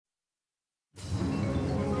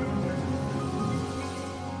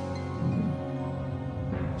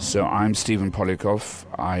So I'm Stephen Polyakov.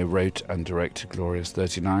 I wrote and directed Glorious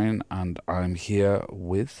 39, and I'm here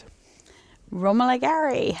with Romola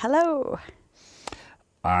Gary. Hello.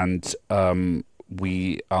 And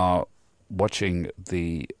we are watching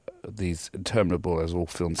these interminable, as all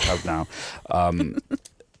films have now,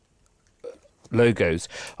 logos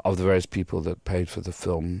of the various people that paid for the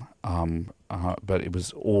film. But it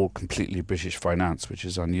was all completely British finance, which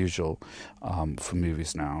is unusual for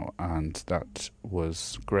movies now, and that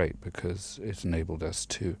was great because it enabled us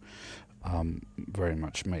to very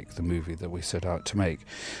much make the movie that we set out to make.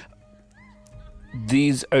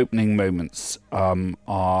 These opening moments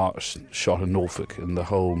are shot in Norfolk, and the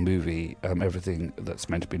whole movie, everything that's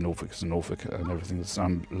meant to be Norfolk is in Norfolk, and everything that's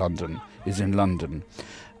in London is in London.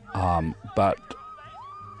 But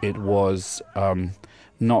it was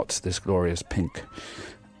not this glorious pink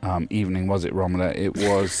evening, was it, Romola? It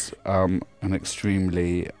was an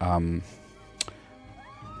extremely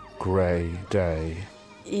grey day.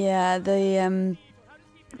 Yeah, the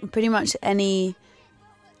pretty much any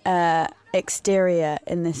exterior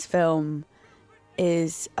in this film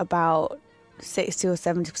is about 60 or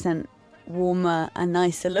 70% warmer and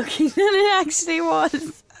nicer looking than it actually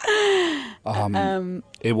was.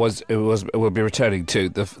 We'll be returning to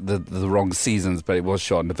the wrong seasons, but it was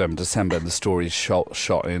shot in November, December, and the story is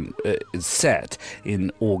is set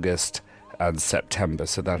in August and September,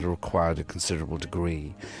 so that required a considerable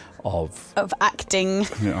degree of acting,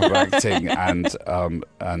 and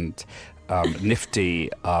nifty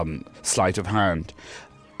sleight of hand.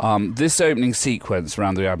 This opening sequence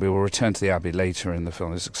around the Abbey, we'll return to the Abbey later in the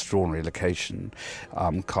film, this extraordinary location,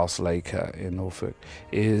 Castle Acre in Norfolk,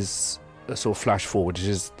 is a sort of flash forward. It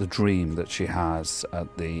is the dream that she has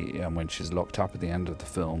at the when she's locked up at the end of the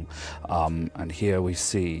film. And here we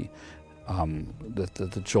see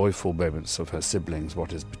the joyful moments of her siblings,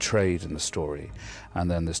 what is betrayed in the story, and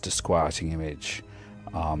then this disquieting image.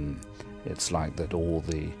 It's like that all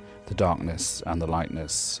the darkness and the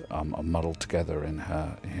lightness are muddled together in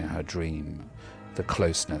her dream, the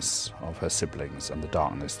closeness of her siblings and the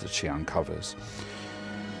darkness that she uncovers.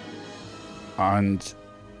 And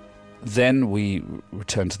then we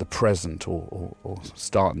return to the present, or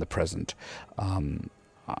start in the present. A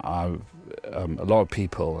lot of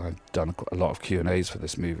people have done a lot of Q&As for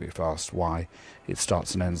this movie, have asked why it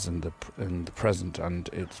starts and ends in the present, and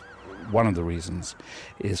it's one of the reasons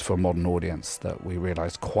is for a modern audience that we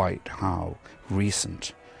realise quite how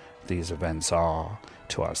recent these events are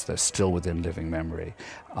to us. They're still within living memory.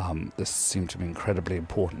 This seemed to be incredibly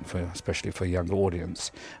important, especially for a younger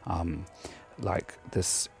audience. Like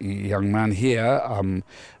this young man here,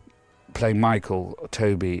 playing Michael,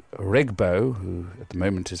 Toby Regbo, who at the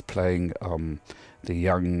moment is playing the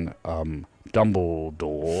young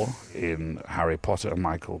Dumbledore in Harry Potter,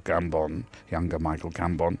 younger Michael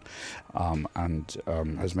Gambon, and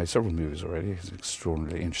has made several movies already. He's an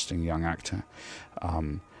extraordinarily interesting young actor.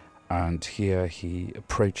 And here he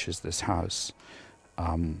approaches this house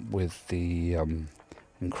with the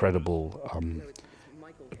incredible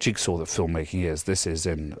jigsaw that filmmaking is. This is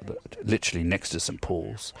literally next to St.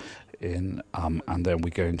 Paul's, and then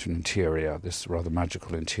we go into an interior, this rather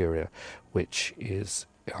magical interior, which is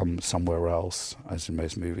somewhere else, as in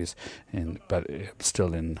most movies, but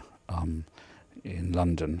still in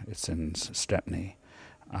London. It's in Stepney,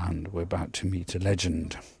 and we're about to meet a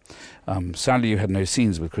legend. Sadly, you had no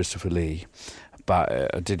scenes with Christopher Lee,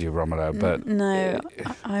 but did you, Romola? But no,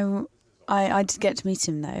 I did get to meet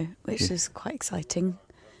him though, which was quite exciting.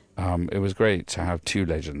 It was great to have two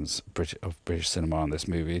legends of British cinema on this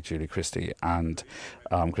movie, Julie Christie and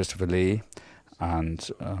Christopher Lee, and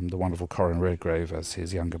the wonderful Corin Redgrave as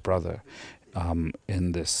his younger brother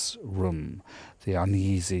in this room. The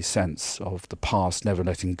uneasy sense of the past never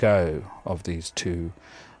letting go of these two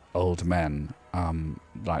old men,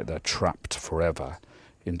 like they're trapped forever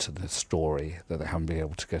into the story, that they haven't been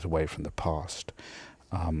able to get away from the past.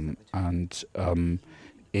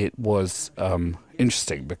 It was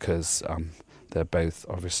interesting because they're both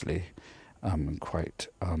obviously quite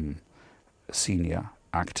senior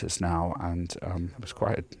actors now, and it was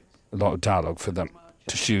quite a lot of dialogue for them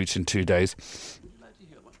to shoot in 2 days.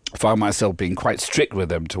 I found myself being quite strict with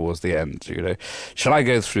them towards the end. Shall I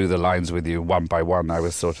go through the lines with you one by one? I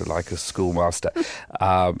was sort of like a schoolmaster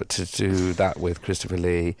to do that with Christopher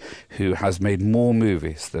Lee, who has made more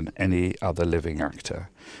movies than any other living actor,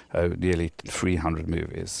 nearly 300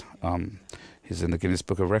 movies. He's in the Guinness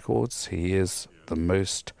Book of Records. He is the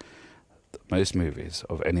most movies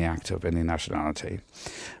of any actor of any nationality,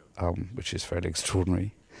 which is fairly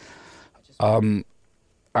extraordinary.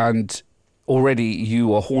 And already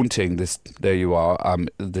you are haunting this. There you are.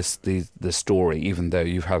 The story, even though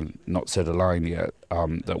you have not said a line yet.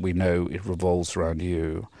 That we know it revolves around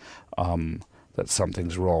you. That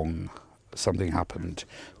something's wrong. Something happened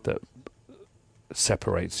that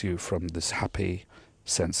separates you from this happy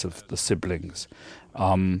sense of the siblings.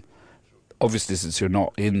 Obviously, since you're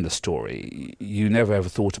not in the story, you never ever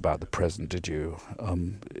thought about the present, did you?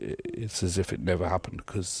 It's as if it never happened,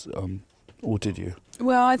 or did you?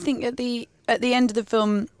 Well, I think at the end of the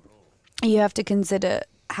film, you have to consider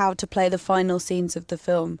how to play the final scenes of the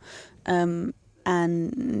film, and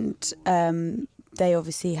they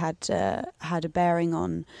obviously had a bearing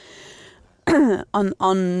on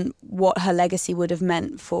on what her legacy would have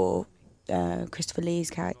meant for Christopher Lee's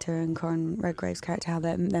character and Corin Redgrave's character, how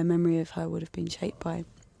their memory of her would have been shaped by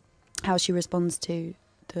how she responds to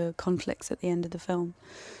the conflicts at the end of the film.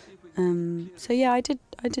 So yeah, I did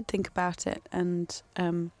think about it, and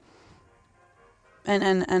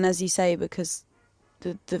as you say, because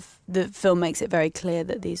the film makes it very clear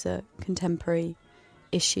that these are contemporary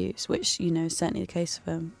issues, which, you know, is certainly the case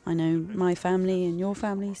for, I know, my family and your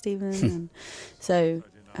family, Stephen. And so,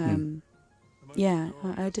 yeah,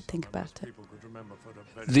 I did think about it.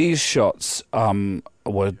 These shots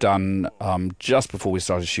were done just before we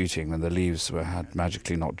started shooting, and the leaves had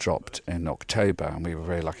magically not dropped in October, and we were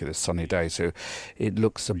very lucky this sunny day. So it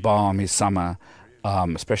looks a balmy summer,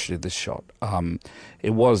 especially this shot. It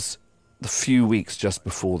was the few weeks just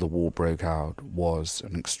before the war broke out was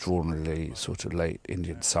an extraordinarily sort of late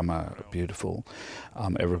Indian summer, beautiful.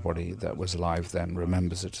 Everybody that was alive then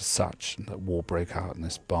remembers it as such, and that war broke out in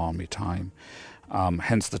this balmy time.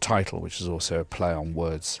 Hence the title, which is also a play on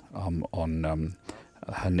words on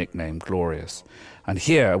her nickname, Glorious. And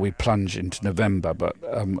here we plunge into November, but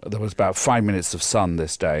there was about 5 minutes of sun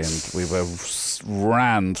this day, and we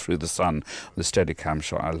ran through the sun with a Steadicam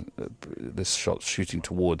shot. This shot shooting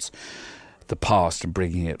towards the past and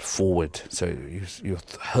bringing it forward, so you're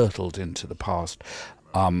hurtled into the past,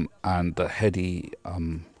 and the heady,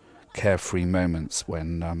 carefree moments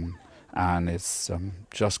when Anne is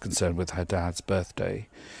just concerned with her dad's birthday,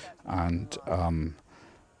 and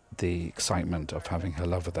the excitement of having her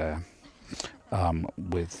lover there,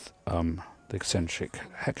 with the eccentric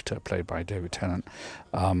Hector, played by David Tennant,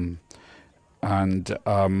 and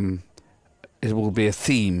it will be a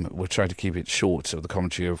theme. We'll try to keep it short, of the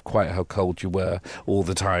commentary of quite how cold you were all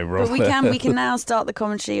the time. But we can now start the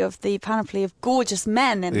commentary of the panoply of gorgeous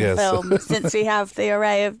men in the film, since we have the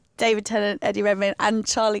array of David Tennant, Eddie Redmayne and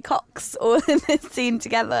Charlie Cox all in this scene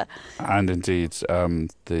together. And indeed,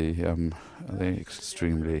 the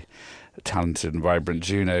extremely talented and vibrant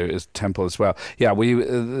Juno Temple as well. Yeah,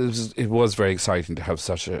 it was very exciting to have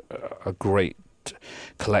such a great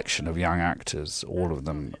collection of young actors. All of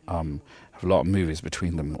them have a lot of movies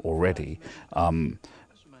between them already,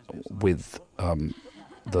 with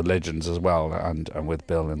the legends as well, and with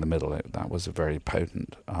Bill in the middle. That was a very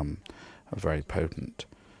potent.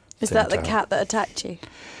 Is that the cat that attacked you?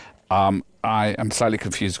 I am slightly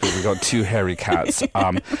confused because we've got two hairy cats,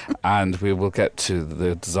 and we will get to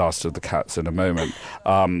the disaster of the cats in a moment.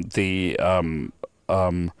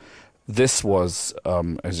 This was,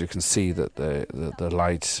 as you can see, that the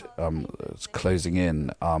light is closing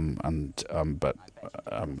in, but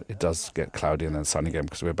it does get cloudy and then sunny again,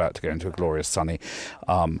 because we're about to go into a glorious sunny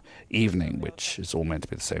evening, which is all meant to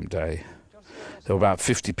be the same day. There were about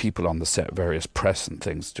 50 people on the set, various press and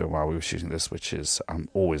things, while we were shooting this, which is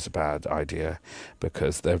always a bad idea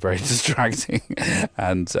because they're very distracting,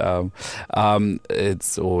 and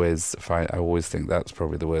it's always fine. I always think that's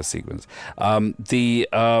probably the worst sequence.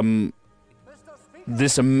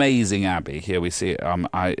 This amazing abbey, here we see it,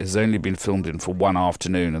 has only been filmed in for one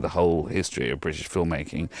afternoon of the whole history of British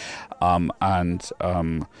filmmaking, and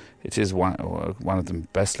it is one of the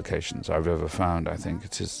best locations I've ever found. I think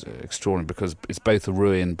it is extraordinary because it's both a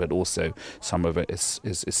ruin, but also some of it is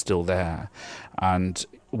still there. And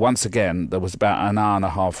once again, there was about an hour and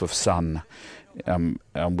a half of sun, and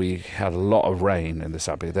we had a lot of rain in this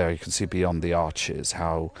abbey. There you can see beyond the arches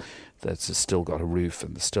how that's still got a roof,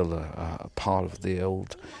 and there's still a part of the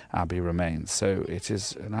old abbey remains. So it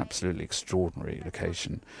is an absolutely extraordinary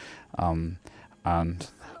location,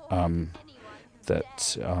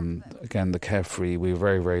 again, the carefree, we were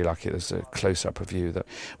very, very lucky. There's a close-up of you that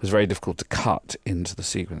was very difficult to cut into the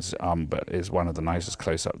sequence, but is one of the nicest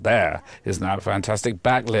close-up. There is now fantastic,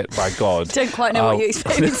 backlit by God. Don't quite know what you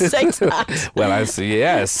expect me to say to that. Well,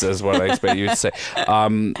 yes, that's what I expect you to say.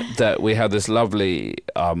 That we have this lovely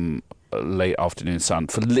late afternoon sun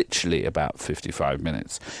for literally about 55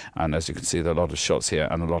 minutes. And as you can see, there are a lot of shots here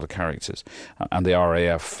and a lot of characters. And the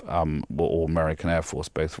RAF, or American Air Force,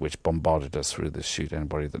 both of which bombarded us through this shoot.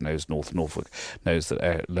 Anybody that knows North Norfolk knows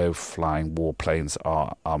that low-flying warplanes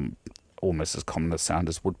are almost as common a sound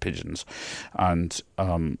as wood pigeons. And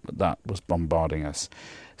that was bombarding us.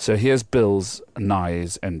 So here's Bill's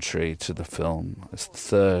Nye's entry to the film. It's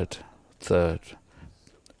the third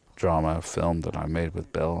drama film that I made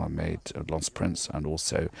with Bill. I made Lost Prince and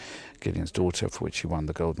also Gideon's Daughter, for which he won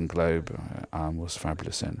the Golden Globe and was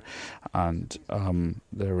fabulous in. And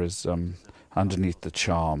there is underneath the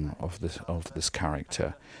charm of this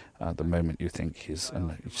character, the moment you think he's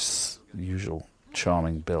a usual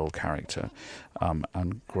charming Bill character,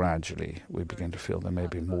 and gradually we begin to feel there may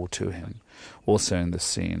be more to him. Also in this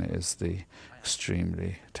scene is the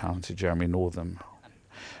extremely talented Jeremy Northam,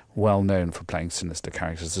 well known for playing sinister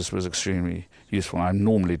characters. This was extremely useful. I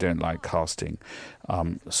normally don't like casting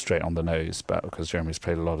straight on the nose, but because Jeremy's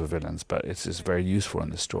played a lot of villains, but it is very useful in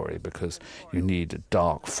this story because you need a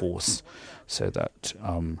dark force so that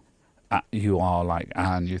you are like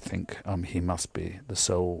Anne, you think he must be the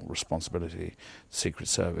sole responsibility, Secret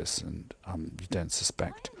Service, and you don't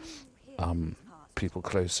suspect people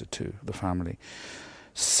closer to the family.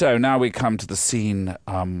 So now we come to the scene.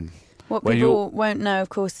 What people won't know, of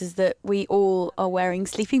course, is that we all are wearing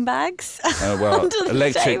sleeping bags. Well, under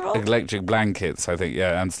the table. electric blankets, I think,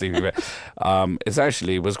 yeah, and sleeping bags.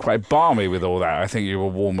 It was quite balmy with all that. I think you were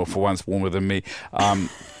warmer for once, warmer than me.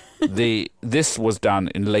 This was done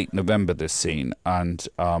in late November, this scene, and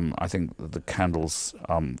I think the candles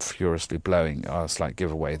furiously blowing are a slight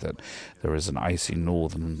giveaway that there is an icy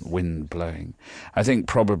northern wind blowing. I think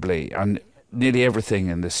probably, and nearly everything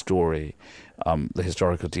in this story, the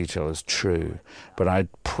historical detail is true, but I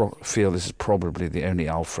feel this is probably the only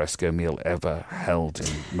al fresco meal ever held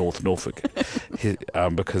in North Norfolk,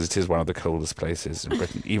 because it is one of the coldest places in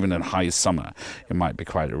Britain. Even in high summer, it might be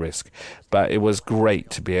quite a risk. But it was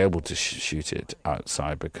great to be able to shoot it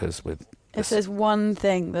outside, because if there's one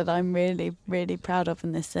thing that I'm really, really proud of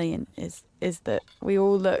in this scene is that we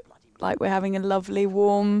all look like we're having a lovely,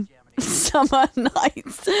 warm summer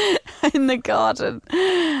nights in the garden.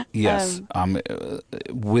 Yes,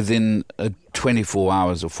 within 24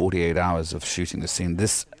 hours or 48 hours of shooting the scene,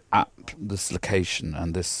 this location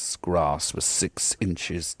and this grass was 6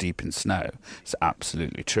 inches deep in snow. It's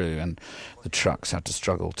absolutely true, and the trucks had to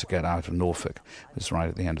struggle to get out of Norfolk. It was right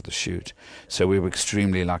at the end of the shoot, so we were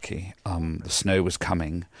extremely lucky. The snow was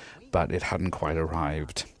coming, but it hadn't quite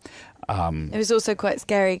arrived. It was also quite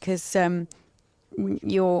scary because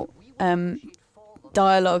your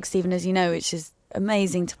dialogue, Stephen, as you know, which is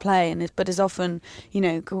amazing to play, but is often,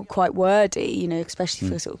 quite wordy, especially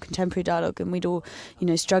for sort of contemporary dialogue, and we'd all,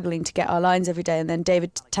 struggling to get our lines every day. And then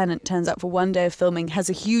David Tennant turns up for one day of filming, has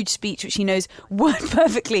a huge speech which he knows word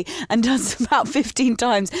perfectly and does about 15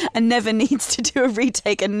 times and never needs to do a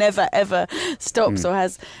retake and never ever stops or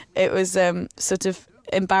has. It was sort of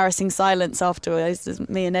embarrassing silence afterwards as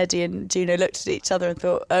me and Eddie and Juno looked at each other and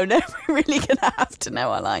thought, oh no, we're really going to have to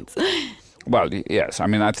know our lines. Well, yes. I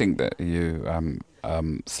mean, I think that you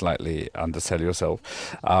slightly undersell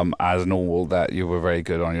yourself as normal, that you were very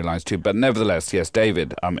good on your lines too. But nevertheless, yes,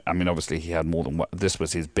 David, I mean, obviously he had more than one. This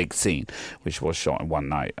was his big scene, which was shot in one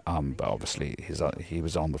night. But obviously he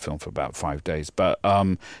was on the film for about 5 days. But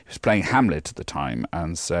he was playing Hamlet at the time,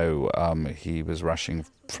 and so he was rushing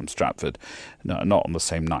from Stratford, not on the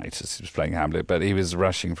same night as he was playing Hamlet, but he was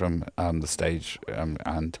rushing from the stage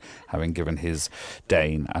and having given his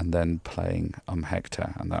Dane and then playing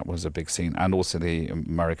Hector, and that was a big scene. And also the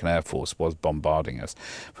American Air Force was bombarding us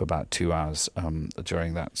for about 2 hours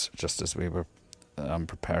during that, just as we were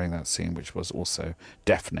preparing that scene, which was also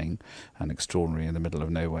deafening and extraordinary in the middle of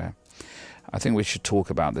nowhere. I think we should talk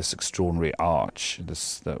about this extraordinary arch.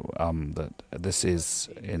 That this is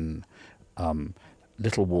in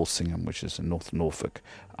Little Walsingham, which is in North Norfolk,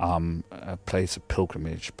 a place of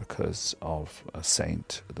pilgrimage because of a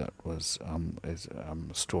saint that is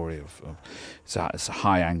a story of it's a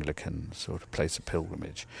high Anglican sort of place of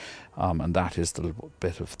pilgrimage, and that is the little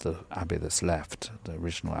bit of the abbey that's left, the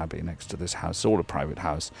original abbey next to this house. It's all a private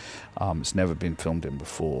house. It's never been filmed in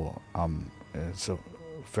before. It's a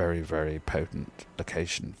very, very potent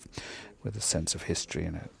location with a sense of history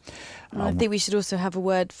in it. I think we should also have a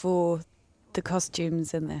word for the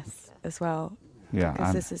costumes in this as well. Yeah,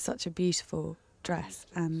 because this is such a beautiful dress,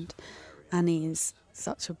 and Annie is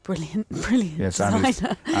such a brilliant Yes,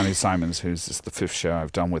 designer. Annie Simons, who's this the 5th show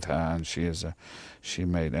I've done with her, and she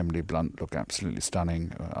made Emily Blunt look absolutely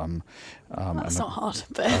stunning. That's not hard,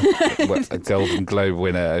 but a Golden Globe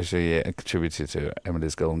winner. She contributed to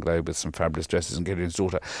Emily's Golden Globe with some fabulous dresses, and Gideon's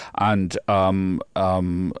Daughter, and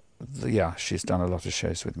she's done a lot of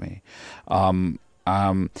shows with me.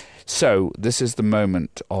 So this is the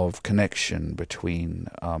moment of connection between.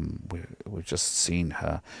 We've just seen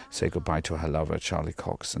her say goodbye to her lover Charlie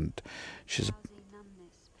Cox, and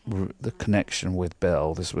the connection with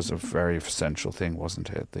Bill. This was a very essential thing, wasn't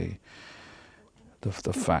it? The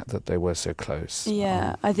fact that they were so close.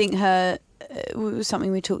 Yeah, I think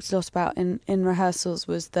something we talked a lot about in rehearsals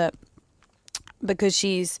was that because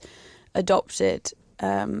she's adopted.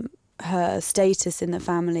 Her status in the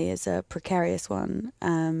family is a precarious one,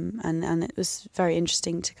 and it was very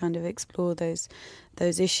interesting to kind of explore those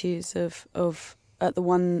issues of at the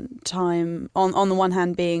one time on the one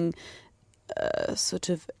hand being sort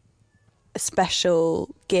of a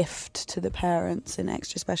special gift to the parents, an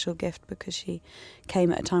extra special gift because she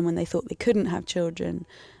came at a time when they thought they couldn't have children,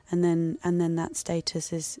 and then that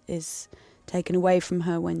status is taken away from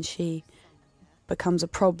her when she becomes a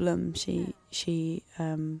problem. She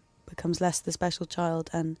becomes less the special child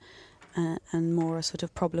and more a sort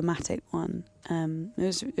of problematic one.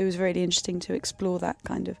 It was really interesting to explore that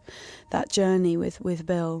journey with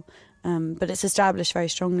Bill, but it's established very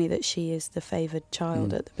strongly that she is the favoured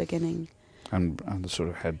child at the beginning, and the sort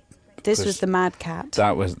of head. This was the mad cat.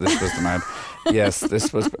 This was the mad. Yes,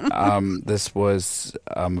 this was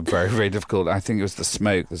very, very difficult. I think it was the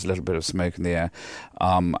smoke. There's a little bit of smoke in the air,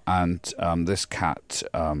 and this cat.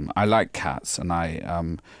 I like cats, and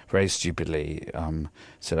I very stupidly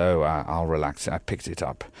said, "Oh, I'll relax it." I picked it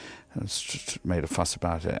up, and made a fuss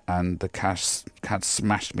about it, and the cat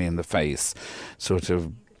smashed me in the face, sort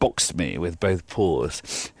of boxed me with both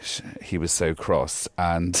paws. He was so cross,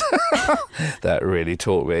 and that really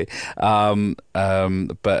taught me.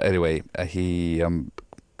 But anyway, he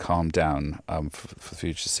calmed down for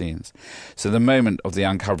future scenes. So the moment of the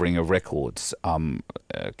uncovering of records, a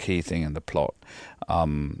key thing in the plot.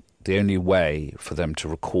 The only way for them to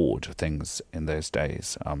record things in those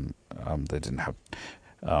days, they didn't have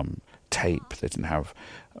tape, they didn't have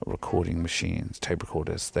recording machines, tape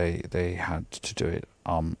recorders. They had to do it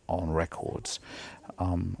on records,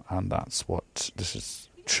 and that's what this is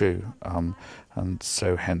true, and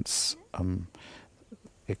so hence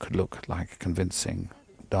it could look like a convincing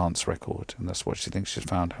dance record, and that's what she thinks she's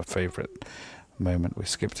found her favourite moment. We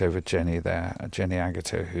skipped over Jenny there, Jenny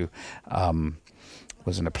Agutter, who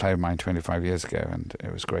was in a play of mine 25 years ago, and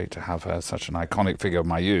it was great to have her, such an iconic figure of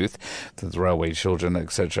my youth, the Railway Children,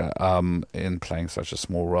 etc., in playing such a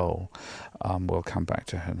small role. We'll come back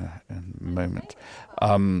to her in a moment.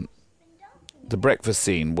 The breakfast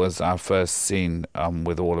scene was our first scene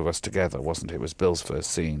with all of us together, wasn't it? It was Bill's first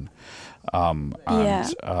scene.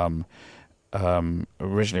 Originally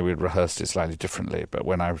we'd rehearsed it slightly differently, but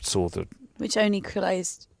when I saw the... Which only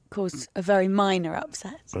caused a very minor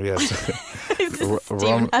upset. Oh, yes.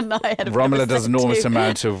 Stephen and I had Romola does an enormous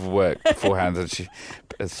amount of work beforehand, and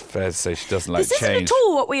it's fair to say she doesn't like change. This isn't at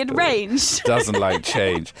all what we had arranged. Doesn't like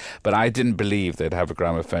change. But I didn't believe they'd have a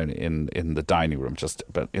gramophone in the dining room,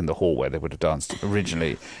 but in the hall where they would have danced.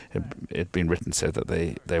 Originally, it'd been written so that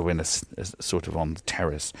they were in a sort of on the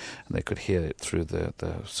terrace, and they could hear it through the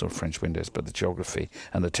sort of French windows, but the geography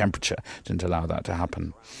and the temperature didn't allow that to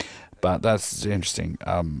happen. But that's interesting,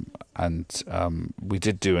 and we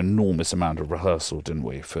did do an enormous amount of rehearsal, didn't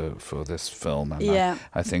we, for this film? And yeah.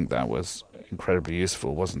 I think that was incredibly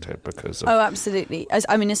useful, wasn't it? Because absolutely.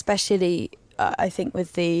 Especially I think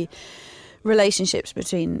with the relationships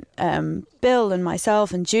between Bill and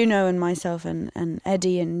myself, and Juno and myself, and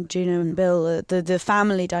Eddie and Juno and Bill, the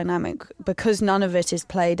family dynamic, because none of it is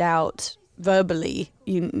played out verbally,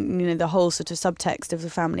 you know, the whole sort of subtext of the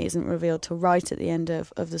family isn't revealed till right at the end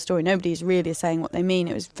of the story. Nobody's really saying what they mean.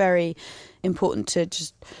 It was very important to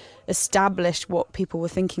just establish what people were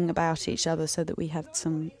thinking about each other so that we had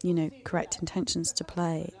some, you know, correct intentions to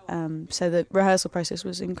play. So the rehearsal process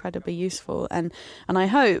was incredibly useful, and I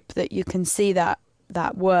hope that you can see that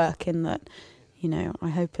work in that, you know, I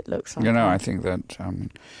hope it looks like I think that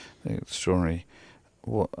the extraordinary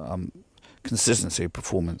consistency of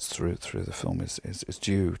performance through the film is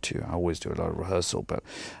due to, I always do a lot of rehearsal, but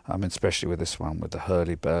especially with this one, with the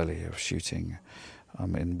hurly-burly of shooting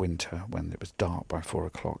in winter when it was dark by 4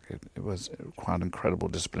 o'clock. It was quite incredible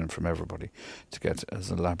discipline from everybody to get as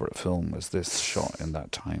elaborate film as this shot in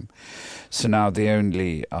that time. So now the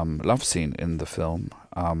only love scene in the film,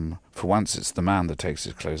 for once it's the man that takes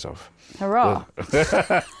his clothes off. Hurrah!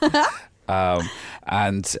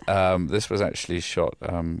 And this was actually shot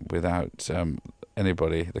without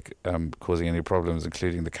anybody causing any problems,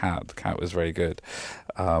 including the cat. The cat was very good.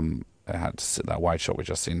 It had to sit, that wide shot we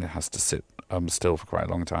just seen, it has to sit still for quite a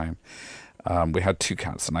long time. We had 2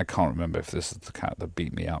 cats, and I can't remember if this is the cat that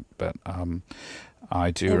beat me up, but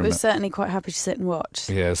I do remember. It was certainly quite happy to sit and watch.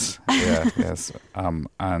 Yes, yeah, yes.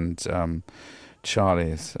 And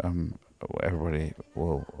Charlie's, everybody,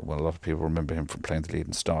 well, a lot of people remember him from playing the lead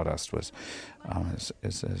in Stardust, was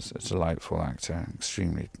is a delightful actor,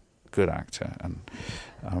 extremely good actor, and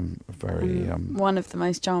very... one of the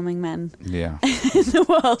most charming men yeah. in the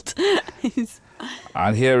world.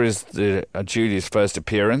 And here is the Julie's first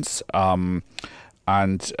appearance, and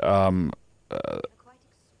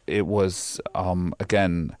it was,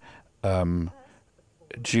 again,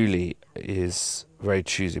 Julie is very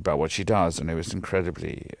choosy about what she does, and it was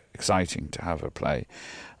incredibly exciting to have her play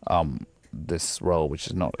this role, which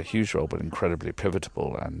is not a huge role, but incredibly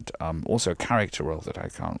pivotal, and also a character role that I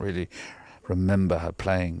can't really remember her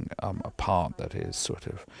playing a part that is sort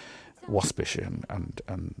of waspish and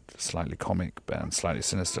slightly comic and slightly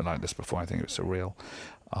sinister like this before. I think it was a real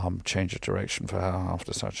change of direction for her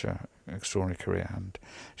after such an extraordinary career, and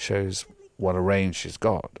shows what a range she's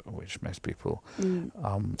got, which most people...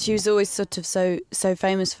 she was always sort of so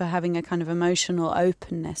famous for having a kind of emotional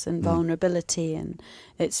openness and vulnerability, and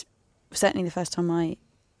it's certainly the first time I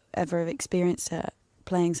ever have experienced her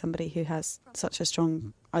playing somebody who has such a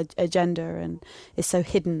strong agenda and is so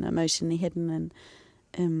hidden, emotionally hidden,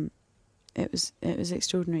 and it was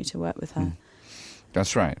extraordinary to work with her.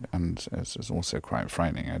 That's right, and it's also quite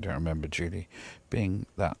frightening. I don't remember Julie being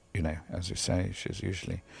that, as you say, she's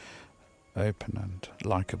usually open and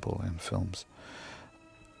likeable in films.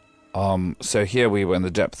 So here we were in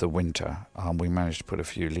the depth of winter. We managed to put a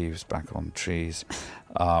few leaves back on trees.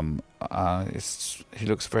 He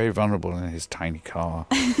looks very vulnerable in his tiny car.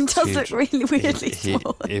 It does look really weirdly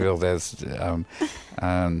small.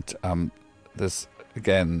 There's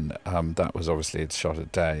again, that was obviously shot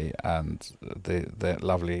at day, and the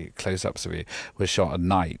lovely close-ups of it were shot at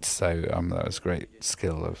night. So that was great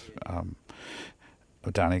skill of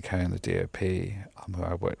Danny Cohen, the DOP, who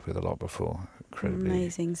I worked with a lot before. Incredibly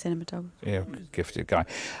amazing cinematographer. Yeah, gifted guy.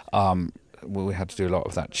 We had to do a lot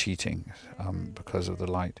of that cheating because of the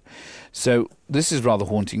light. So this is rather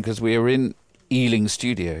haunting because we are in Ealing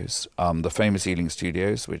Studios, the famous Ealing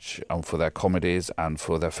Studios, which for their comedies and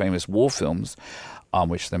for their famous war films,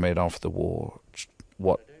 which they made after the war,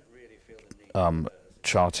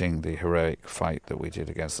 charting the heroic fight that we did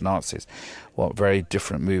against the Nazis. What very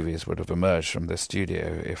different movies would have emerged from this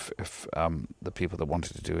studio if the people that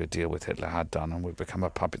wanted to do a deal with Hitler had done, and would become a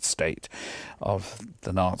puppet state of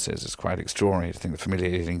the Nazis. It's quite extraordinary to think the familiar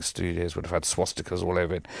Ealing Studios would have had swastikas all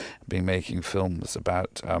over it, been making films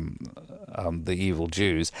about the evil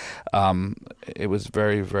Jews. It was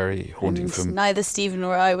very, very haunting for me. Neither Stephen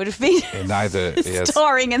or I would have been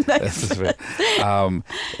starring in those.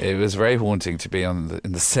 It was very haunting to be in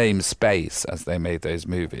the same space as they made those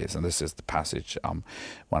movies, and this is the passage.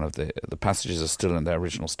 One of the passages are still in their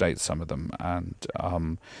original state, some of them,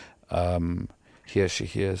 and here she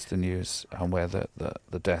hears the news where the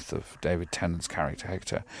death of David Tennant's character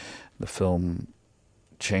Hector. The film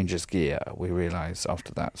changes gear. We realise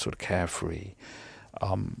after that sort of carefree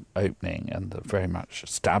opening and the very much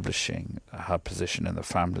establishing her position in the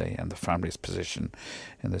family and the family's position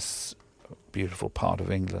in this beautiful part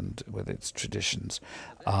of England with its traditions.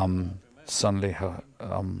 Suddenly her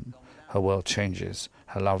world changes.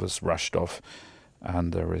 Her lover's rushed off,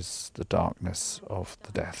 and there is the darkness of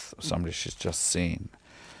the death of somebody she's just seen.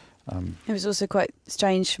 It was also quite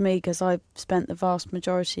strange for me because I spent the vast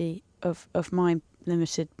majority of my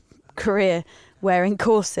limited career wearing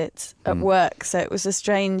corsets at work, so it was a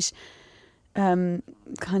strange kind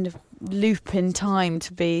of loop in time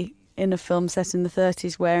to be in a film set in the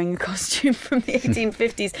 30s wearing a costume from the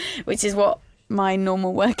 1850s, which is what my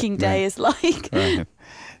normal working day is like. Right.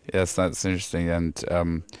 Yes, that's interesting.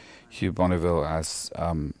 And Hugh Bonneville as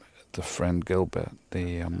the friend Gilbert,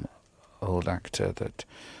 the older actor,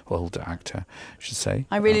 I should say.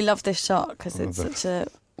 I really love this shot because it's such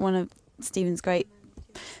one of Stephen's great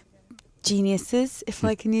geniuses, if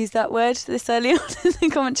I can use that word this early on in the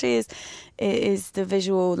commentary, is the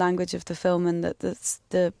visual language of the film, and that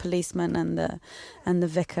the policeman and the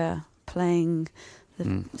vicar playing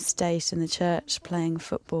the state and the church playing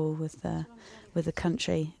football with the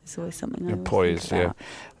country is always something I always think about.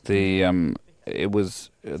 There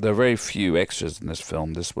are very few extras in this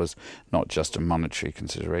film. This was not just a monetary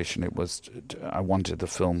consideration. I wanted the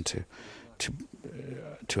film to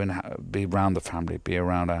be around the family, be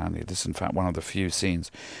around Annie. This is in fact one of the few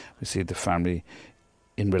scenes we see the family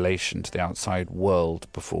in relation to the outside world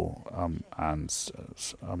before Anne's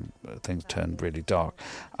things turned really dark,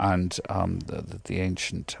 and the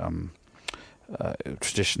ancient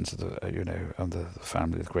traditions of the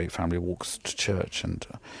family, the great family walks to church, and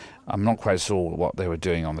I'm not quite sure what they were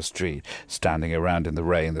doing on the street, standing around in the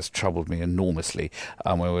rain. This troubled me enormously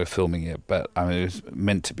when we were filming it, but I mean, it was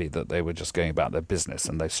meant to be that they were just going about their business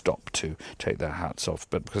and they stopped to take their hats off,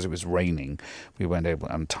 but because it was raining, we weren't able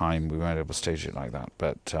to stage it like that.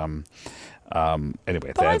 But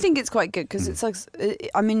anyway, but I think it's quite good because it's like,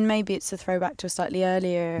 I mean, maybe it's a throwback to a slightly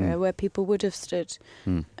earlier era where people would have stood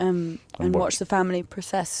and watched the family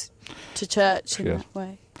process to church in that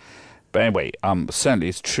way. But anyway, certainly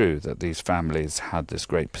it's true that these families had this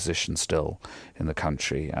great position still in the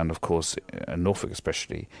country, and of course in Norfolk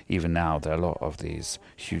especially, even now there are a lot of these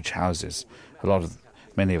huge houses,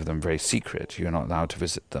 many of them very secret. You're not allowed to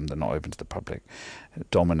visit them, they're not open to the public,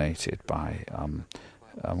 dominated by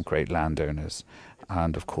great landowners,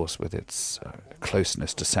 and of course with its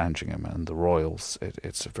closeness to Sandringham and the royals,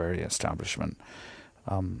 it's a very establishment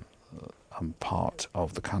part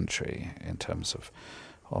of the country in terms of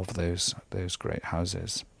those great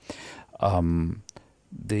houses.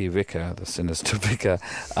 The vicar, the sinister vicar,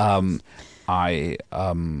 I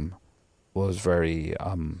was very.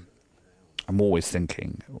 I'm always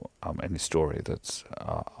thinking any story that's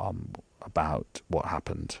about what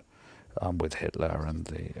happened with Hitler and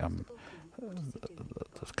the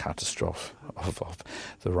catastrophe of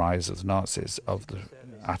the rise of the Nazis, of the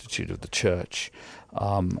attitude of the church.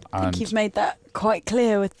 I think you've made that quite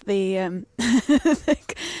clear with the, the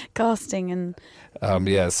casting and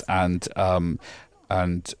yes, and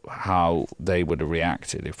how they would have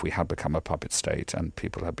reacted if we had become a puppet state and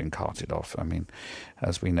people had been carted off. I mean,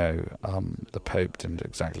 as we know, the Pope didn't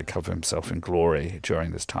exactly cover himself in glory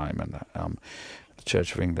during this time, and the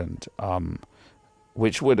Church of England,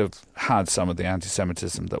 which would have had some of the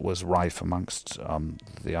anti-Semitism that was rife amongst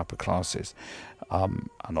the upper classes, and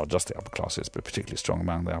not just the upper classes, but particularly strong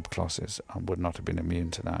among the upper classes, would not have been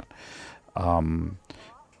immune to that.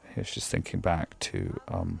 Here's just thinking back to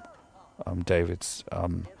David's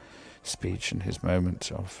speech and his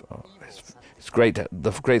moment of it's great.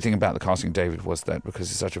 The great thing about the casting of David was that because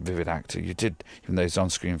he's such a vivid actor, you did, even though he's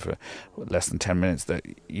on screen for less than 10 minutes, that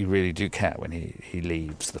you really do care when he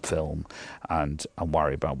leaves the film and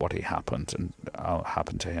worry about what happened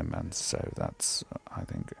to him, and so that's I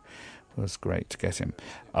think was great to get him.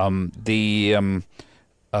 The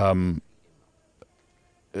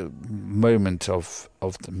moment of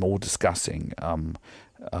them all discussing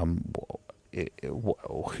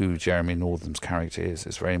who Jeremy Northam's character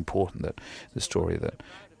is very important. That the story that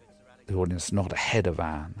the audience is not ahead of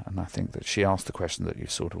Anne, and I think that she asked the question that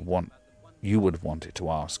you would have wanted to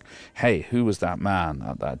ask. Hey, who was that man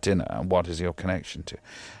at that dinner, and what is your connection to?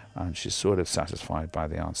 And she's sort of satisfied by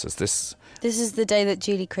the answers. This is the day that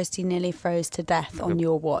Julie Christie nearly froze to death on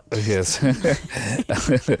your watch. Yes.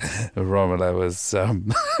 Romola was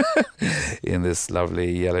in this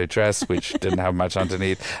lovely yellow dress, which didn't have much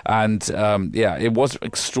underneath. And, it was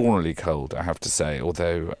extraordinarily cold, I have to say,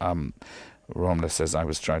 although Romola says I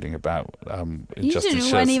was striding about.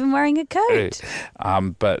 You weren't even wearing a coat.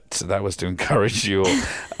 But that was to encourage you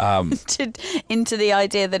all. into the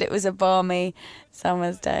idea that it was a balmy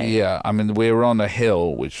summer's day. Yeah, I mean, we were on a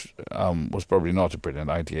hill, which was probably not a brilliant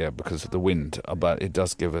idea because of the wind, but it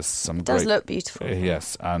does give us some It does look beautiful.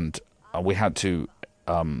 Yes, and we had to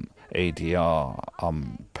ADR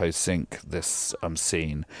post-sync this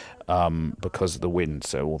scene because of the wind,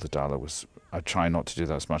 so all the dialogue was... I try not to do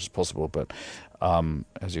that as much as possible, but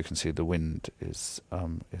as you can see, the wind is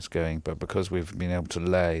going. But because we've been able to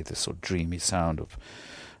lay this sort of dreamy sound of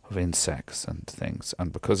insects and things,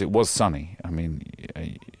 and because it was sunny, I mean,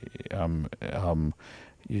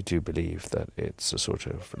 you do believe that it's a sort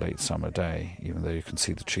of late summer day, even though you can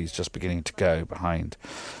see the trees just beginning to go behind.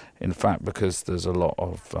 In fact, because there's a lot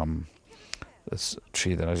of this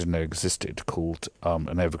tree that I didn't know existed called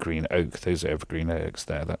an evergreen oak. Those are evergreen oaks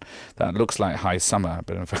there. That looks like high summer,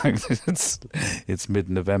 but in fact it's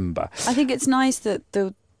mid-November. I think it's nice that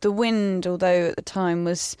the wind, although at the time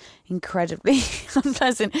was incredibly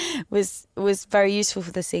unpleasant, was very useful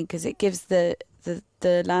for the scene because it gives the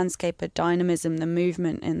landscape a dynamism, the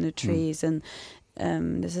movement in the trees, and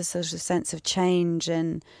there's a sort of sense of change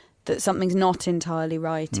and that something's not entirely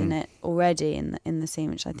right in it already in the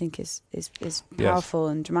scene, which I think is powerful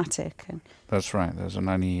and dramatic. That's right. There's an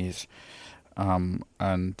unease, and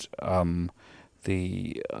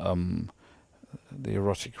the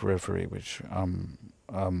erotic reverie, which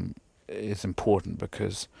is important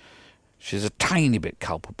because she's a tiny bit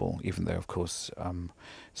culpable, even though, of course,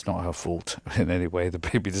 it's not her fault in any way the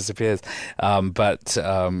baby disappears. But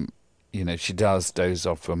she does doze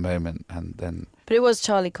off for a moment and then... But it was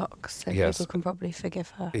Charlie Cox, so Yes. people can probably forgive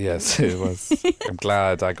her. Yes, it was. I'm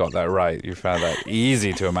glad I got that right. You found that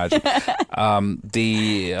easy to imagine.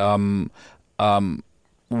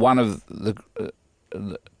 One of the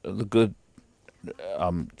good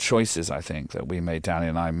choices, I think, that we made, Danny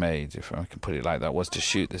and I made, if I can put it like that, was to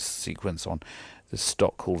shoot this sequence on this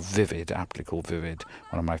stock called Vivid, aptly called Vivid.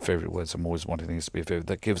 One of my favourite words. I'm always wanting things to be vivid.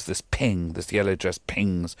 That gives this ping, this yellow dress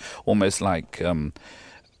pings, almost like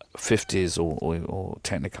 50s or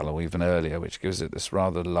Technicolor or even earlier, which gives it this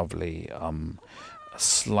rather lovely,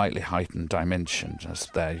 slightly heightened dimension.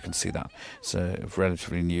 Just there, you can see that. It's a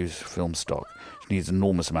relatively new film stock. It needs an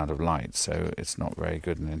enormous amount of light, so it's not very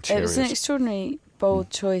good in interiors. It was an extraordinary bold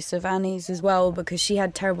choice of Annie's as well, because she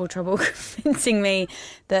had terrible trouble convincing me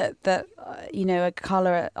that a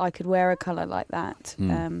colour, I could wear a colour like that,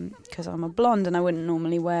 because I'm a blonde and I wouldn't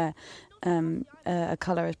normally wear a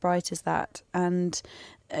colour as bright as that. And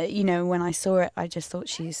when I saw it, I just thought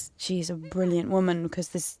she's a brilliant woman, because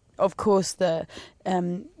this, of course, the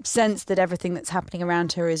sense that everything that's happening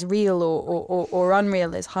around her is real or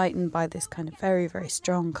unreal is heightened by this kind of very, very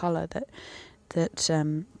strong colour that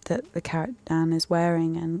the character Dan is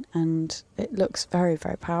wearing, and it looks very,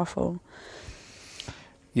 very powerful.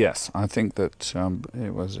 Yes, I think that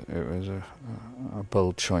it was a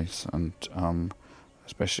bold choice, and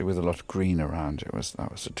especially with a lot of green around, that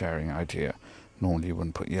was a daring idea. Normally, you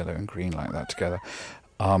wouldn't put yellow and green like that together.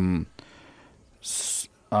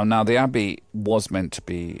 Now, the Abbey was meant to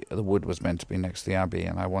be, the wood was meant to be next to the Abbey,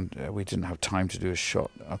 and we didn't have time to do a shot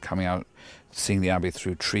coming out, seeing the Abbey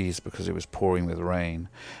through trees because it was pouring with rain.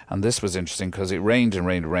 And this was interesting because it rained and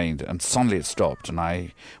rained and rained, and suddenly it stopped,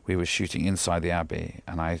 and we were shooting inside the Abbey,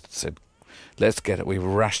 and I said, let's get it. We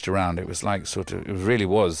rushed around. It was like it really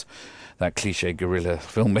was that cliche guerrilla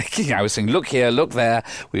filmmaking. I was saying, look here, look there.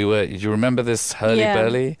 Do you remember this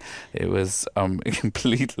hurly-burly? It was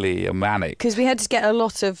completely manic. Because we had to get a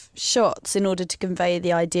lot of shots in order to convey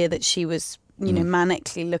the idea that she was,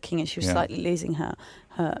 manically looking, and she was slightly losing her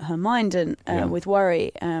mind and with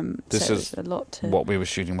worry. This so is a lot to what we were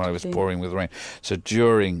shooting while it was pouring with rain. So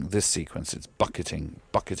during this sequence, it's bucketing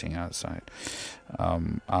outside.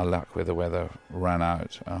 Our luck with the weather ran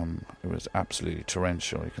out. It was absolutely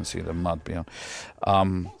torrential. You can see the mud beyond. What are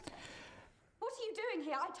you doing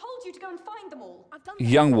here? I told you to go and find them all. I've done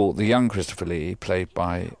that. The young Christopher Lee, played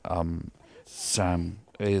by Sam,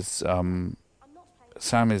 is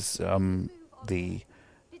the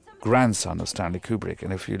grandson of Stanley Kubrick,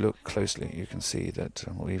 and if you look closely, you can see that,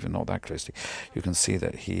 or even not that closely, you can see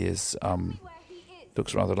that he is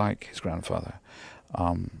looks rather like his grandfather.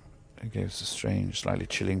 He gives a strange, slightly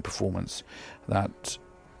chilling performance. That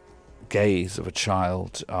gaze of a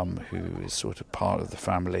child who is sort of part of the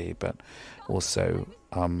family, but also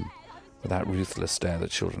with that ruthless stare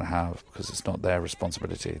that children have, because it's not their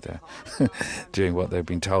responsibility. They're doing what they've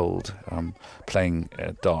been told, playing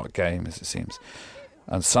a dark game, as it seems.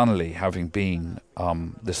 And suddenly, having been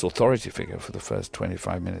this authority figure for the first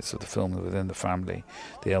 25 minutes of the film within the family,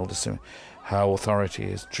 the eldest, how authority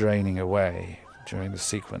is draining away during the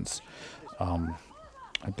sequence.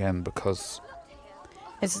 Again, because...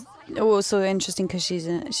 It's also interesting because she's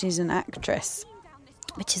an actress,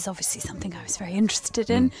 which is obviously something I was very interested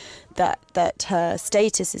in, that her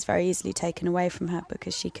status is very easily taken away from her,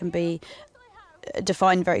 because she can be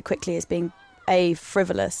defined very quickly as being A,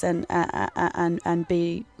 frivolous, and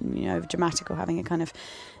B, dramatic, or having a kind of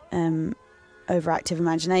overactive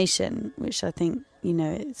imagination, which I think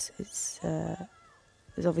is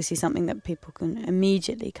obviously something that people can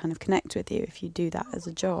immediately kind of connect with you if you do that as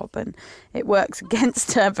a job, and it works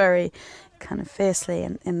against her very kind of fiercely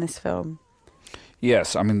in this film.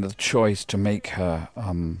 Yes, I mean, the choice to make her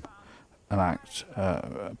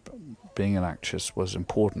being an actress was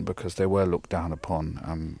important, because they were looked down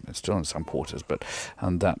upon, still in some quarters, but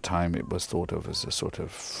at that time it was thought of as a sort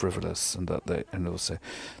of frivolous, and also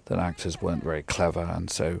that actors weren't very clever,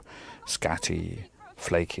 and so scatty,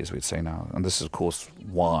 flaky, as we'd say now. And this is, of course,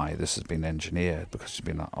 why this has been engineered, because she's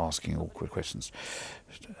been asking awkward questions,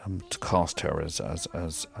 to cast her as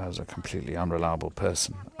a completely unreliable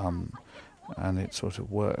person, and it sort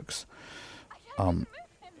of works. And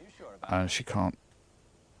she can't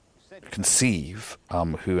conceive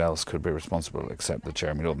who else could be responsible except the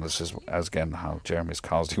Jeremy Northam. This is, as again, how Jeremy's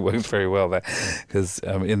casting works very well there, because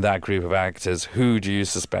in that group of actors, who do you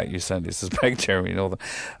suspect? You certainly suspect Jeremy Northam.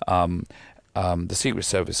 The Secret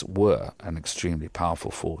Service were an extremely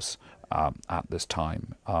powerful force, at this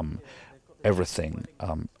time. Everything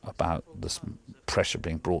about this pressure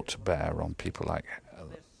being brought to bear on people like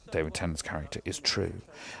David Tennant's character is true,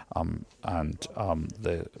 and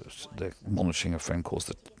the monitoring of phone calls,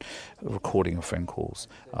 the recording of phone calls,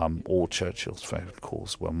 all Churchill's phone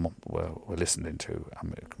calls were listened into.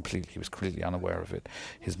 He was completely unaware of it.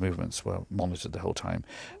 His movements were monitored the whole time.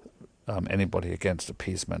 Anybody against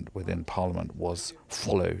appeasement within Parliament was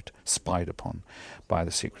followed, spied upon by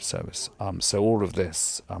the Secret Service. So all of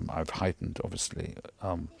this, I've heightened, obviously,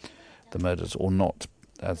 the murders, or not,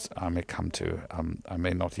 as I may come to. I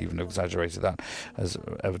may not even have exaggerated that, as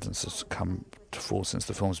evidence has come to fore since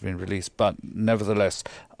the film's been released. But nevertheless,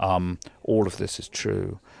 all of this is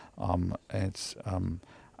true.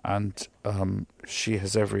 She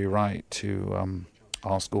has every right to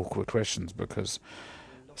ask awkward questions, because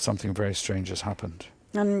something very strange has happened.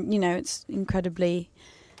 And, it's incredibly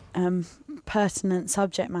pertinent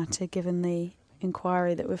subject matter, given the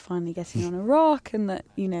inquiry that we're finally getting on Iraq, and that,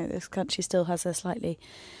 this country still has a slightly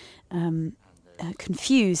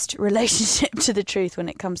confused relationship to the truth when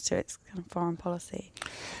it comes to its kind of foreign policy.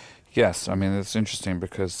 Yes, I mean, it's interesting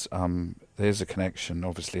because there's a connection.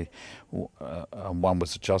 Obviously, one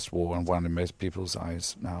was a just war, and one in most people's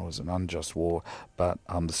eyes now is an unjust war. But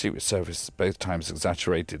the Secret Service both times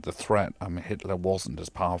exaggerated the threat. Hitler wasn't as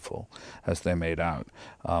powerful as they made out,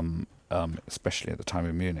 especially at the time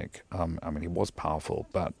of Munich. He was powerful,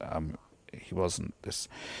 but he wasn't this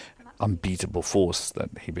unbeatable force that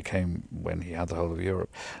he became when he had the whole of Europe,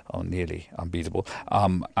 or nearly unbeatable.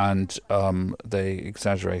 They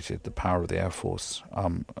exaggerated the power of the Air Force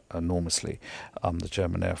enormously, the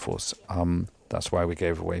German Air Force. That's why we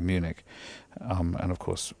gave away Munich. And of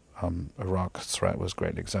course, Iraq's threat was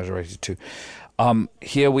greatly exaggerated too.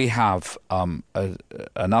 Here we have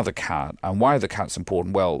another cat. And why are the cats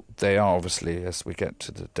important? Well, they are obviously, as we get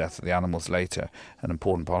to the death of the animals later, an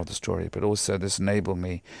important part of the story. But also this enabled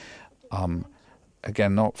me,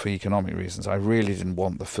 again, not for economic reasons. I really didn't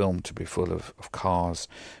want the film to be full of cars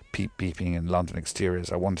beeping in London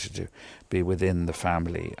exteriors. I wanted to be within the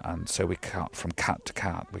family, and so we cut from cat to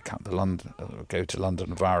cat. We cut go to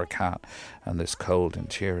London via a cat and this cold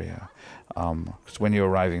interior. Because when you're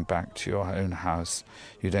arriving back to your own house,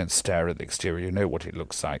 you don't stare at the exterior. You know what it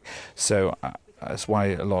looks like. So that's why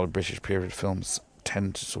a lot of British period films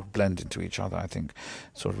tend to sort of blend into each other. I think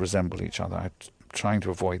sort of resemble each other. I'm trying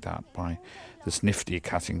to avoid that by this nifty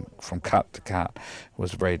cutting from cat to cat. It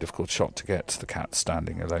was a very difficult shot to get to the cat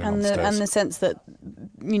standing alone on stairs. And the sense that,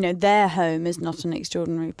 their home is not an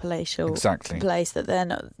extraordinary palatial place, that they're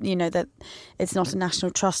not, that it's not a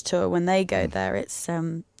National Trust tour when they go there. It's,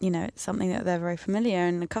 it's something that they're very familiar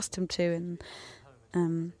and accustomed to.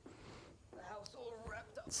 And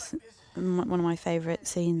one of my favourite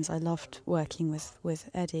scenes, I loved working with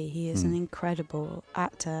Eddie. He is an incredible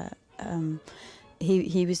actor.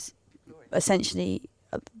 He was essentially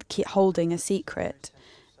holding a secret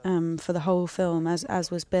for the whole film,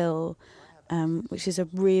 as was Bill, which is a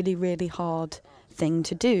really, really hard thing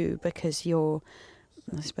to do, because you're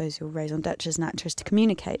raison d'etre as an actress to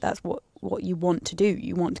communicate. That's what you want to do.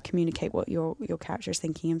 You want to communicate what your character is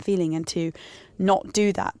thinking and feeling, and to not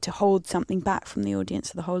do that, to hold something back from the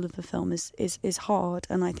audience for the whole of the film is hard.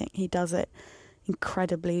 And I think he does it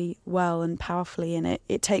incredibly well and powerfully, and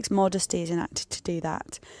it takes modesty as an actor to do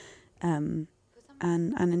that, and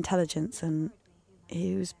intelligence, and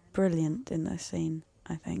he was brilliant in this scene,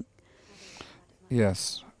 I think.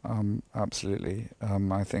 Yes, absolutely.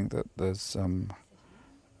 I think that there's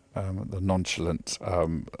the nonchalant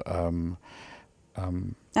and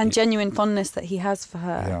genuine fondness that he has for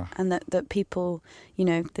her, and that people,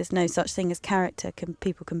 there's no such thing as character.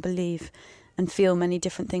 People can believe and feel many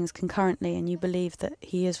different things concurrently, and you believe that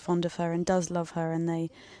he is fond of her and does love her, and they,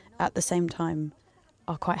 at the same time,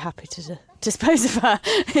 are quite happy to dispose of her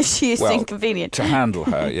if she is inconvenient. To handle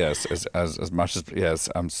her, yes, as much as, yes,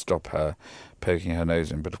 stop her poking her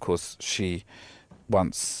nose in. But of course,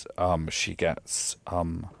 once she gets,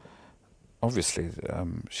 obviously,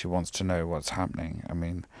 she wants to know what's happening. I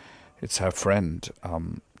mean, it's her friend,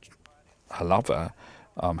 her lover,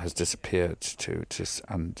 has disappeared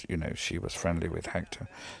and she was friendly with Hector,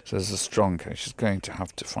 so there's a strong case. She's going to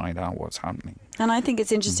have to find out what's happening. And I think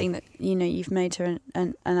it's interesting that you've made her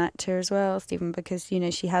an actor as well, Stephen, because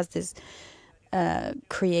she has this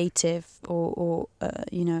creative or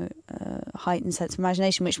heightened sense of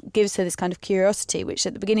imagination, which gives her this kind of curiosity, which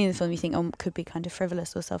at the beginning of the film you think could be kind of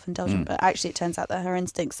frivolous or self-indulgent, but actually it turns out that her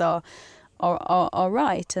instincts are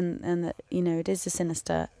right, and that it is a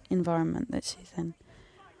sinister environment that she's in.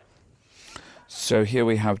 So here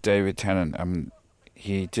we have David Tennant.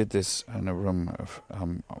 he did this in a room of,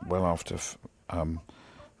 well after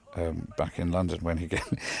back in London when he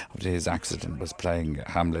after his accident was playing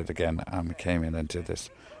Hamlet again. He came in and did this,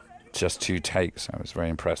 just 2 takes. I was very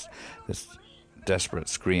impressed. This desperate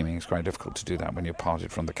screaming, it's quite difficult to do that when you're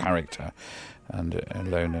parted from the character and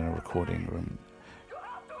alone in a recording room.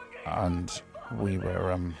 And we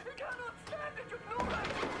were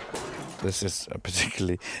this is in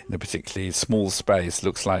a particularly small space,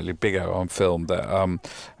 looks slightly bigger on film, that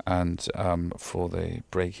for the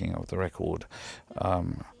breaking of the record,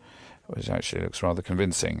 which actually looks rather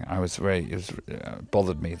convincing. It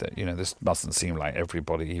bothered me that, this mustn't seem like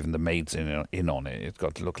everybody, even the maids in on it. It's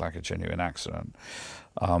got to look like a genuine accident.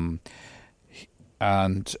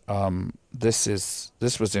 This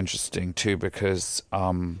was interesting too, because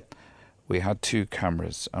we had 2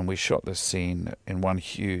 cameras, and we shot this scene and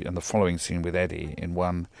the following scene with Eddie in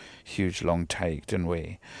one huge long take, didn't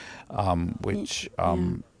we?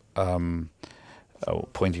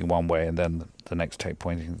 Pointing one way and then the next take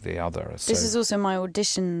pointing the other. This is also my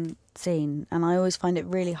audition scene, and I always find it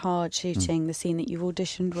really hard shooting the scene that you've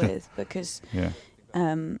auditioned with, because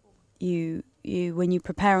you when you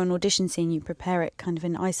prepare an audition scene, you prepare it kind of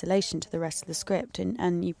in isolation to the rest of the script,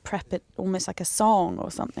 and you prep it almost like a song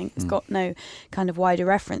or something. It's got no kind of wider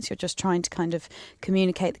reference. You're just trying to kind of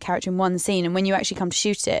communicate the character in one scene, and when you actually come to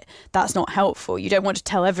shoot it, that's not helpful. You don't want to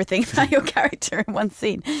tell everything about your character in one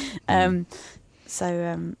scene. You're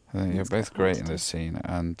both great in this scene,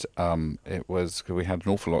 and we had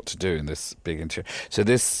an awful lot to do in this big interior. So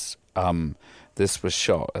this was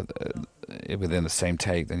shot within the same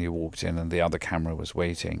take. Then you walked in, and the other camera was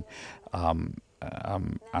waiting, and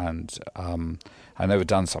I'd never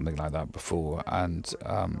done something like that before, and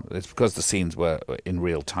it's because the scenes were in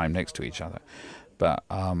real time next to each other. But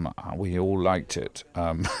we all liked it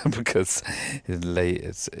because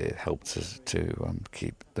it helped us to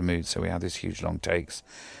keep the mood. So we had these huge long takes,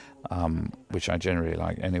 which I generally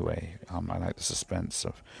like anyway. I like the suspense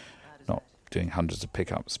of not doing hundreds of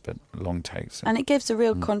pickups, but long takes. And it gives a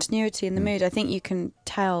real continuity in the mood. I think you can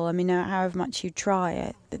tell, however much you try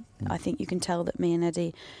it, I think you can tell that me and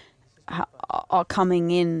Eddie are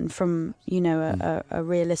coming in from, a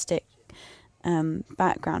realistic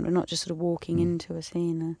background. We're not just sort of walking into a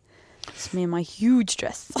scene. It's me and my huge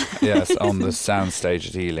dress. Yes, on the soundstage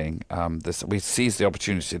at Ealing. We seized the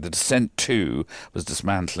opportunity. The Descent 2 was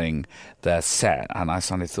dismantling their set, and I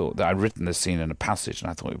suddenly thought that I'd written this scene in a passage,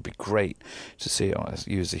 and I thought it would be great to see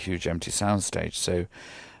use a huge empty soundstage. So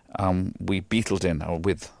we beetled in,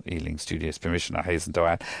 with Ealing Studios' permission, I hasten to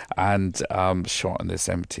add, and shot on this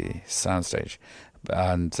empty soundstage.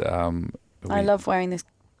 And I love wearing this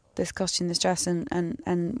costume, this dress,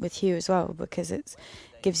 and with Hugh as well, because it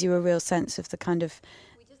gives you a real sense of the kind of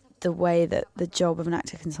the way that the job of an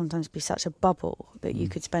actor can sometimes be such a bubble that you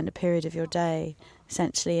could spend a period of your day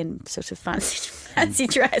essentially in sort of fancy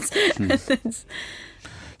dress.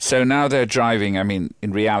 So now they're driving.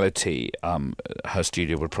 In reality, her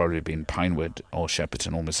studio would probably have been Pinewood or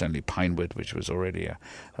Shepperton, almost certainly Pinewood, which was already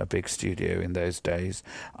a big studio in those days,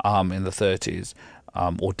 in the 30s.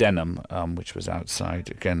 Or Denham, which was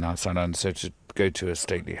outside London. So to go to a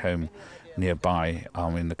stately home nearby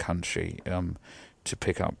in the country to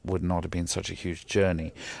pick up would not have been such a huge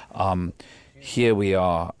journey. Here we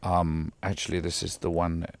are. Actually, this is the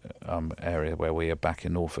one area where we are back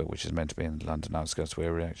in Norfolk, which is meant to be in the London outskirts.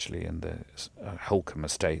 We're actually in the Holcombe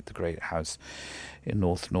Estate, the great house in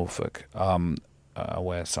North Norfolk.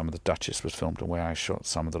 Where some of the Duchess was filmed and where I shot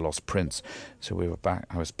some of the Lost Prince. So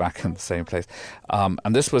I was back in the same place.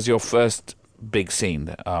 And this was your first big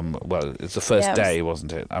scene. Well, it's the first day,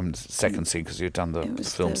 wasn't it? Second scene, because you'd done the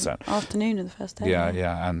film set. Afternoon of the first day.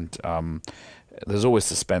 Yeah. And there's always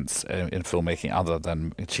suspense in filmmaking other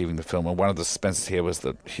than achieving the film. And one of the suspenses here was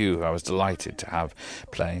that Hugh, I was delighted to have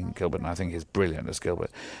playing Gilbert, and I think he's brilliant as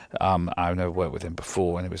Gilbert. I've never worked with him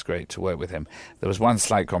before, and it was great to work with him. There was one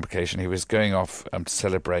slight complication. He was going off to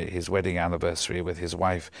celebrate his wedding anniversary with his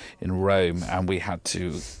wife in Rome, and we had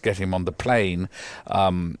to get him on the plane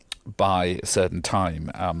by a certain time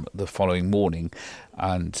the following morning.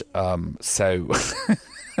 And so...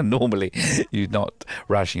 normally you're not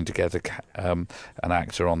rushing to get an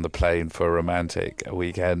actor on the plane for a romantic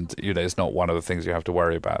weekend. It's not one of the things you have to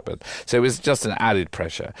worry about. But so it was just an added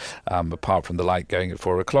pressure, apart from the light going at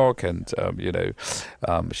 4:00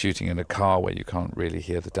 and shooting in a car where you can't really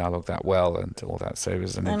hear the dialogue that well and all that. So it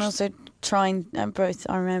was also trying both.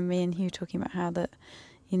 I remember me and Hugh talking about how that.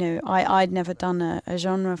 I'd never done a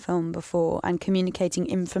genre film before, and communicating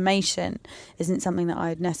information isn't something that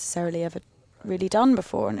I'd necessarily ever really done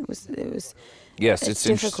before, and it was Yes, it's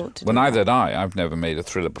it's difficult to well, do neither that. had I. I've never made a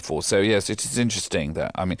thriller before, so yes, it is interesting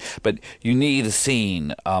that but you need a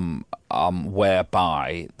scene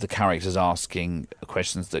whereby the character's asking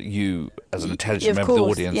questions that you, as an intelligent Of member of the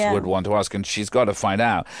course, audience, yeah. would want to ask, and she's got to find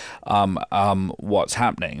out what's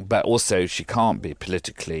happening. But also, she can't be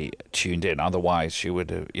politically tuned in; otherwise, she would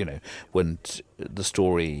have, wouldn't the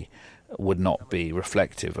story would not be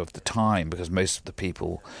reflective of the time, because most of the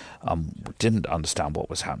people didn't understand what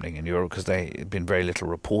was happening in Europe, because they had been very little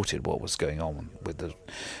reported what was going on with the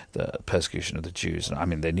persecution of the Jews. And I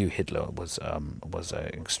mean, they knew Hitler was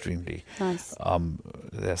extremely Nice.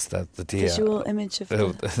 Yes, the deer Visual image of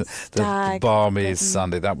the stag. Barmy's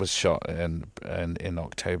Sunday, that was shot in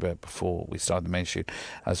October before we started the main shoot,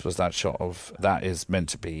 as was that shot of that is meant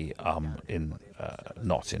to be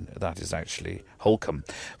that is actually Holcombe,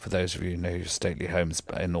 for those of you who know stately homes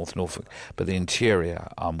in North Norfolk. But the interior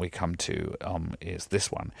we come to is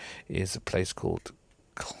this one, is a place called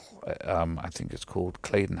I think it's called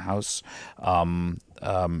Claydon House.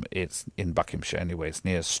 It's in Buckinghamshire anyway. It's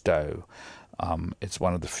near Stowe. It's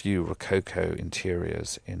one of the few Rococo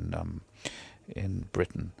interiors in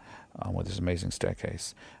Britain, with this amazing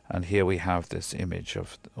staircase. And here we have this image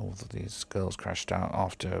of all of these girls crashed out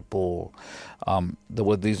after a ball. There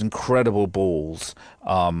were these incredible balls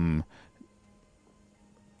on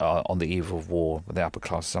the eve of war, with the upper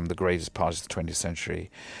class, some of the greatest parties of the 20th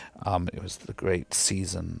century. It was the great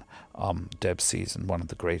season, Deb's season, one of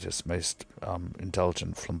the greatest, most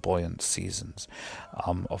indulgent, flamboyant seasons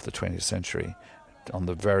of the 20th century, on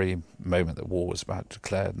the very moment that war was about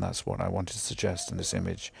declared. And that's what I wanted to suggest in this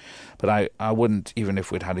image. But I wouldn't, even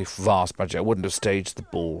if we'd had a vast budget, I wouldn't have staged the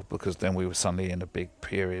ball, because then we were suddenly in a big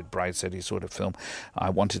period Bridesheady sort of film.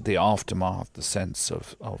 I wanted the aftermath, the sense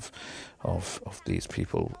of these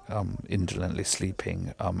people indolently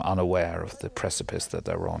sleeping, unaware of the precipice that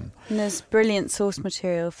they're on. And there's brilliant source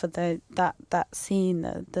material for that scene,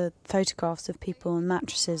 the photographs of people on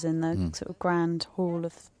mattresses in the sort of grand hall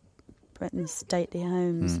of Britain's stately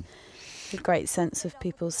homes. A great sense of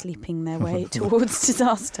people sleeping their way towards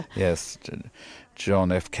disaster. Yes,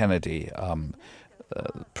 John F. Kennedy,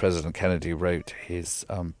 President Kennedy, wrote his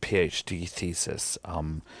PhD thesis,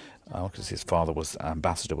 because his father was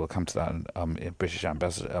ambassador. We'll come to that. British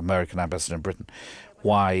ambassador, American ambassador in Britain.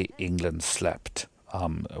 Why England Slept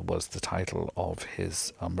was the title of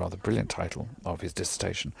his rather brilliant title of his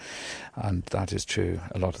dissertation, and that is true.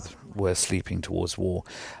 A lot of were sleeping towards war.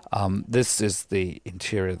 This is the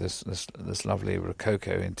interior. This lovely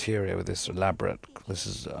Rococo interior with this elaborate. This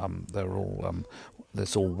is they're all.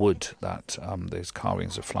 There's all wood, that those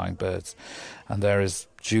carvings of flying birds, and there is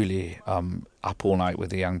Julie up all night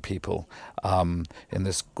with the young people in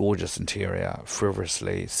this gorgeous interior,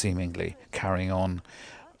 frivolously, seemingly carrying on,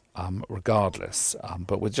 regardless,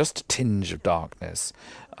 but with just a tinge of darkness.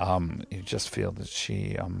 You just feel that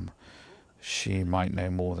she might know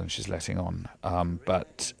more than she's letting on,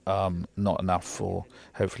 but not enough for,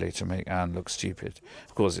 hopefully, to make Anne look stupid.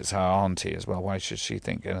 Of course, it's her auntie as well. Why should she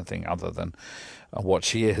think anything other than what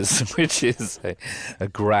she is, which is a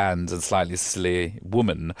grand and slightly silly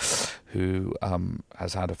woman who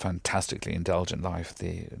has had a fantastically indulgent life.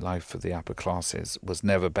 The life of the upper classes was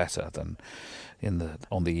never better than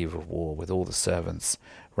on the eve of war, with all the servants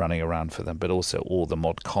running around for them, but also all the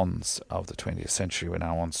mod cons of the 20th century were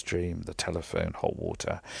now on stream: the telephone, hot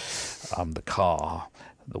water, the car,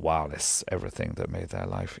 the wireless, everything that made their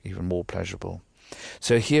life even more pleasurable.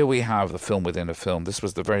 So here we have the film within a film. This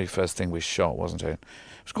was the very first thing we shot, wasn't it?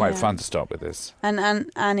 It was quite fun to start with this. And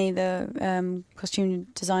Annie, the costume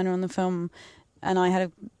designer on the film, and I had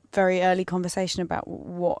a very early conversation about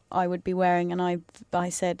what I would be wearing, and I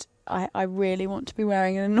said I really want to be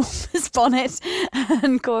wearing an enormous bonnet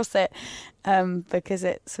and corset, because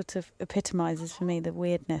it sort of epitomises for me the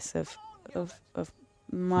weirdness of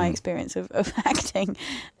my experience of acting.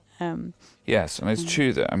 Yes, and it's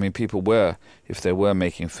true that, people were, if they were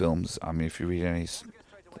making films, if you read any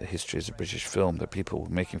histories of British film, that people were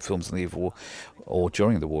making films in the eve of war, or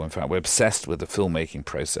during the war, in fact, were obsessed with the filmmaking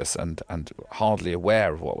process and hardly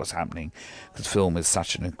aware of what was happening, because film is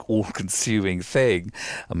such an all-consuming thing,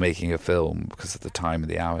 making a film, because of the time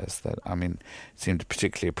and the hours, that, it seemed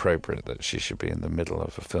particularly appropriate that she should be in the middle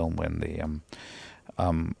of a film when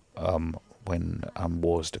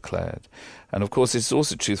war is declared. And of course, it's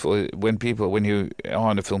also truthful when you are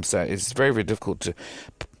on a film set, it's very, very difficult to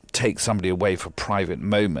take somebody away for a private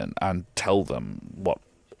moment and tell them what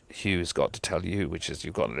Hugh's got to tell you, which is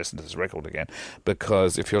you've got to listen to this record again,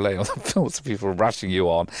 because if you're laying on the floor, people are rushing you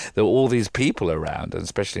on. There were all these people around, and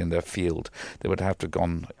especially in their field, they would have to have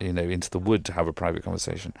gone, into the wood to have a private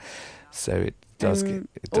conversation. So it does.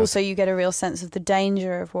 Also, you get a real sense of the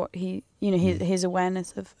danger of what he, his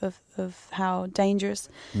awareness of how dangerous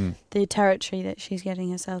the territory that she's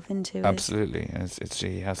getting herself into. Absolutely,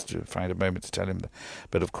 she has to find a moment to tell him that.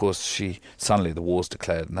 But of course, suddenly the war's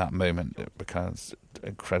declared, and that moment it becomes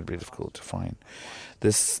incredibly difficult to find.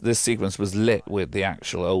 This sequence was lit with the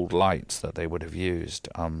actual old lights that they would have used.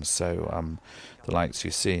 The lights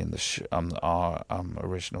you see in are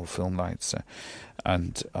original film lights,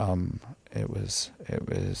 and it was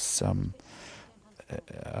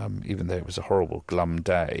even though it was a horrible glum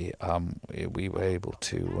day, we were able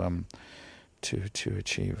to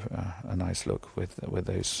achieve a nice look with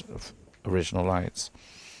those original lights.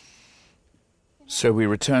 So we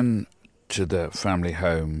returned to the family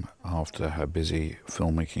home after her busy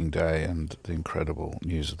filmmaking day and the incredible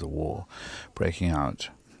news of the war breaking out,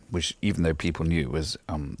 which, even though people knew it was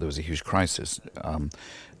there was a huge crisis,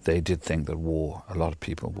 they did think that a lot of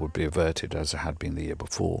people would be averted, as it had been the year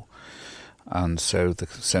before. And so the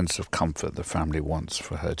sense of comfort the family wants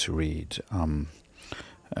for her to read,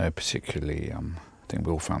 particularly, I think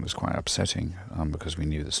we all found this quite upsetting because we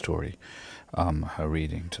knew the story, her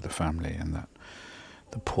reading to the family, and that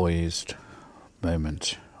the poised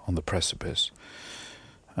moment on the precipice,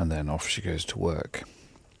 and then off she goes to work.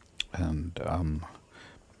 And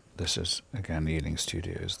this is, again, Ealing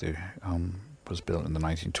Studios. Was built in the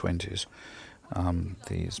 1920s.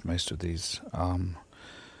 Most of these are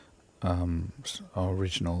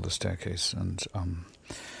original, the staircase, and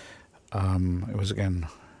it was, again,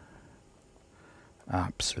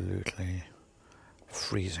 absolutely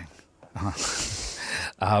freezing.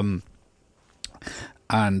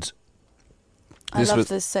 And I love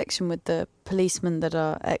this section with the policemen that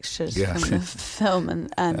are extras from the film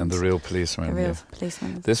and the real policemen. The real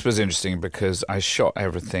policemen. This was interesting because I shot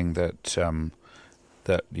everything that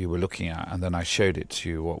you were looking at, and then I showed it to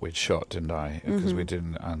you what we'd shot, didn't I? Because we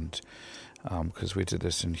didn't, and because we did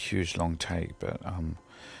this in huge long take, but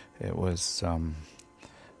there were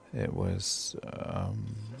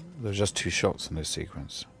just 2 shots in this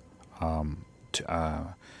sequence.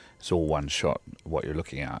 It's all one shot, what you're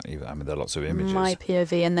looking at. There are lots of images. My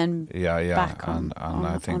POV and then back on. And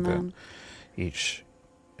I think that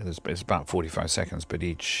it's about 45 seconds, but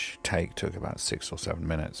each take took about 6 or 7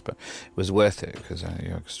 minutes. But it was worth it because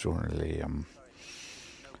you're extraordinarily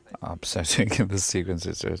upsetting in the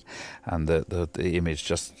sequences. And the image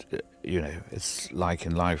just, it's like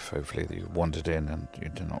in life, hopefully, that you wandered in and you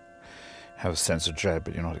do not have a sense of dread,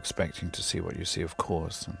 but you're not expecting to see what you see, of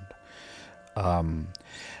course. And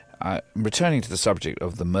returning to the subject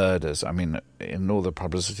of the murders, in all the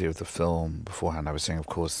publicity of the film beforehand, I was saying, of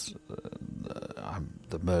course,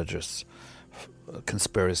 the murderous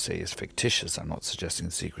conspiracy is fictitious. I'm not suggesting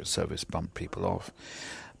the Secret Service bumped people off.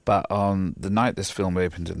 But on the night this film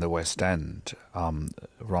opened in the West End,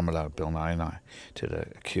 Romola, Bill Nye and I did a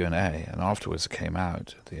Q&A, and afterwards it came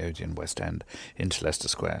out at the Odeon West End into Leicester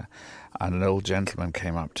Square, and an old gentleman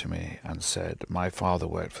came up to me and said, "My father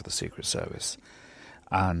worked for the Secret Service,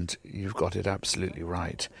 and you've got it absolutely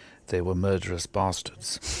right. They were murderous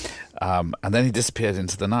bastards." And then he disappeared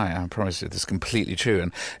into the night. I promise you, this is completely true.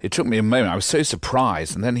 And it took me a moment. I was so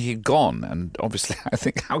surprised. And then he'd gone. And obviously, I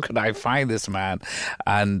think, how could I find this man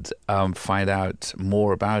and find out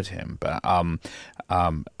more about him? But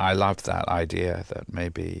I loved that idea that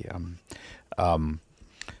maybe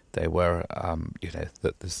they were,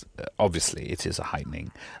 that this, obviously it is a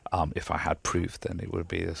heightening. If I had proof, then it would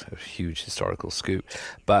be a huge historical scoop.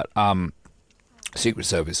 But Secret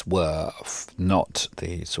Service were not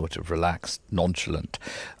the sort of relaxed, nonchalant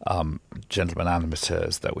gentlemen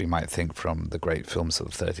animateurs that we might think from the great films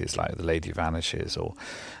of the 30s, like The Lady Vanishes or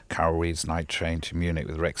Carol Reed's Night Train to Munich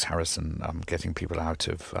with Rex Harrison getting people out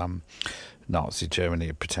of Nazi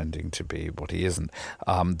Germany pretending to be what he isn't.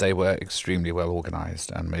 They were extremely well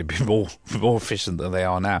organised and maybe more efficient than they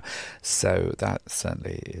are now. So that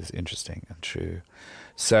certainly is interesting and true.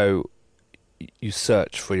 So you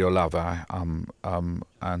search for your lover, and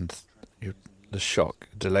the shock,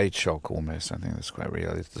 delayed shock almost, I think that's quite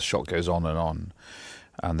real. The shock goes on,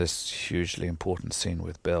 and this hugely important scene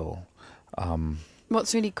with Bill.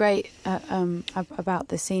 What's really great about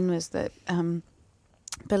this scene was that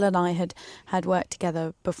Bill and I had worked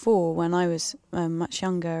together before when I was much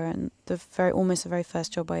younger, and almost the very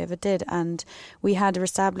first job I ever did, and we had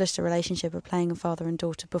established a relationship of playing a father and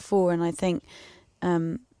daughter before, and I think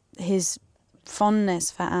his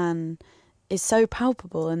fondness for Anne is so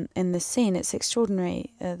palpable in this scene. It's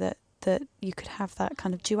extraordinary that you could have that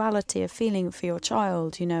kind of duality of feeling for your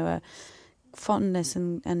child, you know, a fondness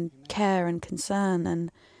and care and concern,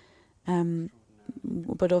 and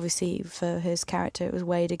but obviously for his character it was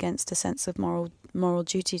weighed against a sense of moral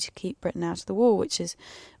duty to keep Britain out of the war, which is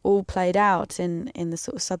all played out in the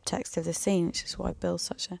sort of subtext of the scene, which is why Bill's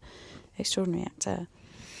such an extraordinary actor.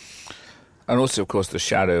 And also, of course, the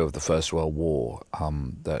shadow of the First World War,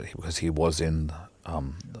 because he was in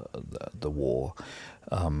the war,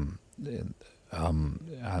 and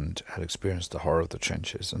had experienced the horror of the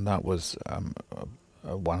trenches, and that was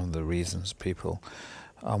one of the reasons people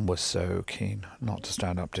were so keen not to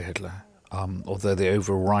stand up to Hitler. Although the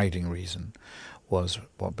overriding reason was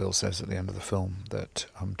what Bill says at the end of the film, that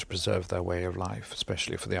to preserve their way of life,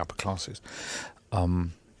 especially for the upper classes.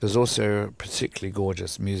 There's also a particularly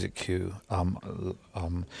gorgeous music cue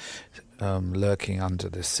lurking under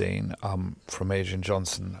this scene from Adrian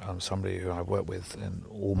Johnson, somebody who I've worked with in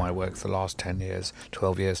all my work for the last 10 years,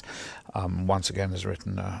 12 years. Once again has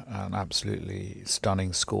written an absolutely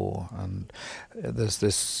stunning score, and there's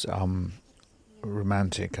this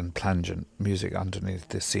romantic and plangent music underneath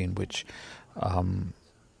this scene which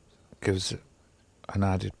gives an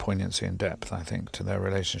added poignancy and depth, I think, to their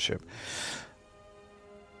relationship.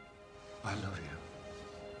 I love you.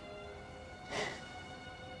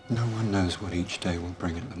 No one knows what each day will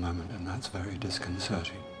bring at the moment, and that's very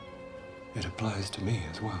disconcerting. It applies to me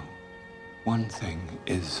as well. One thing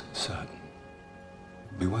is certain.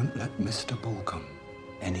 We won't let Mr. Balcombe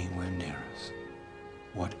anywhere near us.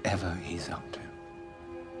 Whatever he's up to,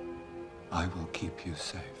 I will keep you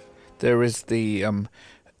safe. There is the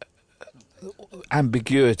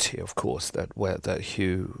ambiguity, of course, that whether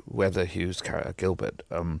Hugh's character Gilbert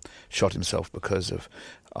shot himself because of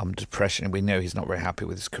depression. We know he's not very happy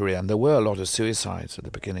with his career, and there were a lot of suicides at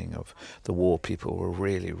the beginning of the war. People were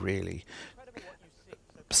really, really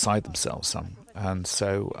beside themselves. And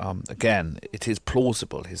so again, it is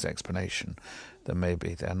plausible, his explanation, that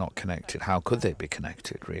maybe they're not connected. How could they be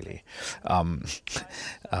connected, really? An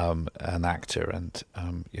actor and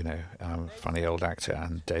funny old actor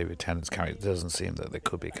and David Tennant's character, it doesn't seem that they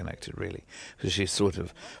could be connected, really, because she's sort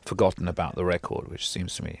of forgotten about the record, which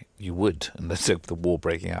seems to me you would, unless the war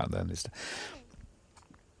breaking out then.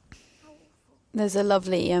 There's a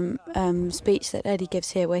lovely speech that Eddie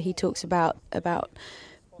gives here where he talks about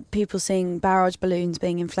people seeing barrage balloons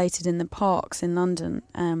being inflated in the parks in London.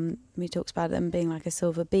 He talks about them being like a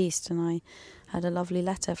silver beast, and I had a lovely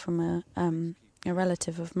letter from a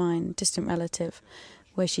relative of mine, distant relative,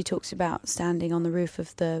 where she talks about standing on the roof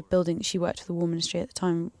of the building. She worked for the War Ministry at the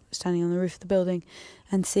time, standing on the roof of the building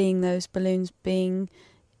and seeing those balloons being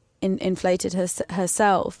inflated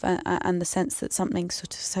herself, and the sense that something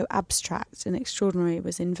sort of so abstract and extraordinary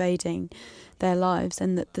was invading their lives,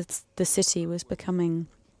 and that the city was becoming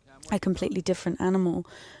a completely different animal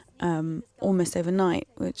almost overnight,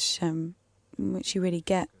 which you really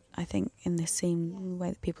get, I think, in this scene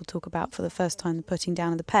where people talk about for the first time the putting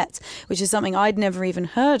down of the pets, which is something I'd never even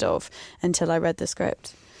heard of until I read the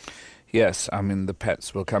script. Yes, I mean, the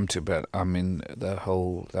pets will come to, but I mean,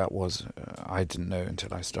 I didn't know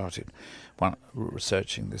until I started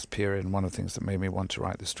researching this period, and one of the things that made me want to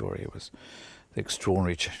write the story was the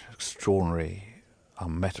extraordinary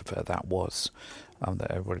metaphor that was,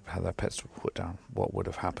 that everybody had their pets put down. What would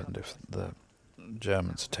have happened if the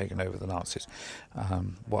Germans had taken over the Nazis?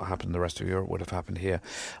 What happened in the rest of Europe would have happened here.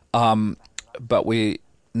 But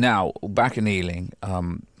now, back in Ealing,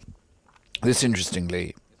 this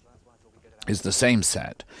interestingly is the same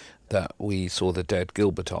set that we saw the dead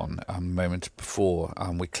Gilbert on a moment before.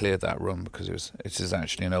 We cleared that room because it is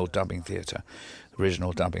actually an old dubbing theatre,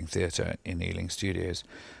 original dubbing theatre in Ealing Studios.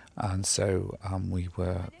 And so we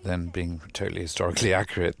were then being totally historically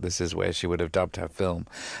accurate. This is where she would have dubbed her film.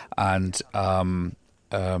 And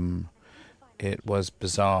it was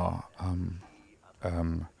bizarre,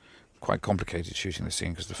 quite complicated shooting the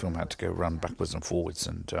scene because the film had to go run backwards and forwards,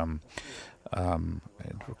 and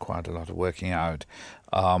it required a lot of working out.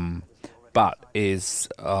 But is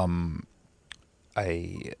I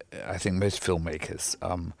think most filmmakers,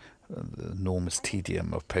 the enormous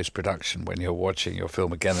tedium of post-production when you're watching your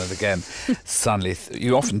film again and again, suddenly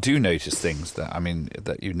you often do notice things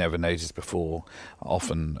that you never noticed before.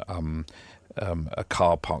 Often a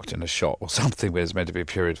car parked in a shot or something where it's meant to be a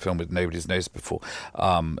period film that nobody's noticed before.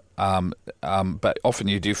 But often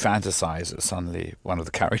you do fantasize that suddenly one of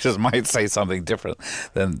the characters might say something different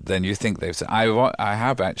than you think they've said. I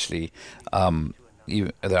have actually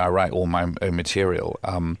that I write all my own material,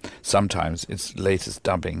 sometimes it's latest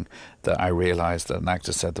dubbing that I realise that an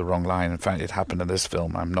actor said the wrong line. In fact, it happened in this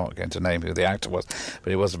film. I'm not going to name who the actor was,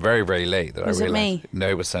 but it was very, very late that I realised. Was it me? No,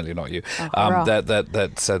 it was certainly not you. Oh,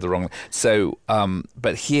 that said the wrong line. So,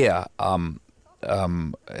 but here,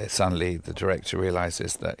 suddenly the director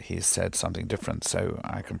realises that he's said something different. So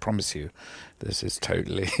I can promise you, this is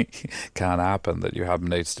totally can happen that you haven't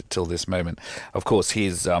noticed it till this moment. Of course,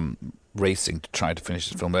 he's racing to try to finish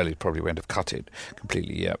his film early. Probably won't have cut it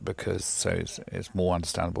completely yet, because it's more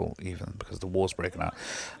understandable, even because the war's breaking out,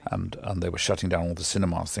 and they were shutting down all the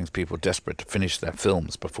cinemas. Things, people were desperate to finish their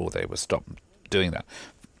films before they were stopped doing that.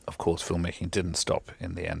 Of course, filmmaking didn't stop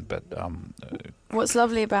in the end, but what's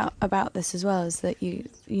lovely about this as well is that you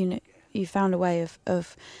found a way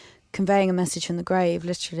of conveying a message from the grave,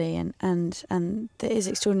 literally, and that is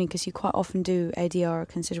extraordinary, because you quite often do ADR a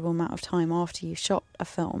considerable amount of time after you've shot a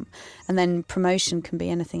film, and then promotion can be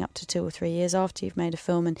anything up to 2 or 3 years after you've made a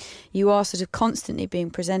film, and you are sort of constantly being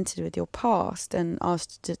presented with your past and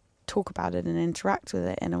asked to talk about it and interact with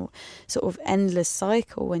it in a sort of endless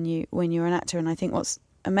cycle when you're an actor. And I think what's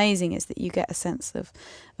amazing is that you get a sense of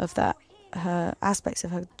that her aspects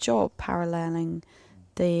of her job paralleling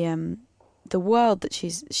the world that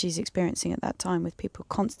she's experiencing at that time, with people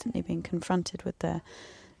constantly being confronted with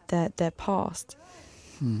their past.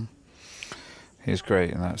 He's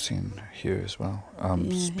great in that scene, Hugh, as well.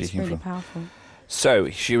 Speaking he's really powerful. So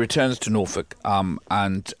she returns to Norfolk,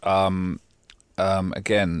 and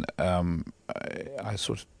again, I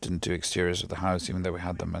sort of didn't do exteriors of the house, even though we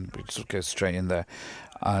had them, and we sort of go straight in there,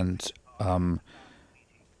 and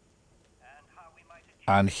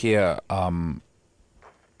here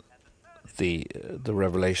the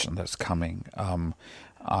revelation that's coming.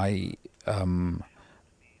 I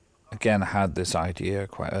again had this idea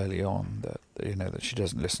quite early on that that she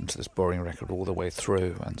doesn't listen to this boring record all the way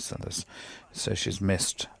through, and so she's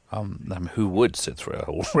missed who would sit through a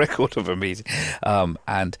whole record of a meeting,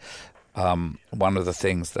 and one of the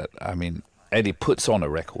things that Eddie puts on a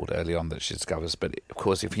record early on that she discovers, but of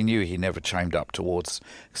course if he knew, he never chimed up towards,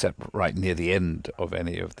 except right near the end of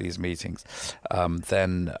any of these meetings,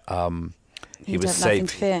 then he was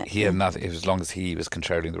safe. He had nothing. As long as he was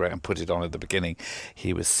controlling the record and put it on at the beginning,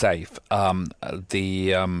 he was safe.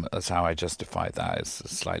 That's how I justify that. It's a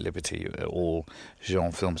slight liberty. All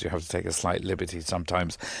genre films, you have to take a slight liberty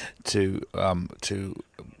sometimes to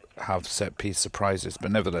have set piece surprises.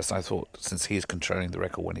 But nevertheless, I thought, since he's controlling the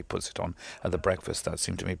record when he puts it on at the breakfast, that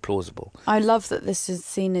seemed to me plausible. I love that this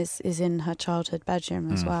scene is in her childhood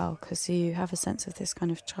bedroom as well, because you have a sense of this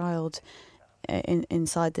kind of child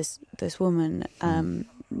inside this woman.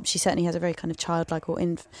 She certainly has a very kind of childlike or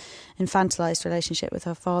infantilized relationship with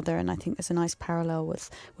her father, and I think there's a nice parallel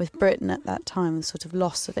with Britain at that time, the sort of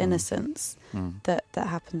loss of innocence that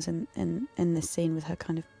happens in this scene, with her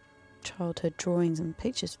kind of childhood drawings and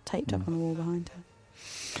pictures taped up on the wall behind her.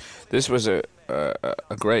 This was a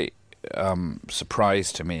great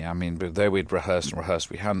surprise to me. Though we'd rehearsed,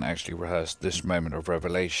 we hadn't actually rehearsed this moment of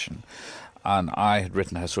revelation. And I had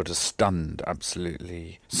written her sort of stunned,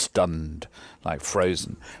 absolutely stunned, like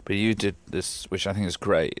frozen. But you did this, which I think is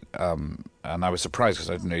great. And I was surprised because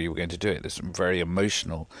I didn't know you were going to do it. This very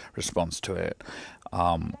emotional response to it,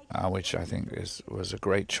 which I think was a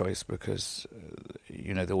great choice, because,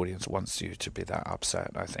 the audience wants you to be that upset,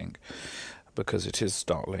 I think, because it is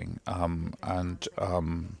startling. And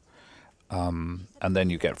then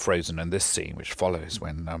you get frozen in this scene, which follows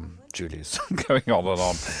when Julie's going on and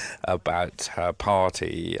on about her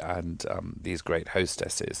party and these great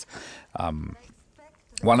hostesses.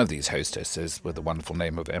 One of these hostesses, with the wonderful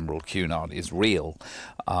name of Emerald Cunard, is real.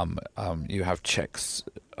 You have checks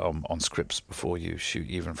on scripts before you shoot,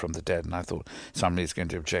 even from the dead, and I thought somebody's going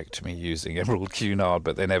to object to me using Emerald Cunard,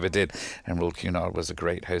 but they never did. Emerald Cunard was a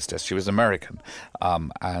great hostess. She was American,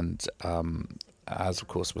 as of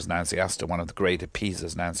course was Nancy Astor, one of the great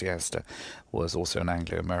appeasers. Nancy Astor was also an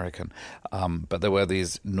Anglo-American. But there were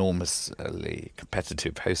these enormously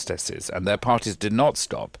competitive hostesses, and their parties did not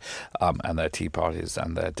stop, and their tea parties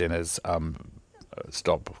and their dinners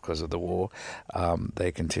stopped because of the war.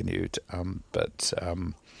 They continued, but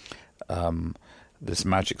this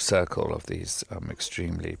magic circle of these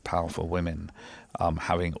extremely powerful women,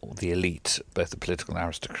 having the elite, both the political and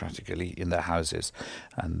aristocratic elite, in their houses,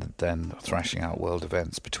 and then thrashing out world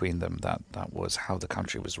events between them. That was how the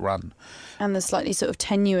country was run. And the slightly sort of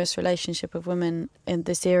tenuous relationship of women in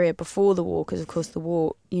this area before the war, because of course the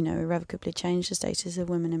war, irrevocably changed the status of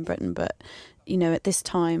women in Britain. But, at this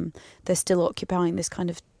time, they're still occupying this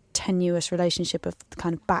kind of tenuous relationship of the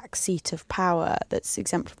kind of backseat of power that's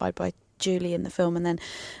exemplified by Julie in the film, and then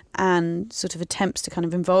Anne sort of attempts to kind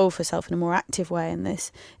of involve herself in a more active way in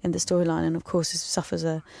the storyline, and of course suffers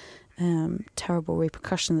terrible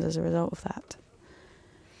repercussions as a result of that.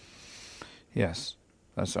 Yes,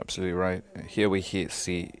 that's absolutely right. Here we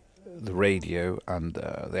see the radio and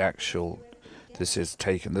the actual. This is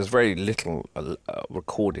taken. There's very little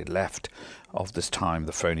recorded left of this time,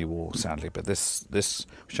 the phony war, sadly. But this,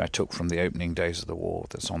 which I took from the opening days of the war,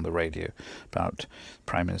 that's on the radio, about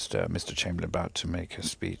Prime Minister Mr. Chamberlain about to make a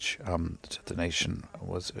speech to the nation,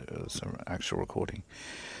 was an actual recording.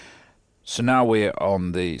 So now we're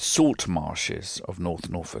on the salt marshes of North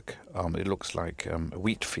Norfolk. It looks like a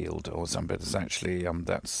wheat field or something, but it's actually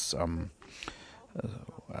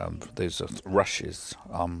those are rushes,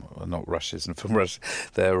 not rushes, and from rush,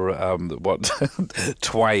 they're what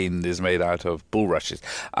twine is made out of, bulrushes,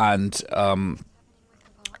 and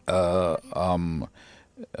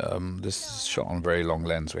this is shot on a very long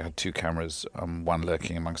lens. We had two cameras, one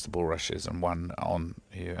lurking amongst the bulrushes and one on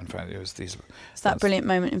here. In fact, it was these. It's that brilliant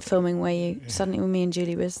moment in filming where you suddenly, when me and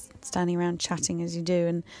Julie were standing around chatting as you do,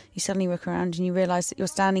 and you suddenly look around and you realise that you're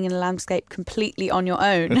standing in a landscape completely on your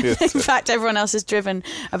own. Yes. In fact, everyone else has driven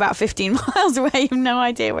about 15 miles away. You have no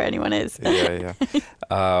idea where anyone is. Yeah.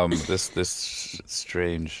 This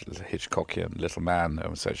strange Hitchcockian little man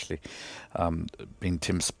was actually being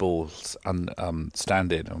Tim Spall's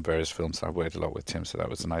stand-in on various films. I've worked a lot with Tim, so that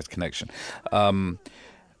was a nice connection.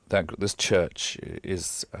 This church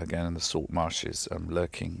is again in the salt marshes,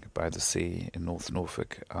 lurking by the sea in North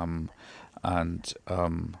Norfolk, and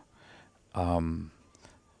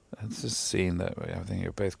it's a scene that I think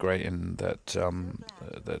you're both great in. That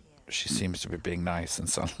she seems to be being nice, and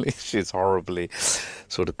suddenly she's horribly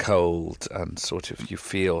sort of cold, and sort of you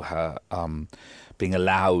feel her being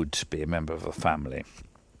allowed to be a member of a family.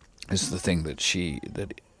 This is the thing that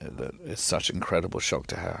is such an incredible shock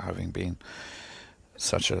to her, having been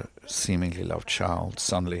such a seemingly loved child.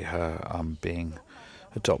 Suddenly, her being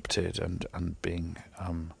adopted and being,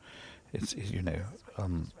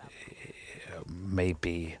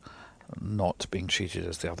 maybe not being treated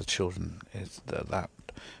as the other children, is that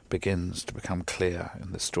begins to become clear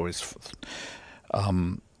in the stories.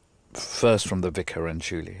 First from the vicar and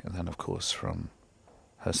Julie, and then of course from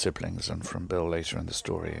her siblings and from Bill later in the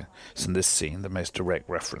story. It's in this scene the most direct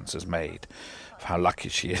reference is made of how lucky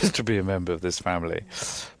she is to be a member of this family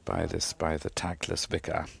by the tactless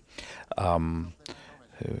vicar,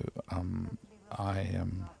 who I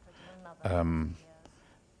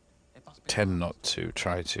tend not to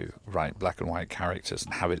try to write black and white characters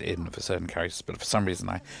and have it in for certain characters, but for some reason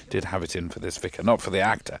I did have it in for this vicar, not for the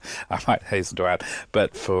actor, I might hasten to add,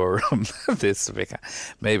 but for this vicar.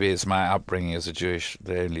 Maybe it's my upbringing as the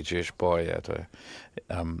only Jewish boy at a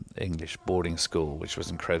English boarding school, which was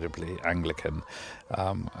incredibly Anglican,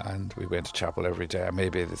 and we went to chapel every day.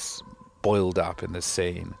 Maybe this boiled up in this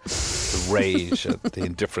scene, the rage at the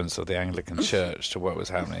indifference of the Anglican Church to what was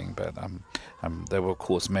happening. But there were, of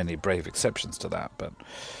course, many brave exceptions to that, but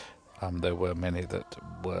there were many that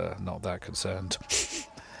were not that concerned.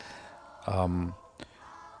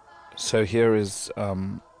 So here is...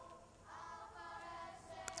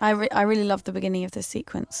 I really love the beginning of this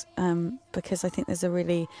sequence, because I think there's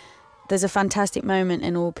a fantastic moment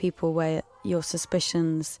in All People where your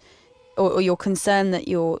suspicions... or you're concerned that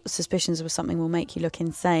your suspicions of something will make you look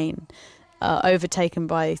insane, overtaken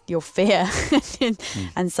by your fear.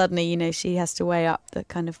 And suddenly, she has to weigh up the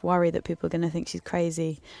kind of worry that people are going to think she's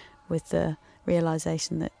crazy with the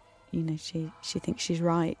realisation that, she thinks she's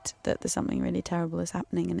right, that there's something really terrible is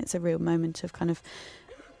happening, and it's a real moment of kind of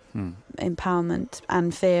empowerment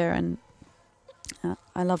and fear. And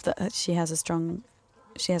I love that she has a strong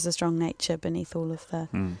nature beneath all of the...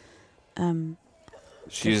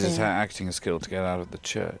 She uses her acting skill to get out of the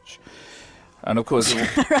church. And of course...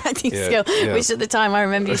 her acting skill, which at the time I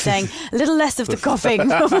remember you saying, a little less of the coughing.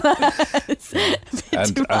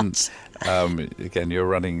 Again, you're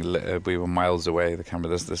running, we were miles away, the camera,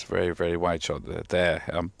 there's this very, very wide shot there,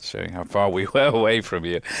 showing how far we were away from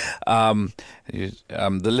you. The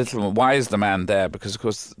little, why is the man there? Because, of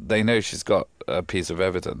course, they know she's got a piece of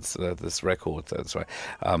evidence, this record, that's right,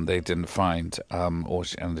 they didn't find,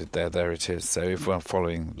 and there it is. So if we're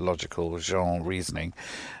following logical Jean reasoning,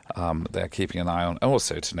 they're keeping an eye on,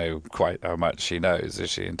 also to know quite how much she knows.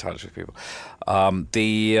 Is she in touch with people?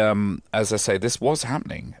 As I say, this was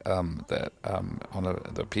happening.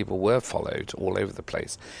 The people were followed all over the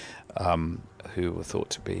place, who were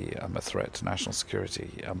thought to be a threat to national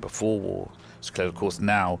security before war was declared. Of course,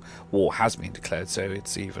 now war has been declared, so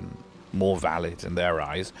it's even more valid in their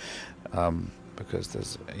eyes, because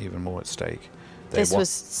there's even more at stake. This was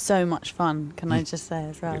so much fun, can I just say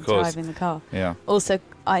as well, Of course. driving the car. Yeah. Also,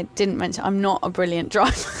 I didn't mention, I'm not a brilliant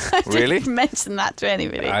driver. I Really? didn't mention that to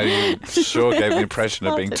anybody. I sure gave the impression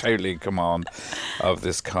of being Started. totally in command of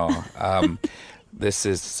this car. This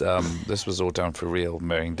was all done for real,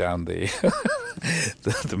 mowing down the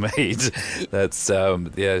the maid. That's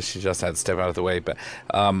she just had to step out of the way. But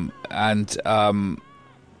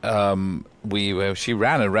she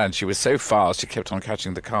ran and ran. She was so fast, she kept on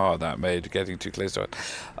catching the car, that maid, getting too close to it.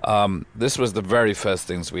 This was the very first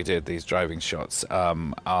things we did, these driving shots.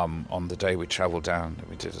 On the day we travelled down,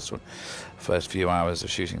 we did a sort of first few hours of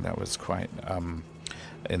shooting. That was quite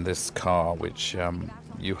in this car, which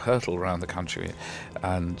you hurtle around the country,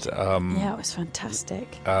 and yeah, it was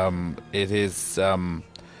fantastic. it is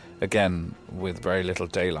again with very little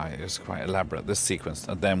daylight. It was quite elaborate, this sequence,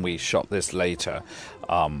 and then we shot this later,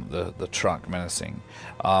 the truck menacing.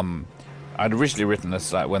 I'd originally written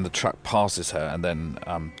this like when the truck passes her and then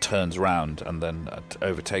turns round and then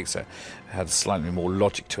overtakes her. It had slightly more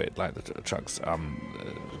logic to it, like the truck's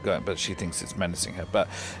going, but she thinks it's menacing her. But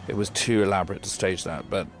it was too elaborate to stage that.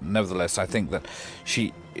 But nevertheless, I think that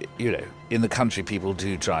she, in the country, people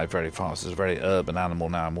do drive very fast. It's a very urban animal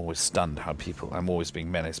now. I'm always stunned I'm always being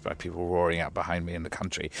menaced by people roaring out behind me in the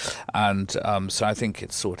country. And so I think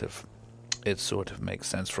it sort of makes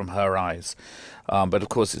sense from her eyes. But of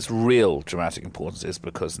course, its real dramatic importance is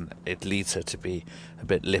because it leads her to be a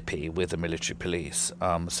bit lippy with the military police,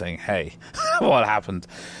 saying, "Hey, what happened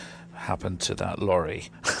to that lorry?"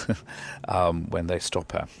 when they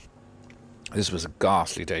stop her. This was a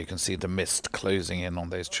ghastly day. You can see the mist closing in on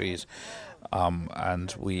those trees.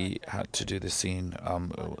 And we had to do this scene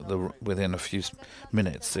within a few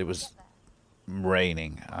minutes. It was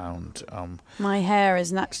raining, and My hair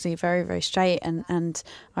is naturally very, very straight, and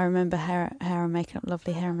I remember hair and makeup,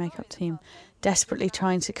 lovely hair and makeup team, desperately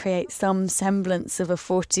trying to create some semblance of a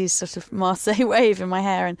 40s sort of Marseille wave in my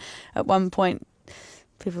hair. And at one point,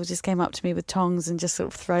 people just came up to me with tongs and just sort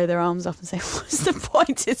of throw their arms up and say, "What's the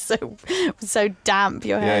point? It's so damp.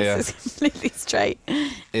 Your hair is completely straight."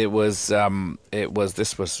 This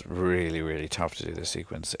was really, really tough to do this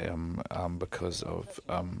sequence because of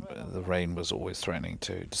the rain was always threatening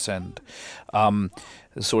to descend.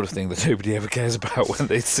 The sort of thing that nobody ever cares about when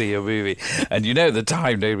they see a movie. And the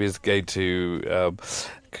time nobody's going to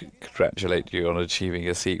congratulate you on achieving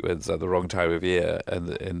a sequence at the wrong time of year and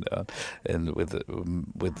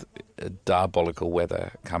with diabolical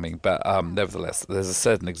weather coming. But nevertheless, there's a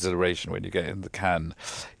certain exhilaration when you get in the can,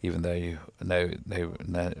 even though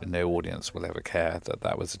no audience will ever care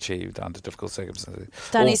that was achieved under difficult circumstances.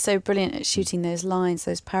 Danny's so brilliant at shooting those lines,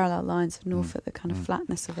 those parallel lines of Norfolk, the kind of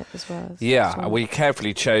flatness of it as well. Yeah, we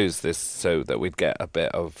carefully chose this so that we'd get a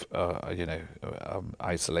bit of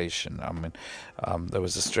isolation. I mean, there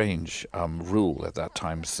was a strange rule at that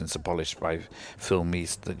time, since abolished by Film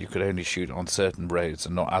East, that you could only shoot on certain roads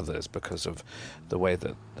and not others because of the way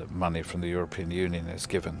that the money from the European Union is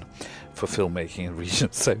given for filmmaking in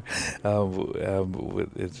regions. So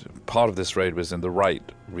part of this road was in the right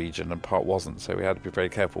region and part wasn't, so we had to be very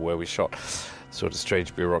careful where we shot. Sort of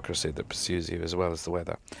strange bureaucracy that pursues you as well as the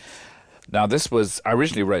weather. Now, I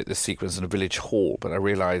originally wrote this sequence in a village hall, but I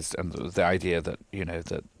realised, and the idea that,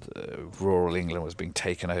 that rural England was being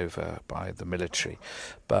taken over by the military.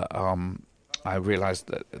 But I realised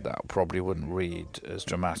that probably wouldn't read as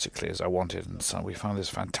dramatically as I wanted, and so we found this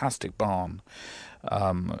fantastic barn.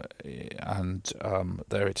 And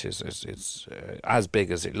there it is. It's as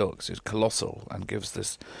big as it looks. It's colossal and gives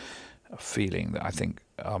this feeling that I think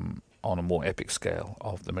on a more epic scale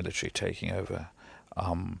of the military taking over.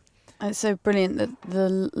 It's so brilliant that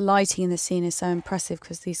the lighting in the scene is so impressive,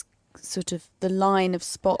 because these sort of the line of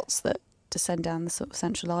spots that descend down the sort of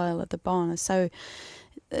central aisle of the barn are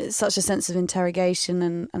such a sense of interrogation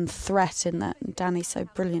and threat in that. And Danny's so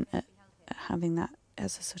brilliant at having that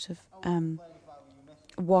as a sort of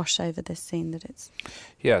wash over this scene that it's.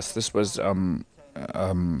 Yes, this was a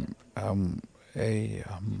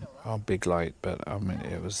big light, but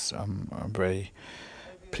it was very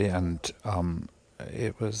and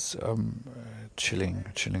it was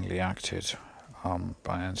chillingly acted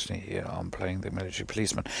by Anthony here playing the military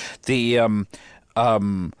policeman. The a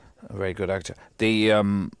very good actor.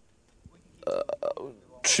 The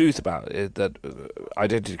truth about it that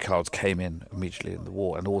identity cards came in immediately in the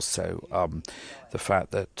war, and also the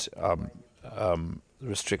fact that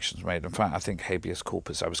restrictions made. In fact, I think habeas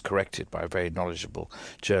corpus, I was corrected by a very knowledgeable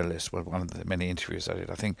journalist with one of the many interviews I did.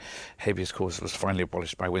 I think habeas corpus was finally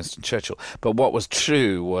abolished by Winston Churchill. But what was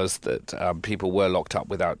true was that people were locked up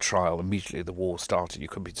without trial immediately the war started. You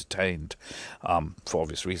could be detained for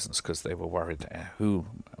obvious reasons, because they were worried who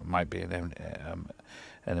might be an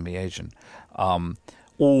enemy agent.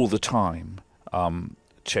 All the time,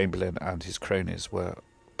 Chamberlain and his cronies were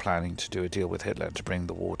planning to do a deal with Hitler to bring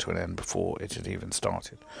the war to an end before it had even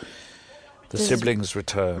started. The siblings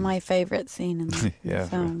return. My favourite scene in the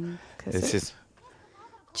film, because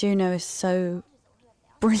Juno is so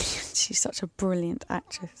brilliant. She's such a brilliant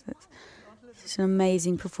actress. It's an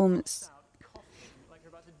amazing performance.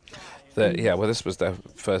 This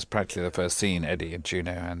was practically the first scene, Eddie and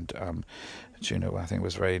Juno, and Juno, I think,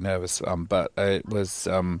 was very nervous. But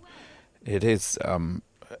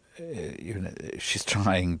she's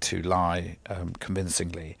trying to lie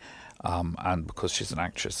convincingly, and because she's an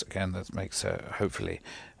actress, again, that makes her, hopefully,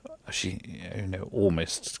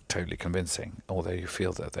 almost totally convincing. Although you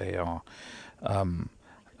feel that they are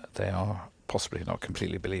possibly not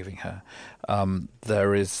completely believing her.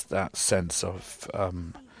 There is that sense of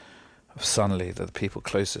suddenly that the people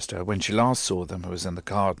closest to her, when she last saw them, who was in the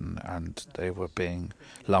garden, and they were being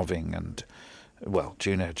loving, and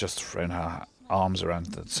Juno had just thrown her arms around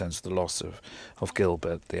the sense of the loss of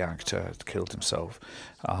Gilbert, the actor, had killed himself,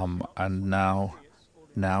 and now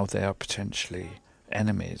they are potentially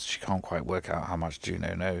enemies. She can't quite work out how much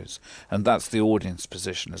Juno knows, and that's the audience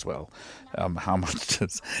position as well. How much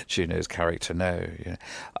does Juno's character know?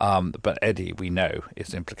 But Eddie, we know,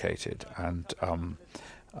 is implicated, and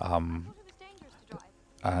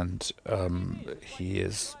he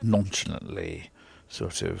is nonchalantly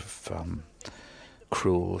sort of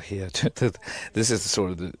cruel here. This is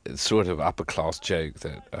the sort of upper class joke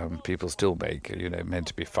that people still make, meant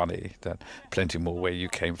to be funny. That plenty more where you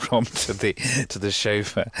came from to the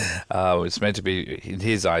chauffeur. It's meant to be, in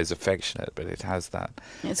his eyes, affectionate, but it has that.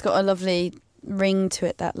 It's got a lovely ring to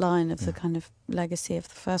it, that line of the kind of legacy of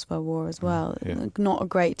the First World War as well. Not a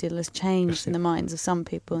great deal has changed in the minds of some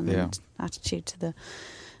people, and the attitude to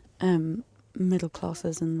the middle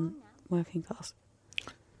classes and working class.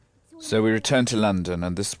 So we returned to London,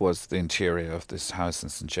 and this was the interior of this house in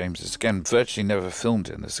St James's. Again, virtually never filmed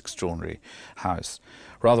in this extraordinary house.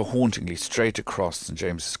 Rather hauntingly, straight across St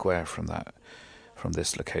James's Square from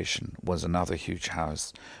this location was another huge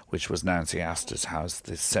house, which was Nancy Astor's house,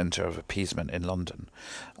 the centre of appeasement in London,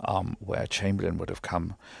 where Chamberlain would have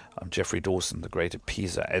come. Geoffrey Dawson, the great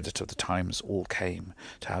appeaser, editor of the Times, all came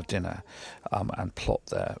to have dinner and plot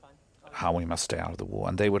there how we must stay out of the war.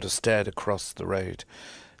 And they would have stared across the road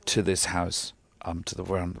to this house, to the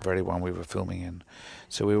very one we were filming in.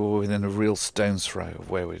 So we were within a real stone's throw of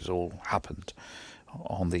where it all happened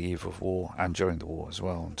on the eve of war and during the war as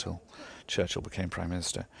well, until Churchill became Prime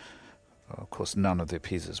Minister. Of course, none of the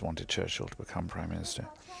appeasers wanted Churchill to become Prime Minister.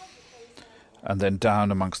 And then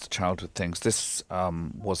down amongst the childhood things, this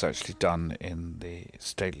was actually done in the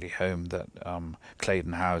stately home that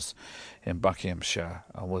Claydon House in Buckinghamshire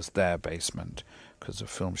was their basement because of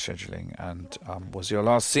film scheduling, and was your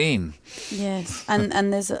last scene. Yes,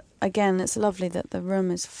 and there's it's lovely that the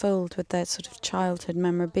room is filled with their sort of childhood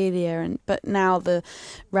memorabilia, but now the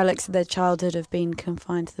relics of their childhood have been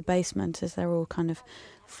confined to the basement as they're all kind of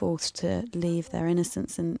forced to leave their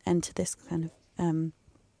innocence and enter this kind of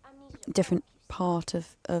different part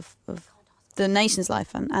of the nation's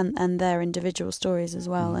life and their individual stories as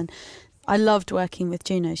well. And I loved working with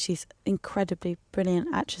Juno. She's incredibly brilliant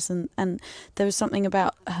actress, and there was something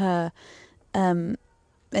about her,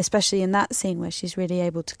 especially in that scene where she's really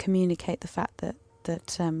able to communicate the fact that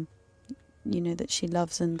that she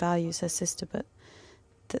loves and values her sister, but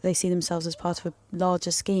that they see themselves as part of a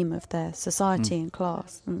larger scheme of their society and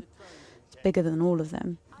class, and it's bigger than all of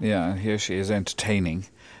them. Yeah, and here she is entertaining,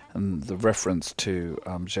 and the reference to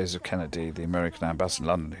Joseph Kennedy, the American ambassador in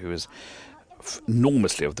London, who was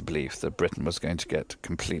enormously of the belief that Britain was going to get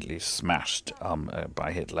completely smashed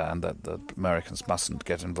by Hitler, and that the Americans mustn't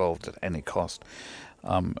get involved at any cost.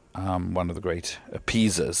 One of the great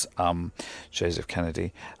appeasers, Joseph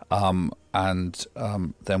Kennedy. And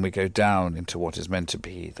then we go down into what is meant to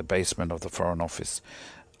be the basement of the Foreign Office.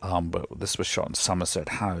 But this was shot in Somerset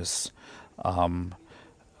House. And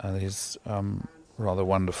his rather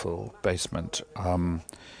wonderful basement.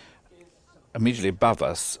 Immediately above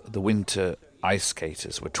us, the winter ice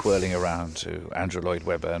skaters were twirling around to Andrew Lloyd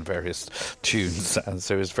Webber and various tunes, and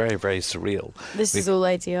so it was very, very surreal. This is all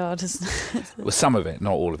ADR, doesn't it? Well, some of it,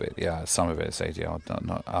 not all of it. Yeah, some of it is ADR.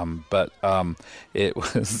 But it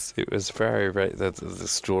was very, very the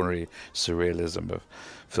extraordinary surrealism of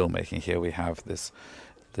filmmaking. Here we have this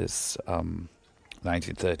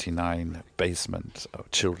 1939 basement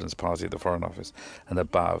of children's party at the Foreign Office, and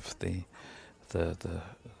above the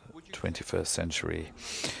 21st century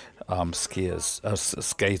skaters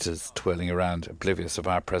twirling around, oblivious of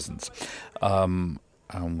our presence.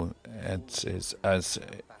 It is as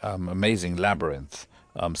amazing labyrinth.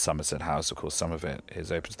 Somerset House, of course, some of it is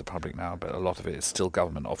open to the public now, but a lot of it is still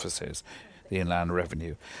government offices, the Inland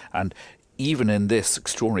Revenue. And even in this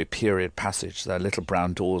extraordinary period passage, there are little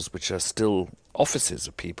brown doors which are still offices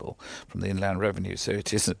of people from the Inland Revenue. So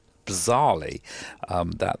it is bizarrely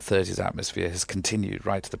that 30s atmosphere has continued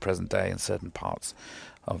right to the present day in certain parts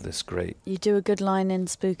of this great... You do a good line in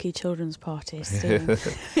Spooky Children's Parties, Stephen.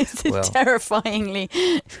 It's Well, terrifyingly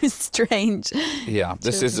strange. Yeah,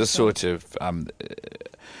 this is a Children's sort of...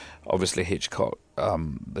 obviously Hitchcock,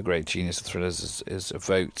 the great genius of thrillers, is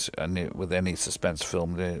evoked with any suspense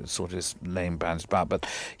film, sort of his name bands about. But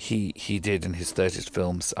he did in his 30s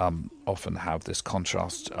films often have this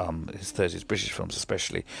contrast, his 30s British films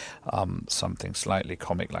especially, something slightly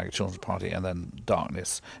comic like A Children's Party, and then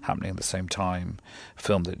darkness happening at the same time. A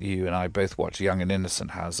film that you and I both watched, Young and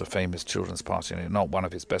Innocent, has a famous children's party in it, not one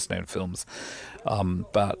of his best known films,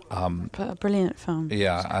 but a brilliant film.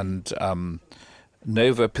 yeah, and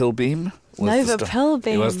Nova Pilbeam was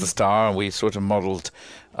Pilbeam. He was the star, and we sort of modelled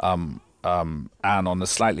Anne on the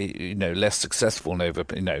slightly, less successful Nova.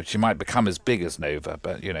 She might become as big as Nova,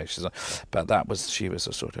 but she was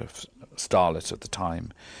a sort of starlet at the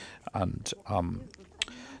time, and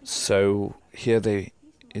so here the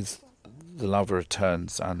lover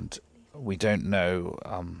returns, and we don't know.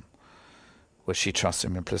 Well, she trusts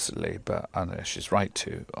him implicitly, but she's right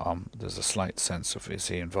to. There's a slight sense of, is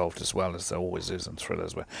he involved as well, as there always is in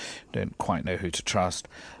thrillers where you don't quite know who to trust.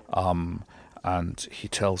 And he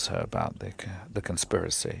tells her about the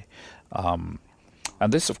conspiracy. And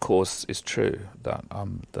this, of course, is true, that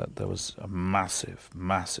there was a massive,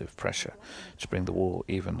 massive pressure to bring the war,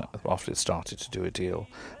 even after it started, to do a deal.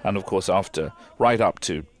 And, of course, right up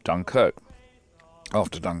to Dunkirk.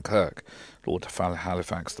 After Dunkirk, Lord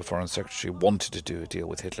Halifax, the Foreign Secretary, wanted to do a deal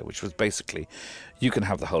with Hitler, which was basically, you can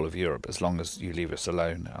have the whole of Europe as long as you leave us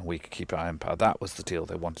alone and we can keep our empire. That was the deal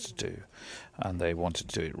they wanted to do. And they wanted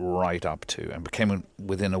to do it right up to, and became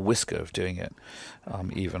within a whisker of doing it.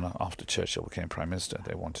 Even after Churchill became Prime Minister,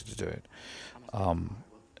 they wanted to do it.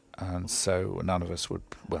 And so none of us would,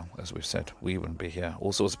 well, as we've said, we wouldn't be here.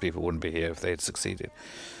 All sorts of people wouldn't be here if they had succeeded.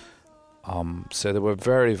 So there were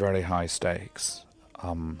very, very high stakes.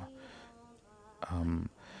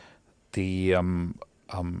 The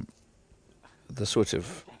sort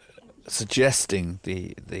of suggesting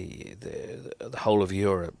the whole of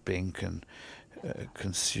Europe being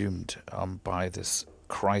consumed by this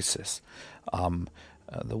crisis,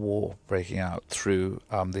 the war breaking out through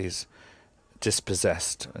these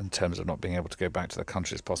dispossessed, in terms of not being able to go back to their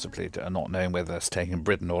countries, possibly not knowing whether they're staying in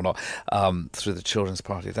Britain or not, through the Children's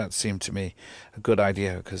Party. That seemed to me a good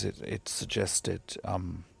idea, because it suggested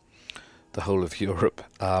the whole of Europe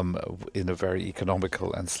in a very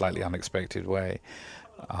economical and slightly unexpected way.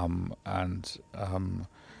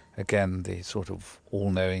 Again, the sort of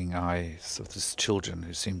all-knowing eyes of these children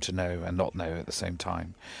who seem to know and not know at the same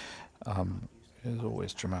time is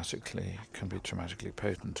always can be dramatically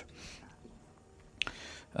potent.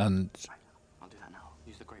 And I'll do that now.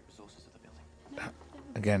 Use the great resources of the building.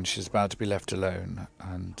 Again, she's about to be left alone,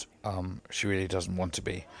 and she really doesn't want to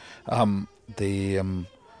be.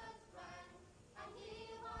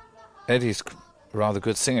 Eddie's a rather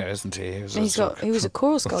good singer, isn't he? He was a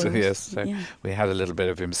chorus scholar. Yes, so yeah. We had a little bit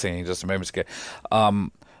of him singing just a moment ago.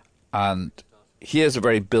 And here's a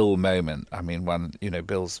very Bill moment. I mean,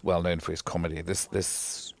 Bill's well known for his comedy.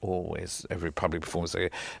 This always, every public performance I've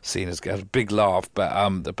seen has got a big laugh, but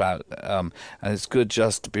and it's good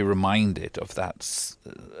just to be reminded of that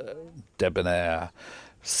debonair,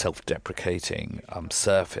 self-deprecating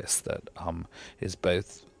surface that is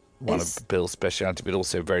both one of Bill's speciality, but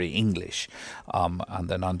also very English. And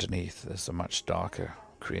then underneath, there's a much darker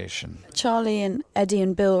creation. Charlie and Eddie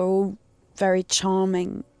and Bill are all very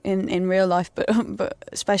charming in real life, but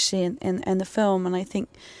especially in the film. And I think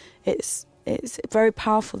it's very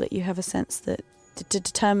powerful that you have a sense that to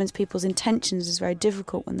determine people's intentions is very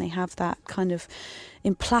difficult when they have that kind of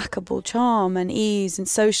implacable charm and ease and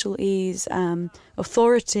social ease,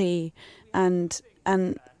 authority and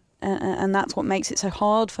and that's what makes it so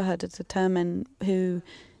hard for her to determine who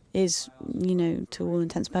is, you know, to all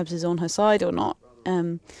intents and purposes on her side or not.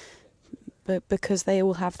 But because they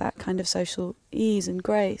all have that kind of social ease and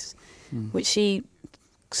grace, which she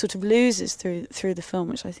sort of loses through the film,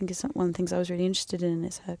 which I think is one of the things I was really interested in,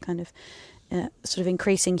 is her kind of sort of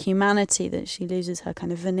increasing humanity, that she loses her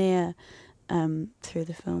kind of veneer through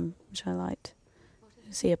the film, which I liked.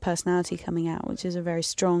 See a personality coming out, which is a very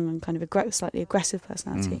strong and kind of slightly aggressive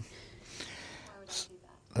personality.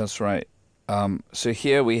 That's right. So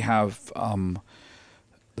here we have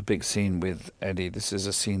the big scene with Eddie. This is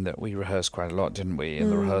a scene that we rehearsed quite a lot, didn't we, in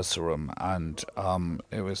the rehearsal room? And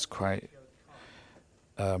it was quite...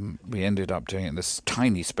 we ended up doing it in this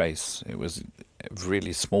tiny space. It was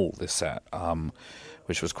really small, this set,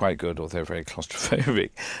 which was quite good, although very claustrophobic.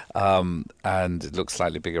 And it looked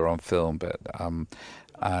slightly bigger on film, but...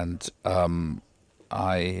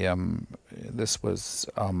 this was...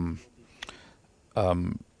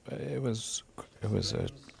 it was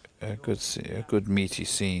a good meaty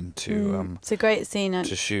scene to it's a great scene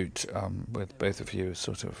to shoot with both of you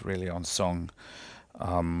sort of really on song,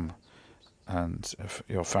 and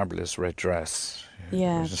your fabulous red dress.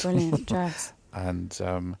 Brilliant dress. And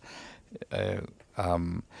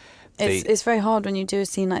it's very hard when you do a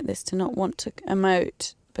scene like this to not want to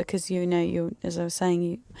emote, because you know, you, as I was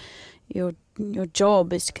saying, your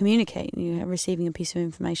job is to communicate, and you're receiving a piece of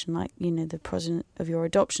information like, you know, the process of your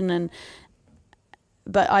adoption.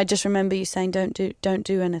 But I just remember you saying, don't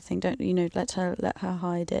do anything, don't, you know, let her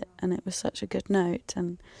hide it. And it was such a good note,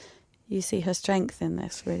 and you see her strength in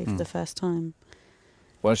this really for the first time.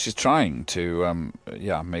 Well, she's trying to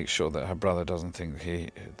make sure that her brother doesn't think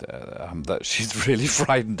that she's really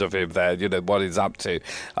frightened of him there, you know, what he's up to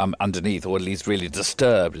underneath, or at least really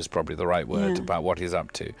disturbed is probably the right word about what he's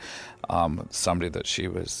up to. Somebody that she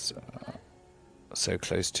was so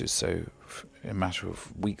close to, so in a matter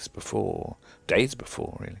of weeks before, days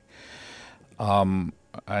before, really.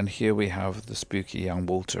 And here we have the spooky young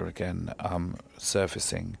Walter again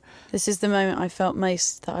surfacing. This is the moment I felt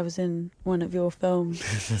most that I was in one of your films,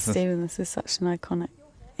 Stephen. This is such an iconic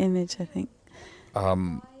image, I think.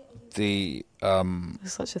 It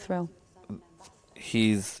was such a thrill.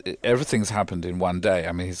 Everything's happened in one day.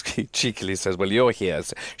 I mean, he cheekily says, well, you're here.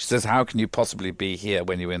 She says, how can you possibly be here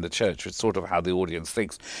when you're in the church? It's sort of how the audience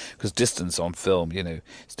thinks, because distance on film, you know,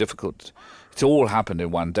 it's difficult. It's all happened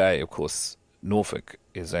in one day. Of course, Norfolk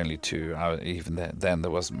is only 2 hours. Even then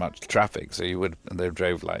there wasn't much traffic, so they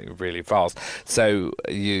drove like really fast. So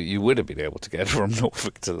you would have been able to get from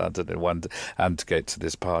Norfolk to London in one, and to get to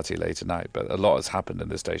this party late at night. But a lot has happened in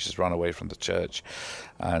this day. She's run away from the church,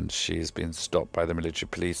 and she's been stopped by the military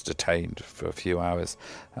police, detained for a few hours,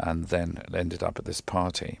 and then ended up at this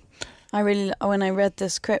party. When I read the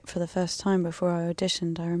script for the first time before I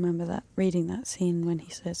auditioned, I remember reading that scene when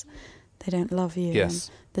he says, "They don't love you." Yes.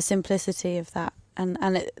 And the simplicity of that, and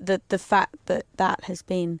the fact that has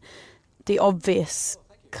been the obvious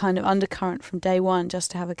kind of undercurrent from day one,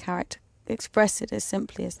 just to have a character express it as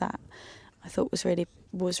simply as that, I thought was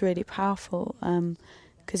really powerful,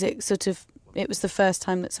 because it was the first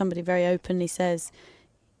time that somebody very openly says,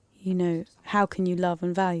 you know, how can you love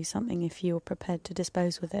and value something if you're prepared to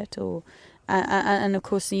dispose with it? Or and of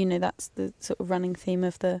course, you know, that's the sort of running theme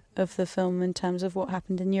of the film in terms of what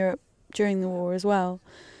happened in Europe during the war as well,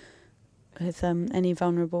 with any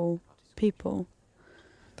vulnerable people.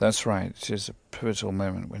 That's right. It is a pivotal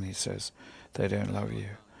moment when he says, "They don't love you."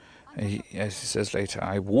 And as he says later,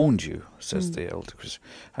 "I warned you," says the elder Christian.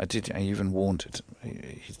 I even warned it.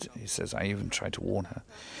 He says, "I even tried to warn her."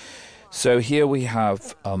 So here we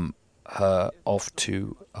have her off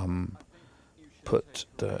to put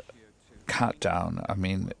the cat down. I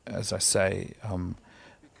mean, as I say,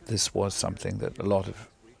 this was something that a lot of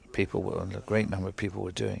people a great number of people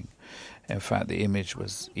were doing. In fact, the image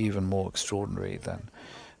was even more extraordinary than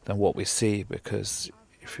what we see, because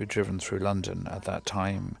if you're driven through London at that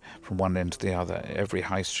time, from one end to the other, every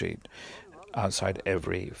high street, outside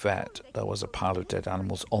every vet, there was a pile of dead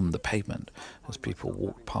animals on the pavement as people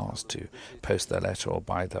walked past to post their letter or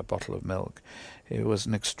buy their bottle of milk. It was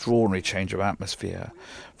an extraordinary change of atmosphere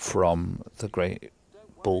from the great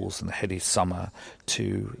bulls and the heady summer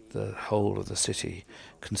to the whole of the city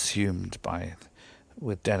consumed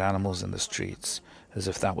with dead animals in the streets, as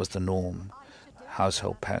if that was the norm.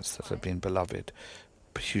 Household pets that had been beloved,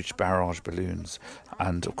 huge barrage balloons,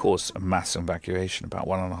 and of course a mass evacuation. About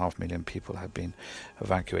 1.5 million people had been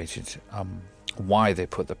evacuated. Why they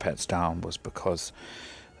put the pets down was because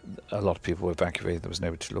a lot of people were evacuated. There was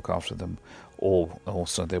nobody to look after them, or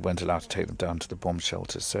also they weren't allowed to take them down to the bomb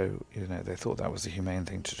shelters. So they thought that was the humane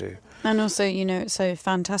thing to do. And also, it's so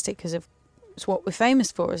fantastic because it's what we're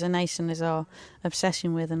famous for as a nation, is our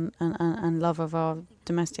obsession with and love of our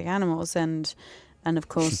domestic animals, and of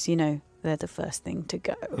course, they're the first thing to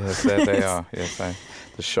go. Yes, there they are. Yes,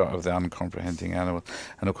 the shot of the uncomprehending animal,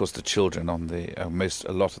 and of course the children on the a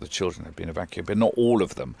lot of the children had been evacuated, but not all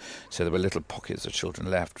of them. So there were little pockets of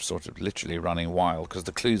children left, sort of literally running wild because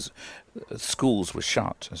the schools were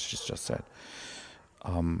shut, as she's just said.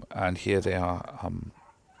 And here they are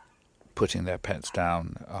putting their pets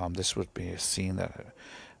down. This would be a scene that,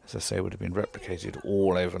 as I say, would have been replicated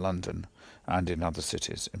all over London and in other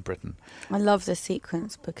cities in Britain. I love the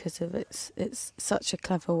sequence because of it's such a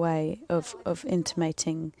clever way of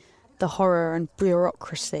intimating the horror and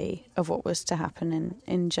bureaucracy of what was to happen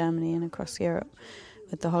in Germany and across Europe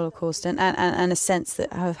with the Holocaust, and a sense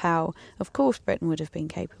of how, of course, Britain would have been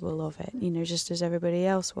capable of it, just as everybody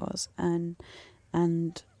else was, and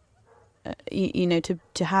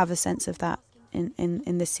to have a sense of that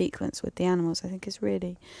in the sequence with the animals, I think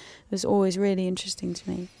was always really interesting to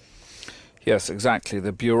me. Yes, exactly.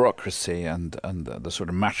 The bureaucracy and the sort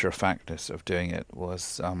of matter-of-factness of doing it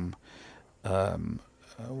was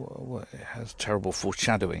it has terrible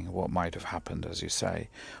foreshadowing of what might have happened, as you say.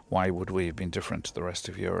 Why would we have been different to the rest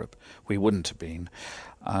of Europe? We wouldn't have been,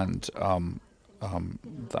 and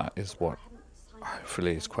that is what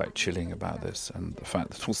hopefully is quite chilling about this, and the fact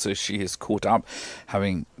that also she is caught up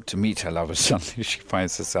having to meet her lover. Suddenly she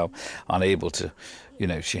finds herself unable to,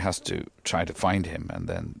 she has to try to find him, and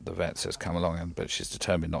then the vet says come along, but she's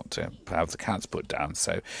determined not to have the cats put down.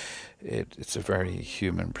 So it's a very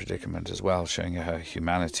human predicament as well, showing her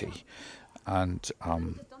humanity, and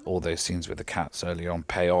all those scenes with the cats early on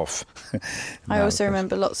pay off. I also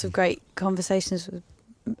remember lots of great conversations with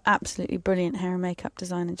absolutely brilliant hair and makeup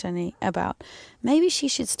designer Jenny about maybe she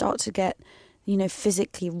should start to get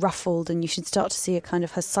physically ruffled, and you should start to see a kind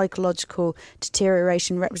of her psychological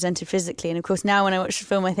deterioration represented physically. And of course now when I watch the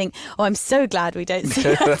film I think, I'm so glad we don't see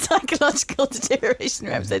that psychological deterioration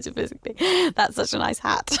represented physically. That's such a nice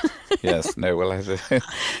hat. Yes, no, well,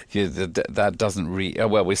 that doesn't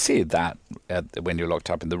well, we see that when you're locked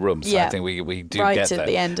up in the room, so I think we do right get there. At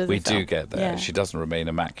the end of the film. Do get there. Yeah. She doesn't remain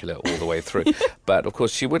immaculate all the way through, but of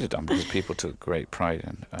course she would have done, because people took great pride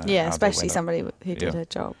in especially somebody who did her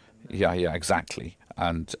job. Yeah, exactly,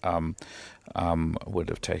 and would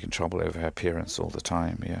have taken trouble over her appearance all the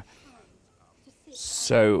time. Yeah.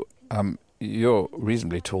 So you're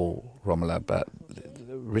reasonably tall, Romola, but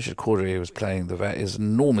Richard Corday, who was playing the vet, is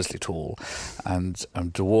enormously tall, and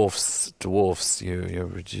dwarfs you're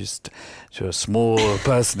reduced to a small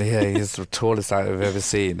person here. He's the tallest I've ever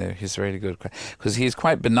seen. He's really good because he's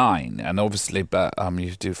quite benign, and obviously, but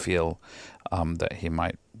you do feel that he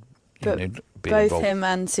might. Both him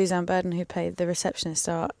and Suzanne Burden, who played the receptionist,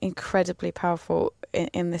 are incredibly powerful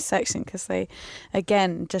in this section, because they,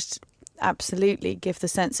 again, just absolutely give the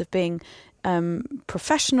sense of being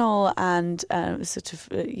professional and sort of,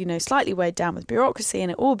 slightly weighed down with bureaucracy,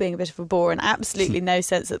 and it all being a bit of a bore, and absolutely no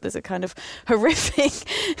sense that there's a kind of horrific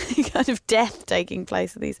kind of death taking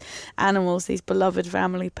place of these animals, these beloved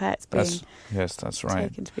family pets being that's right,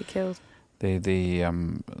 taken to be killed. The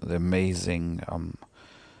amazing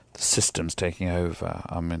the systems taking over.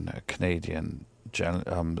 A Canadian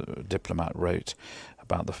diplomat wrote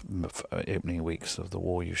about the opening weeks of the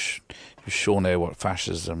war. You sure know what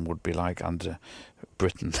fascism would be like under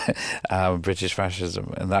Britain, British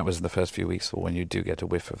fascism, and that was in the first few weeks. Or when you do get a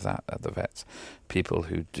whiff of that at the vets, people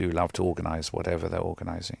who do love to organise whatever they're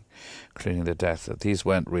organising, including the death. That these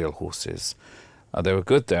weren't real horses. They were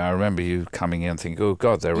good there. I remember you coming in and thinking, "Oh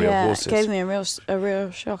God, they're real horses." Yeah, it gave me a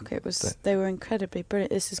real shock. It was they were incredibly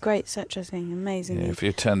brilliant. This is great set dressing, amazing. Yeah, if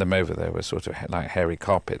you turn them over, they were sort of like hairy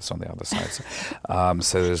carpets on the other side.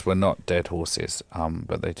 So those were not dead horses,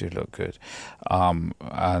 but they do look good.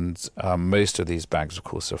 And most of these bags, of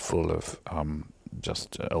course, are full of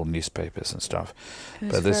just old newspapers and stuff. It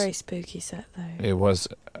was a very spooky set, though. It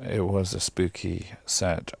was a spooky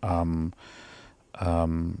set.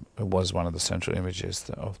 It was one of the central images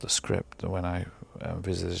of the script. When I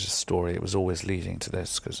visited the story, it was always leading to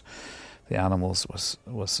this, because the animals was,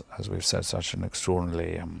 as we've said, such an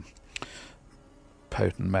extraordinarily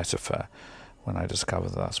potent metaphor. When I discovered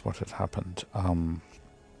that's what had happened, and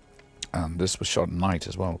this was shot at night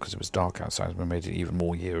as well, because it was dark outside. We made it even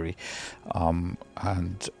more eerie, and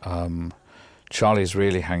Charlie's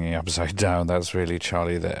really hanging upside down. That's really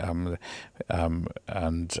Charlie. That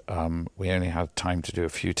we only had time to do a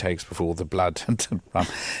few takes before the blood had run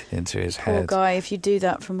into his head. Poor guy. If you do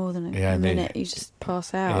that for more than a minute, you just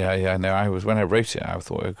pass out. Yeah. No, when I wrote it, I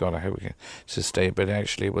thought, oh God, I hope we can sustain. But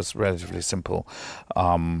actually, it was relatively simple,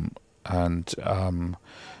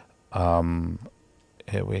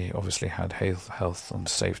 here we obviously had health and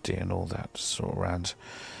safety and all that sort of around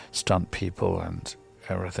stunt people and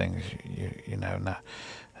everything. You know,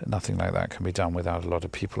 nothing like that can be done without a lot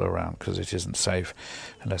of people around, because it isn't safe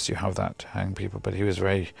unless you have that to hang people. But he was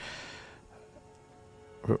very,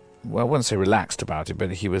 well, I wouldn't say relaxed about it,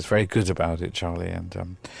 but he was very good about it, Charlie.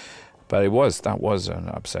 And but that was an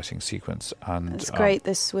upsetting sequence. And it's great,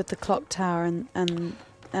 this with the clock tower and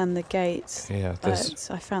the gates. Yeah,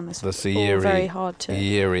 I found this the all eerie, very hard to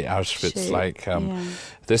eerie Auschwitz.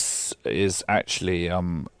 This is actually a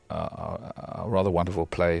rather wonderful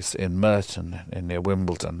place in Merton, near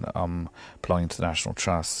Wimbledon, belonging to the National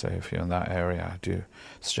Trust. So if you're in that area, I do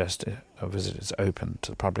suggest a visit. It's open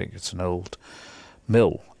to the public. It's an old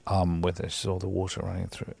mill with this, all the water running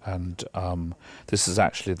through. And this is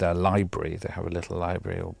actually their library. They have a little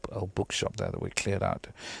library or bookshop there that we cleared out.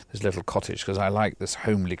 This little cottage, because I like this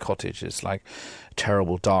homely cottage. It's like a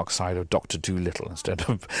terrible dark side of Dr. Dolittle. Instead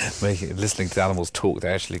of listening to the animals talk,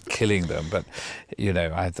 they're actually killing them. But, you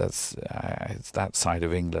know, it's that side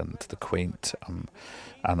of England. The quaint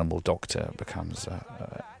animal doctor becomes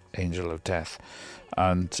angel of death.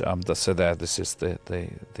 And so there, this is the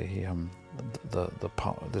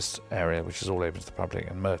part, this area which is all open to the public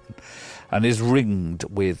in Merton, and is ringed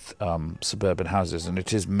with suburban houses, and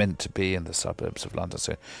it is meant to be in the suburbs of London,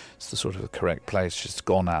 so it's the sort of the correct place. She's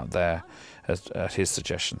gone out there at his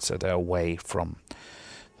suggestion, so they're away from,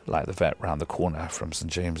 like, the vet round the corner from St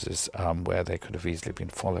James's, where they could have easily been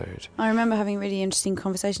followed. I remember having really interesting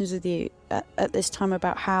conversations with you at this time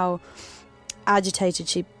about how agitated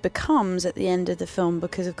she becomes at the end of the film,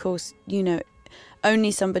 because of course, you know,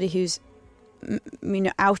 only somebody who's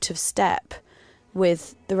out of step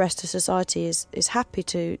with the rest of society is happy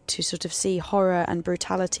to sort of see horror and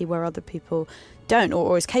brutality where other people don't,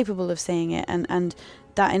 or is capable of seeing it, and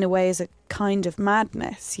that in a way is a kind of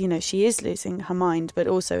madness. You know, she is losing her mind, but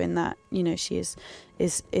also in that, you know, she is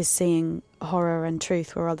seeing horror and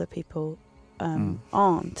truth where other people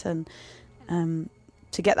aren't, and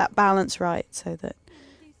to get that balance right so that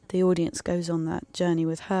the audience goes on that journey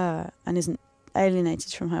with her and isn't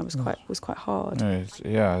alienated from her was quite hard. No,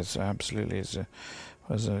 it's absolutely. It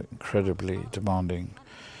was an incredibly demanding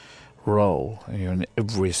role. You're in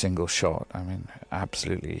every single shot. I mean,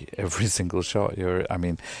 absolutely every single shot.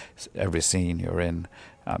 Every scene you're in.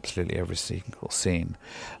 Absolutely every single scene.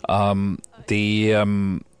 The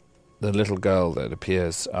little girl that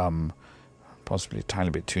appears, possibly a tiny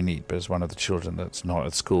bit too neat, but as one of the children that's not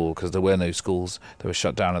at school, because there were no schools. They were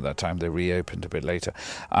shut down at that time. They reopened a bit later.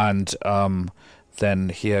 And then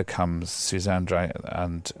here comes Suzanne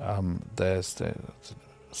and there's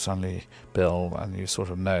suddenly Bill, and you sort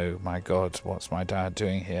of know, my God, what's my dad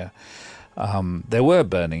doing here? There were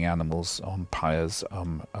burning animals on pyres,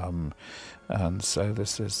 and so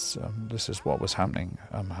this is what was happening,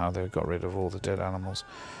 how they got rid of all the dead animals.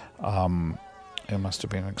 It must have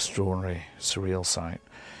been an extraordinary, surreal sight.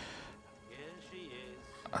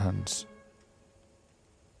 And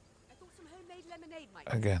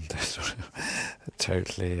again, they're sort of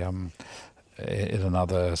totally in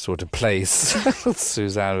another sort of place.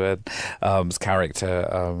 Suzanne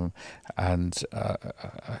character, and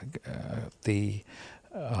the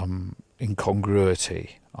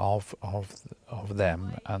incongruity of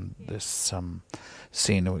them and this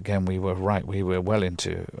scene. Again, we were well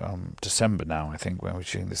into December now, I think, when we were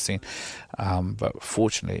shooting this scene, but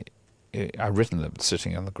fortunately I'd written them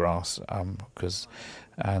sitting on the grass,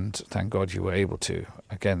 and thank God you were able to.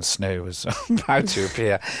 Again, snow was about to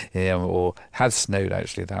appear, or had snowed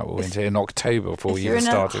actually that winter in October before we even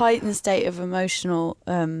started. If you're in a heightened state of emotional,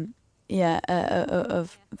 of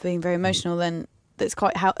being very emotional, then it's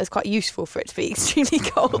quite useful for it to be extremely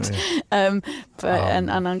cold, and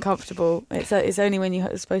uncomfortable. It's only when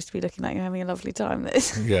you're supposed to be looking like you're having a lovely time that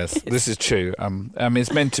yes, this is true.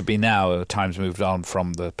 It's meant to be now. Time's moved on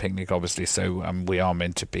from the picnic, obviously, so we are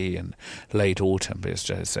meant to be in late autumn, but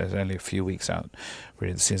it's only a few weeks out.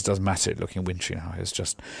 Really, the scenes doesn't matter. Looking wintry now, it's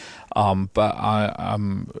just.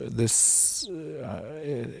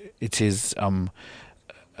 It is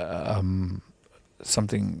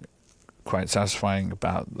something quite satisfying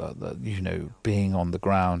about being on the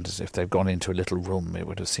ground. As if they'd gone into a little room, it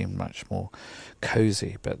would have seemed much more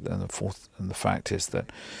cozy. But then the fact is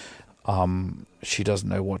that She doesn't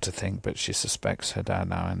know what to think, but she suspects her dad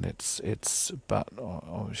now, and but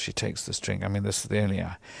she takes this drink. I mean, this is the only,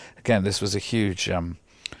 again, this was a huge,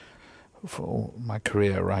 for all my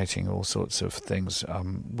career writing all sorts of things,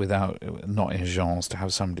 not in genres, to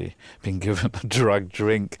have somebody being given a drug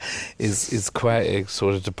drink is quite a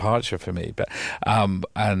sort of departure for me. But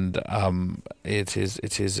it is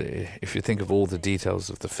if you think of all the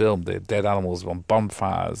details of the film, the dead animals on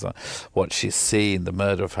bonfires, what she's seen, the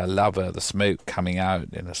murder of her lover, the smoke coming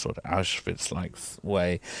out in a sort of Auschwitz-like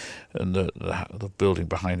way, and the building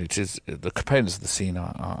behind it, is the components of the scene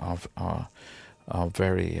are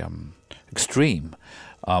very extreme,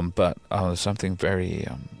 but something very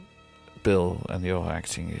Bill, and your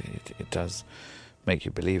acting, it does make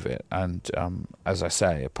you believe it. And as I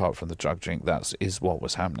say, apart from the drug drink, that is what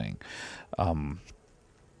was happening, and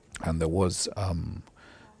there was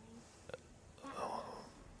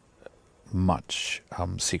much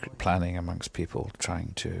secret planning amongst people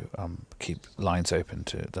trying to keep lines open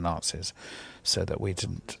to the Nazis, so that we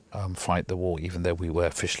didn't fight the war, even though we were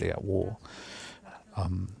officially at war.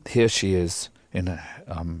 Here she is in a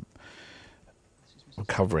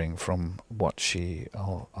recovering from what she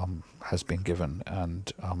has been given,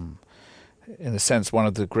 and in a sense, one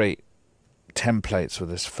of the great templates for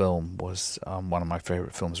this film was one of my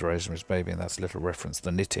favourite films, Rosemary's Baby, and that's a little reference,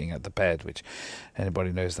 the knitting at the bed, which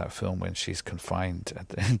anybody knows that film, when she's confined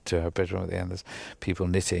to her bedroom at the end, there's people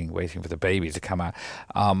knitting, waiting for the baby to come out.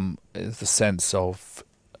 It's the sense of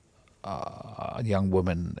a young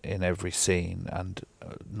woman in every scene, and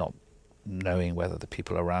not knowing whether the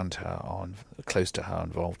people around her are close to her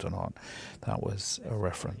involved or not. That was a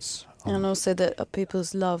reference. And also that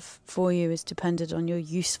people's love for you is dependent on your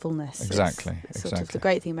usefulness. Exactly. It's sort of the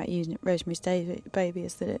great thing about using Rosemary's Baby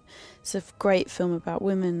is that it's a great film about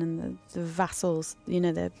women and the vassals.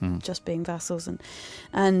 They're just being vassals, and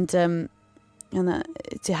that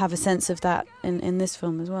to have a sense of that in this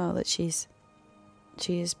film as well, that she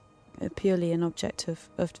is purely an object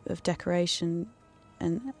of decoration,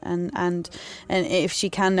 and if she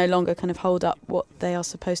can no longer kind of hold up what they are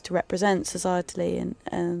supposed to represent societally,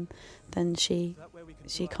 and then she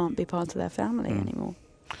can't be part of their family anymore.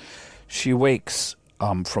 She wakes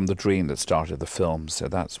from the dream that started the film, so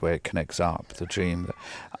that's where it connects up, the dream,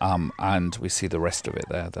 and we see the rest of it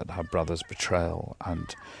there, that her brother's betrayal,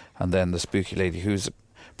 and then the spooky lady who's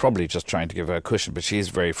probably just trying to give her a cushion, but she is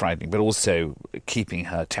very frightening, but also keeping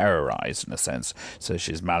her terrorized in a sense, so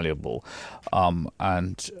she's malleable.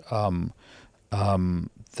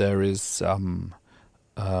 There is a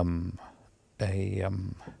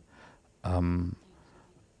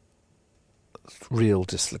real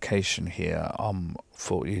dislocation here,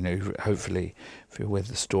 for hopefully if you're with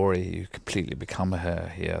the story you completely become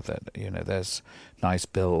her here, that there's nice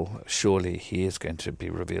Bill, surely he is going to be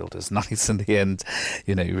revealed as nice in the end,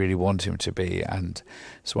 you really want him to be, and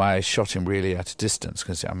that's why I shot him really at a distance,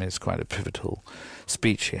 because it's quite a pivotal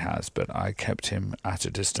speech he has, but I kept him at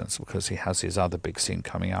a distance because he has his other big scene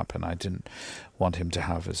coming up, and I didn't want him to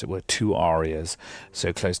have, as it were, two arias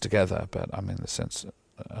so close together. But in the sense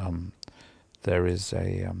there is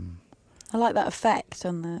a I like that effect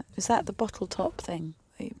on the. Is that the bottle top thing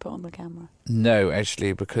that you put on the camera? No,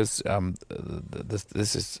 actually, because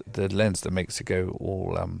this is the lens that makes it go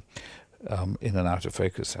all in and out of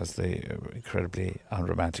focus, has the incredibly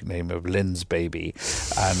unromantic name of Lens Baby,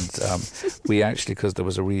 and we actually, because there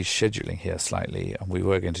was a rescheduling here slightly, and we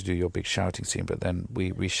were going to do Your Big Shouting scene, but then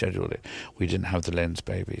we rescheduled it. We didn't have the Lens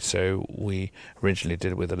Baby, so we originally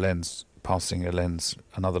did it with a lens, passing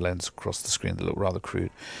another lens across the screen that looked rather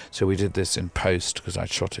crude. So we did this in post, because I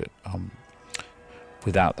shot it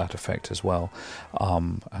without that effect as well,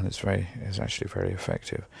 and it's actually very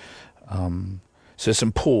effective. So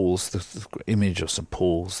St. Paul's, the image of St.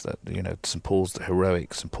 Paul's, that St. Paul's, the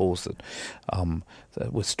heroic St. Paul's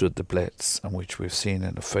that withstood the Blitz, and which we've seen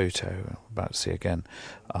in a photo, I'm about to see again,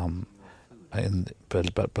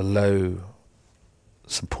 but below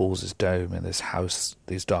St. Paul's dome in this house,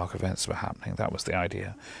 these dark events were happening. That was the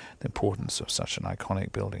idea, the importance of such an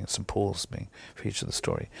iconic building, St. Paul's being featured in the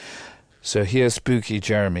story. So here's Spooky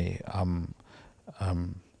Jeremy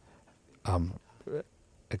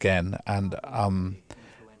again, and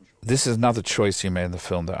this is another choice you made in the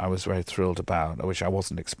film that I was very thrilled about, which I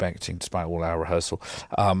wasn't expecting despite all our rehearsal,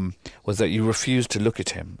 was that you refused to look at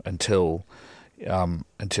him until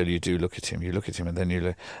you do look at him. You look at him, and then you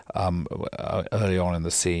look early on in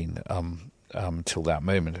the scene, till that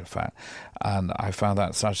moment, in fact. And I found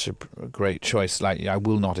that such a great choice. Like, I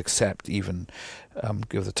will not accept, even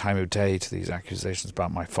give the time of day to these accusations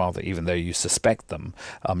about my father, even though you suspect them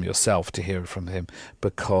yourself, to hear it from him,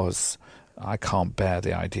 because I can't bear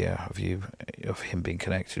the idea of him being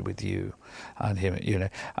connected with you, and him,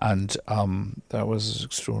 and that was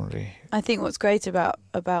extraordinary. I think what's great about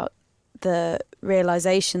the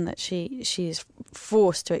realization that she is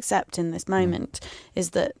forced to accept in this moment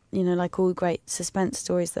is that, like all great suspense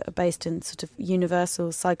stories that are based in sort of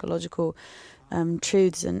universal psychological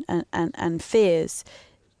truths and fears,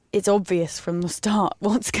 it's obvious from the start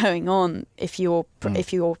what's going on if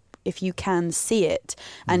you can see it,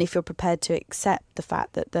 and if you're prepared to accept the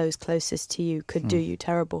fact that those closest to you could do you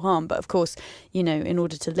terrible harm. But of course, in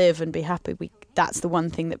order to live and be happy, that's the one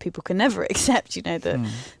thing that people can never accept. That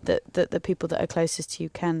the people that are closest to you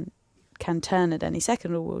can turn at any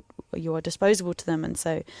second, or you are disposable to them. And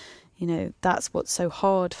so, that's what's so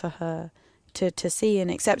hard for her to see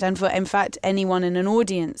and accept, and for, in fact, anyone in an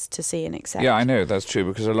audience to see and accept. Yeah, I know that's true,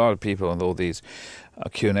 because a lot of people, and all these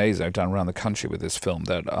Q&As I've done around the country with this film,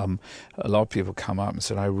 that a lot of people come up and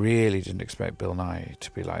said, I really didn't expect Bill Nighy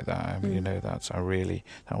to be like that. I mean,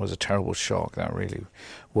 that was a terrible shock. That really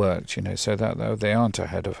worked, so that they aren't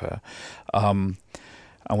ahead of her.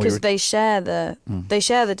 Because they share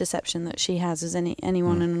the deception that she has, as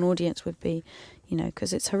anyone in an audience would be,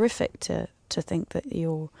 because it's horrific to think that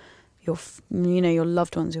your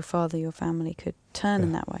loved ones, your father, your family could turn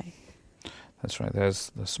in that way. That's right.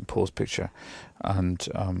 There's some Paul's picture, and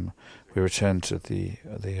we return to the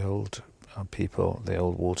old people, the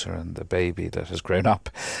old Walter and the baby that has grown up,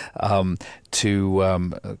 and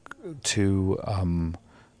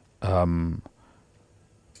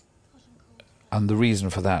the reason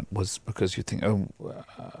for that was because you think,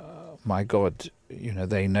 my God,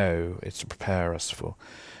 they know it's to prepare us for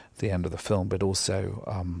the end of the film, but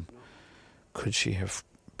also, could she have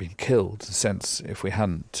been killed? In the sense, if we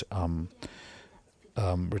hadn't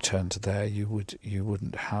returned to there, you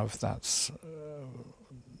wouldn't have that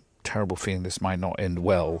terrible feeling this might not end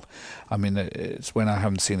well. I mean, it's when I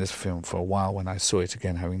haven't seen this film for a while, when I saw it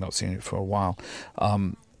again, having not seen it for a while,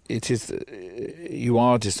 it is, you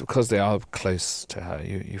are just, because they are close to her,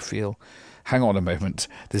 you feel, hang on a moment,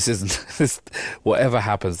 whatever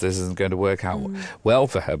happens, this isn't going to work out well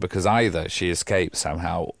for her, because either she escapes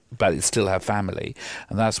somehow, but it's still her family,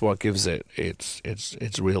 and that's what gives it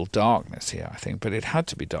its real darkness here, I think. But it had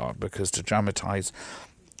to be dark, because to dramatize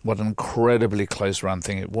what an incredibly close run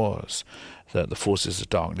thing it was, that the forces of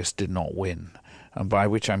darkness did not win. And by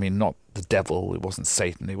which I mean not the devil, it wasn't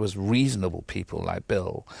Satan, it was reasonable people like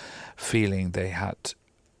Bill feeling they had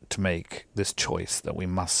to make this choice, that we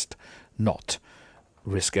must not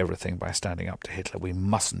risk everything by standing up to Hitler. We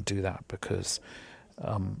mustn't do that, because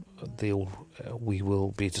we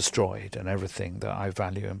will be destroyed, and everything that I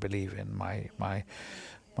value and believe in, my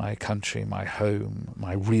country, my home,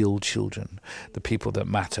 my real children, the people that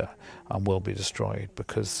matter, will be destroyed,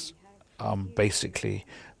 because basically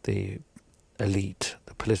the elite,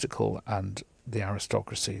 the political and the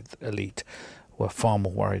aristocracy elite, were far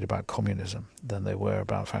more worried about communism than they were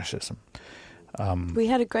about fascism. We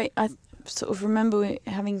had I sort of remember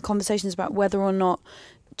having conversations about whether or not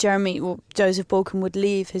Jeremy or Joseph Balkan would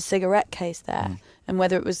leave his cigarette case there, and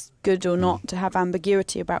whether it was good or not to have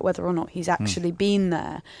ambiguity about whether or not he's actually been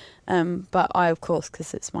there. But I, of course,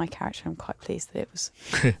 because it's my character, I'm quite pleased that it was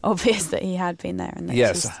obvious that he had been there, and that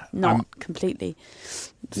she's not completely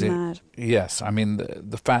mad. Yes, I mean,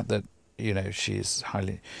 the fact that she's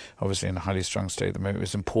obviously in a highly strung state at the moment,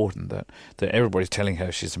 is important, that everybody's telling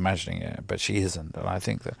her she's imagining it, but she isn't. And I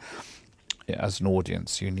think that as an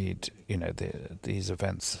audience, you need, these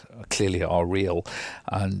events clearly are real,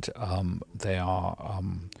 and they are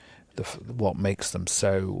what makes them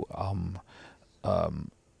so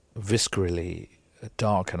viscerally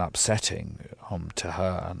dark and upsetting to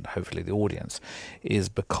her, and hopefully the audience, is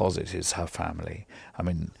because it is her family. I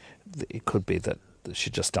mean, it could be that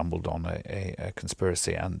she just stumbled on a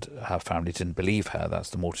conspiracy and her family didn't believe her.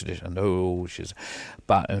 That's the more traditional.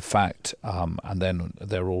 But in fact, and then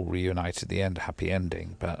they're all reunited at the end, happy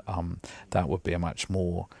ending. But that would be a much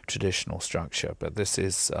more traditional structure. But this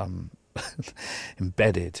is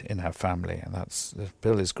embedded in her family, and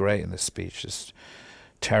Bill is great in this speech. It's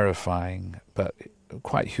terrifying, but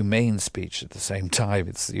quite humane speech at the same time.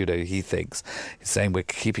 It's, he thinks he's saying, we're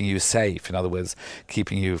keeping you safe. In other words,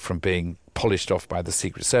 keeping you from being polished off by the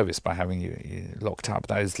Secret Service by having you locked up.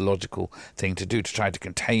 That is the logical thing to do, to try to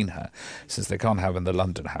contain her, since they can't have her in the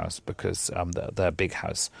London house, because their big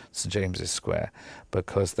house, St James's Square,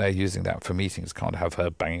 because they're using that for meetings. Can't have her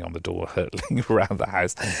banging on the door, hurtling around the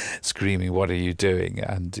house, screaming, "What are you doing?"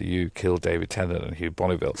 and "You killed David Tennant and Hugh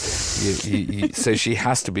Bonneville." So she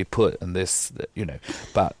has to be put in this,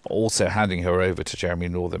 but also handing her over to Jeremy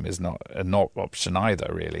Northam is not an option either,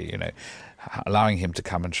 really. allowing him to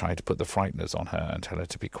come and try to put the frighteners on her and tell her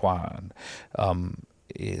to be quiet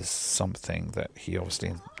is something that he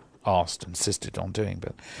obviously insisted on doing.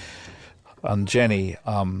 But Jenny,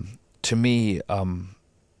 to me,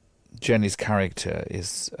 Jenny's character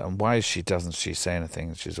is why doesn't she say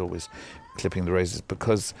anything? She's always clipping the roses,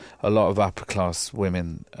 because a lot of upper class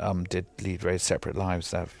women did lead very separate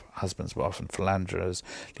lives. Their husbands were often philanderers,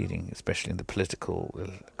 leading, especially in the political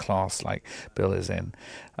class like Bill is in,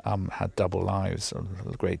 had double lives. A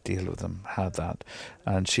great deal of them had that,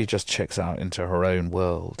 and she just checks out into her own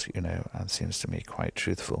world, and seems to me quite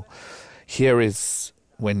truthful. Here is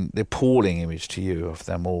when the appalling image to you of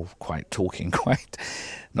them all talking quite,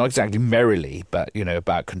 not exactly merrily, but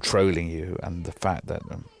about controlling you, and the fact that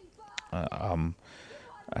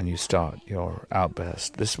and you start your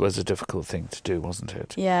outburst. This was a difficult thing to do, wasn't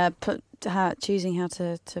it? Yeah, choosing how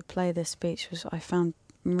to play this speech I found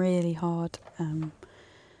really hard.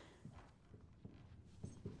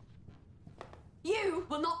 You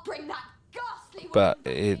will not bring that ghastly. But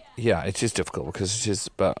it is difficult because it is.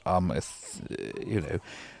 But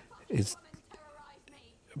it's.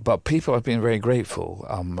 But people have been very grateful.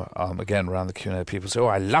 Again, around the Q&A, people say, "Oh,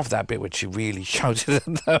 I love that bit when she really shouted at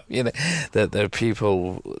them." That the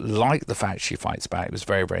people like the fact she fights back. It was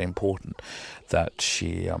very, very important that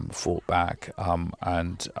she fought back.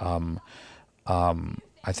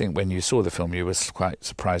 I think when you saw the film, you were quite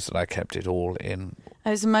surprised that I kept it all in. It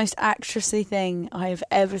was the most actressy thing I've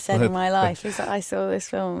ever said in my life, is that I saw this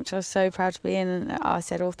film, which I was so proud to be in, and I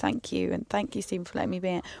said, "Oh, thank you," and "Thank you, Stephen, for letting me be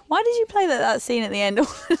in it." Why did you play that scene at the end all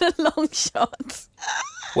in a long shot?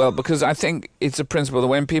 Well, because I think it's a principle that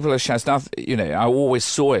when people are shouting, I always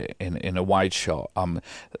saw it in a wide shot.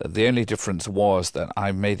 The only difference was that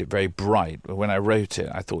I made it very bright. When I wrote it,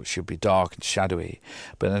 I thought it should be dark and shadowy.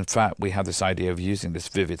 But in fact, we have this idea of using this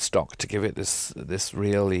vivid stock to give it this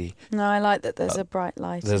really. No, I like that there's a bright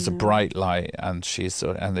light. There's a bright light, and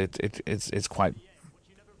it's quite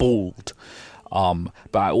bold.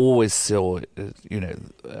 But I always saw,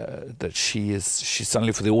 that she's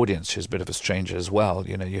suddenly, for the audience, she's a bit of a stranger as well.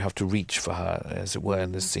 You have to reach for her, as it were,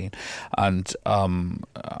 in this scene. And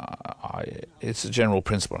it's a general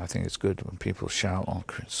principle. I think it's good when people shout on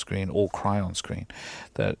screen or cry on screen,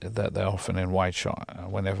 that they're often in wide shot.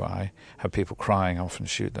 Whenever I have people crying, I often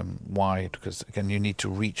shoot them wide, because, again, you need to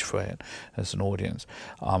reach for it as an audience.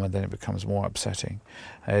 And then it becomes more upsetting.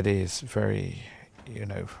 It is very,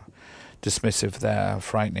 dismissive there,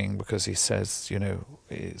 frightening, because he says,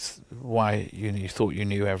 it's why you thought you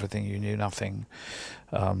knew everything, you knew nothing.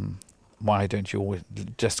 Why don't you always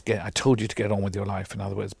I told you to get on with your life. In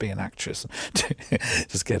other words, be an actress.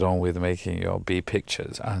 Just get on with making your B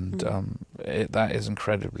pictures. And that is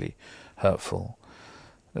incredibly hurtful.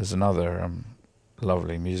 There's another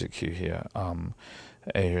lovely music cue here.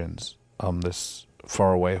 Adrian's this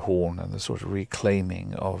faraway horn and the sort of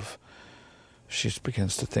reclaiming of. She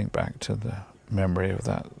begins to think back to the memory of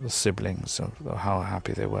the siblings, of how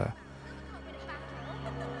happy they were.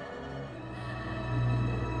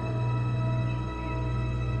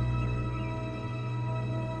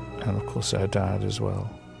 And of course her dad as well.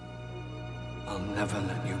 I'll never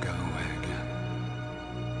let you go away again.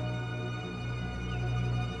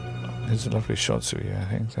 It's a lovely shot, Sue. I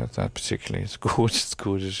think that particularly is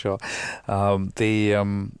gorgeous shot.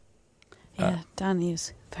 Danny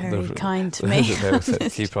is very kind to me.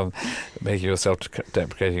 Keep on making your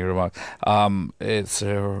self-deprecating remarks. It's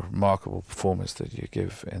a remarkable performance that you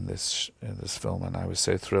give in this film, and I was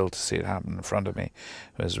so thrilled to see it happen in front of me.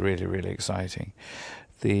 It was really, really exciting.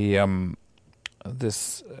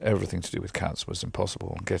 This everything to do with cats was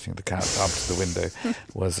impossible, and getting the cat up to the window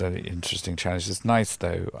was an interesting challenge. It's nice,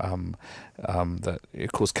 though, that,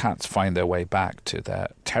 of course, cats find their way back to their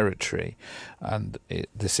territory, and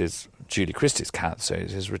this is Julie Christie's cat, so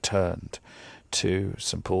it is returned to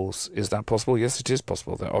St Paul's. Is that possible? Yes, it is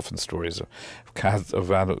possible. There are often stories of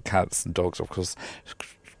adult cats and dogs, of course,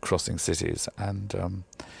 crossing cities, and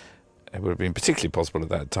it would have been particularly possible at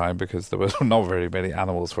that time because there were not very many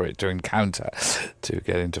animals for it to encounter to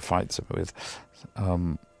get into fights with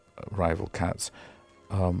rival cats.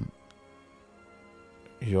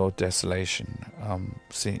 Your desolation,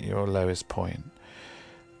 seeing your lowest point.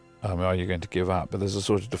 Are you going to give up? But there's a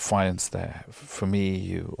sort of defiance there. For me,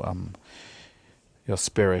 your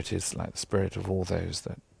spirit is like the spirit of all those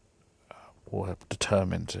that were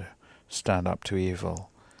determined to stand up to evil.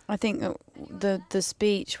 I think that the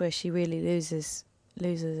speech where she really loses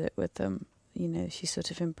it with them, she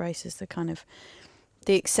sort of embraces the kind of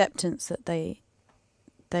the acceptance that they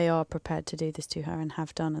they are prepared to do this to her and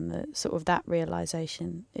have done, and that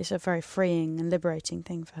realisation is a very freeing and liberating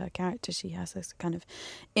thing for her character. She has this kind of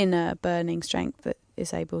inner burning strength that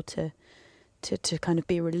is able to kind of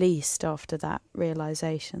be released after that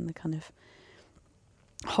realisation. The kind of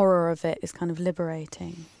horror of it is kind of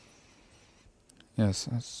liberating. Yes,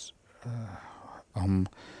 that's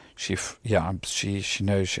she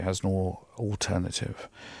knows she has no alternative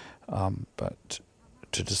but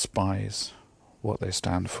to despise what they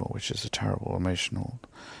stand for, which is a terrible emotional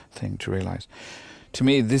thing to realise. To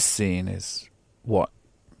me, this scene is what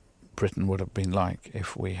Britain would have been like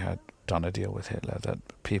if we had done a deal with Hitler, that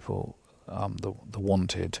people, the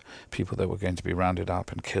wanted people that were going to be rounded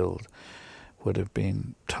up and killed, would have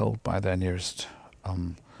been told by their nearest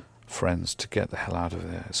friends to get the hell out of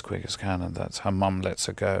there as quick as can, and that's her mum lets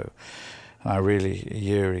her go. And a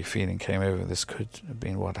eerie feeling came over. This could have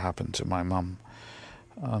been what happened to my mum.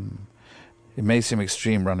 It may seem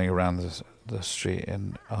extreme running around the street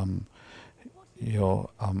in your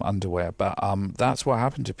underwear, but that's what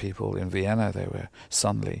happened to people in Vienna. They were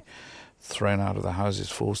suddenly thrown out of their houses,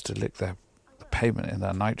 forced to lick the pavement in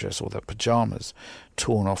their nightdress or their pyjamas,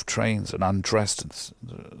 torn off trains and undressed in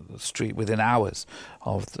the street within hours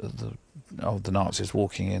of the Nazis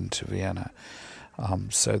walking into Vienna.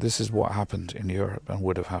 So this is what happened in Europe and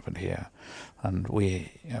would have happened here. And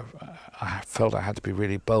I felt I had to be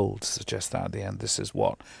really bold to suggest that at the end, this is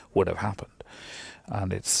what would have happened.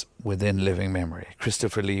 And it's within living memory.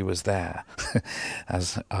 Christopher Lee was there.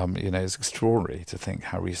 As it's extraordinary to think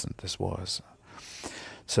how recent this was.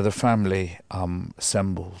 So the family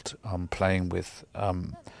assembled, playing with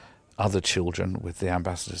other children, with the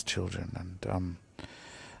ambassador's children,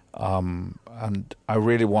 and I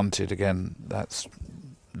really wanted, again, that's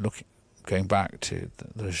going back to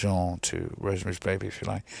the Jean, to Rosemary's Baby, if you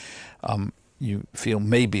like. You feel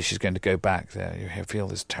maybe she's going to go back there. You feel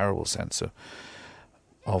this terrible sense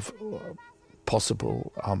of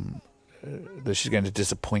possible that she's going to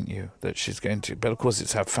disappoint you, that she's going to. But of course,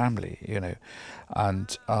 it's her family,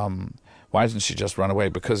 and. Why didn't she just run away?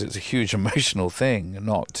 Because it's a huge emotional thing,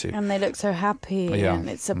 not to. And they look so happy, and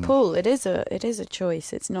it's a pull. It is a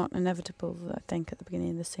choice. It's not inevitable. I think at the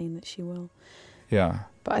beginning of the scene that she will. Yeah.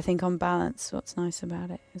 But I think on balance, what's nice about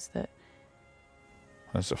it is that.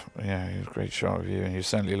 That's a great shot of you, and you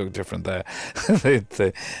certainly look different there.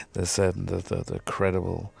 the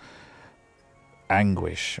credible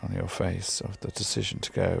anguish on your face of the decision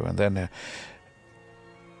to go, and then.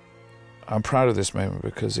 I'm proud of this moment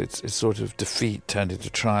because it's sort of defeat turned into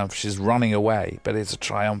triumph. She's running away, but it's a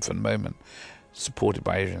triumphant moment, supported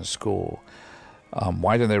by Adrian Score.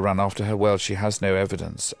 Why don't they run after her? Well, she has no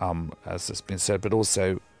evidence, as has been said, but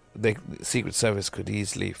also the Secret Service could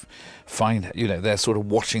easily find her. They're sort of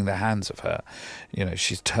washing their hands of her.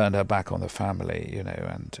 She's turned her back on the family,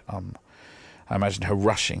 and I imagine her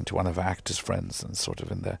rushing to one of her actors' friends and sort of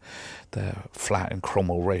in their flat in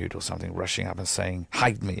Cromwell Road or something, rushing up and saying,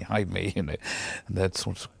 hide me, and that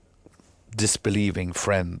sort of disbelieving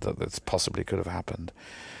friend that this possibly could have happened.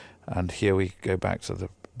 And here we go back to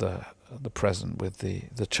the present with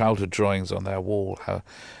the childhood drawings on their wall,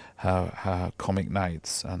 her comic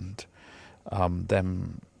nights, and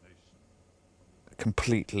them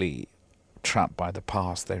completely trapped by the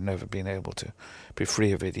past. They've never been able to be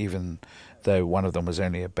free of it, even though one of them was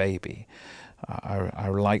only a baby. I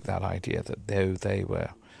like that idea that though they were,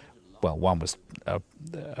 well, one was a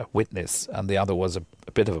witness and the other was a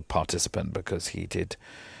bit of a participant because he did,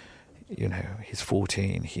 he's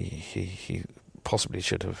 14, he possibly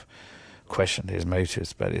should have questioned his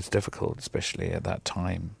motives, but it's difficult, especially at that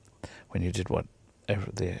time when you did what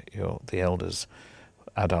the elders,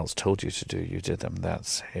 adults told you to do, you did them.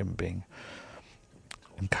 That's him being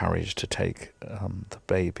encouraged to take the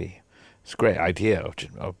baby. It's a great idea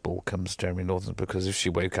of Balcom's, Jeremy Northam, because if she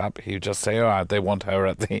woke up, he would just say, "Oh, they want her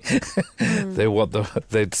at the,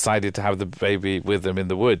 they decided to have the baby with them in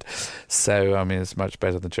the wood." So I mean, it's much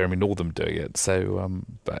better than Jeremy Northam doing it. So,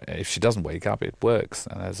 but if she doesn't wake up, it works,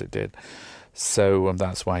 and as it did. So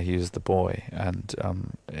that's why he used the boy, and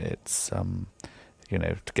it's to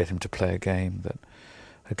get him to play a game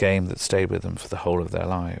that stayed with them for the whole of their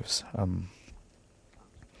lives.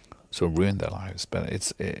 Sort of ruined their lives, but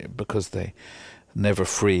it's because they never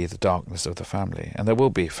free the darkness of the family. And there will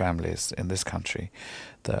be families in this country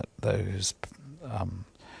that those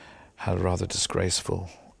had a rather disgraceful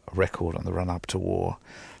record on the run-up to war.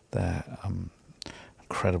 Their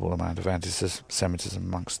incredible amount of anti-Semitism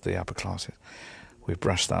amongst the upper classes. We've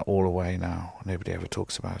brushed that all away now. Nobody ever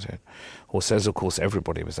talks about it. Or says, of course,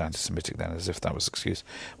 everybody was anti-Semitic then, as if that was an excuse,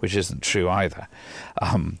 which isn't true either.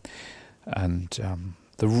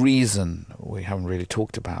 the reason we haven't really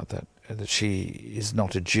talked about that she is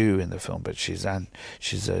not a Jew in the film, but she's a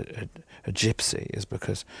gypsy, is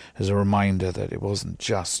because as a reminder that it wasn't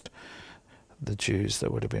just the Jews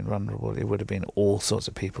that would have been vulnerable. It would have been all sorts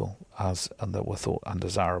of people and that were thought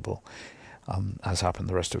undesirable, as happened in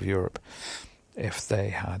the rest of Europe, if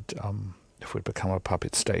we'd become a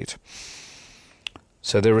puppet state.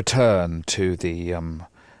 So the return to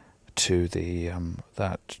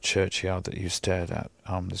that churchyard that you stared at.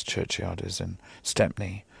 This churchyard is in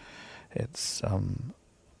Stepney. It's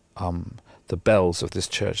the bells of this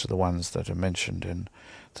church are the ones that are mentioned in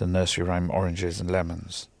the nursery rhyme Oranges and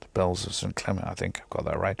Lemons. The bells of St. Clement, I think I've got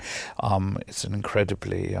that right. It's an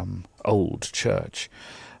incredibly old church.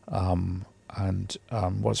 And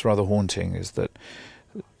what's rather haunting is that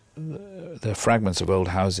there are fragments of old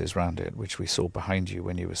houses around it, which we saw behind you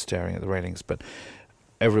when you were staring at the railings, but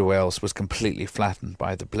everywhere else was completely flattened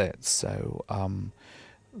by the Blitz. So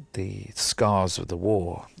the scars of the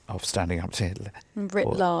war, of standing up to Hitler, writ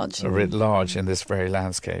large in this very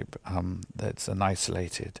landscape, that's an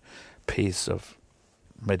isolated piece of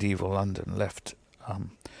medieval London left.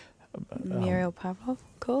 Muriel Pavlov,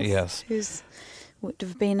 of course. Yes. Would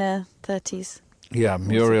have been a 30s. Yeah,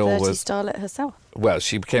 Muriel was starlet herself. Well,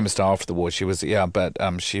 she became a star after the war. She was,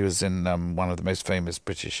 but she was in one of the most famous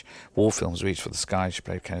British war films, Reach for the Sky. She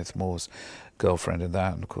played Kenneth More's girlfriend in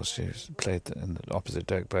that, and of course she played in the opposite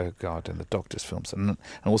Dirk Bogarde in the Doctor's films, and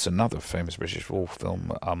also another famous British war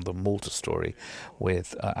film, The Malta Story,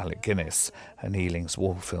 with Alec Guinness, and Ealing's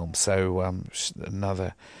war film. So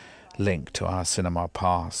another link to our cinema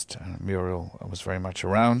past. Muriel was very much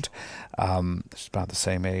around. She's about the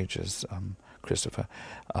same age as Christopher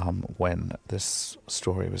when this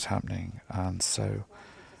story was happening, and so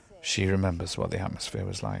she remembers what the atmosphere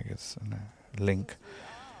was like. It's a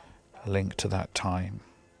link to that time,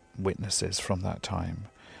 witnesses from that time,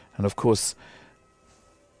 and of course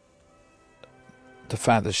the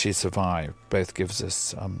fact that she survived both gives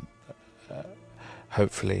us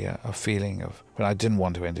hopefully a feeling of, but I didn't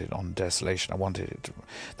want to end it on desolation. I wanted it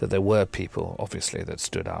that there were people, obviously, that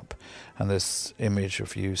stood up, and this image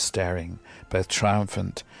of you staring, both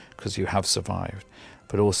triumphant because you have survived,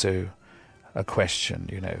 but also a question,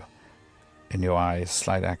 in your eyes,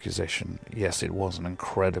 slight accusation. Yes, it was an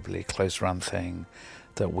incredibly close-run thing,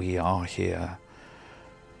 that we are here,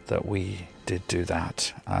 that we did do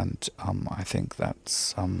that, and I think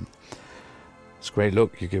that's it's a great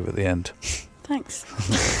look you give at the end. Thanks.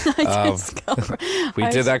 We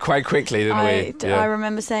did that quite quickly, didn't we? I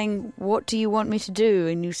remember saying, "What do you want me to do?"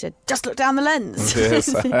 And you said, "Just look down the lens."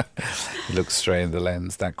 Yes. Look straight in the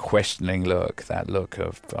lens. That questioning look. That look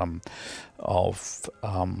of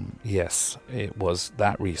yes, it was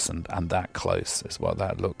that recent and that close, is what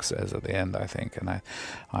that look says at the end, I think. And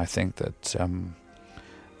I think that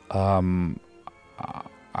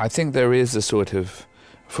I think there is a sort of,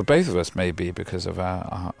 for both of us, maybe because of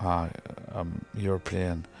our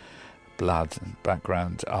European blood and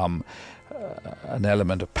background, an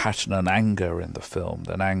element of passion and anger in the film,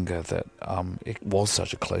 an anger that it was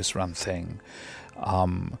such a close-run thing,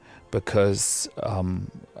 because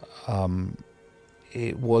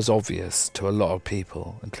it was obvious to a lot of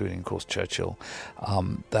people, including, of course, Churchill,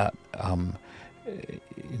 that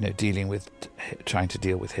trying to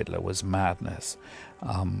deal with Hitler was madness.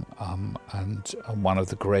 And one of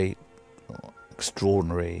the great,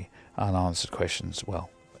 extraordinary, unanswered questions, well,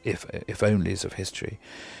 if onlys of history,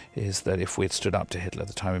 is that if we'd stood up to Hitler at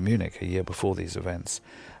the time of Munich, a year before these events,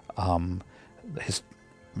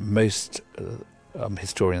 most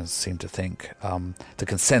historians seem to think, the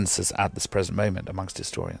consensus at this present moment amongst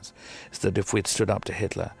historians, is that if we'd stood up to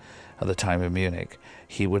Hitler at the time of Munich,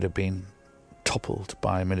 he would have been toppled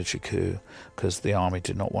by a military coup, because the army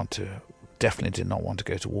definitely did not want to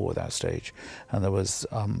go to war at that stage, and there was,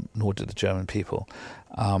 nor did the German people,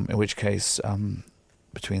 in which case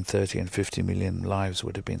between 30 and 50 million lives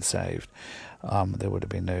would have been saved. There would have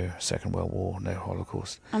been no Second World War, no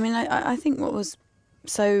Holocaust. I mean, I think what was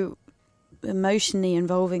so emotionally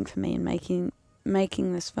involving for me in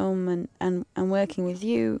making this film and working with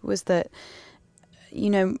you was that,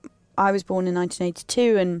 I was born in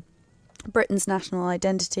 1982, and Britain's national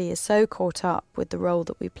identity is so caught up with the role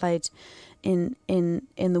that we played in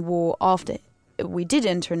the war after we did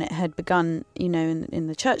enter, and it had begun, in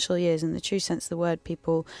the Churchill years, in the true sense of the word.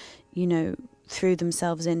 People, threw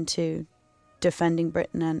themselves into defending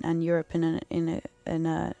Britain and Europe in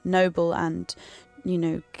a noble and,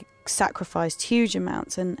 sacrificed huge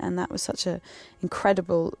amounts, and that was such a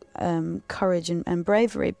incredible courage and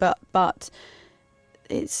bravery. But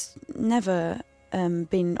it's never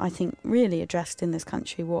been, I think, really addressed in this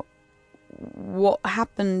country what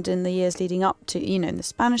happened in the years leading up to, in the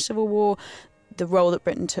Spanish Civil War, the role that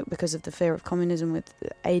Britain took because of the fear of communism with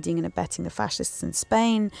aiding and abetting the fascists in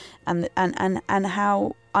Spain, and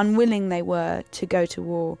how unwilling they were to go to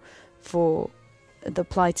war for the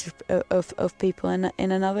plight of people in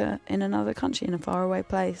another country, in a faraway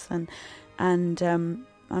place, and I'm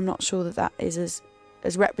not sure that is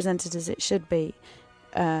as represented as it should be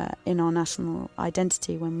in our national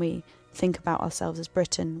identity. When we think about ourselves as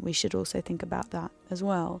Britain, we should also think about that as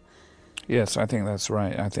well. Yes, I think that's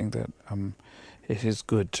right. I think that it is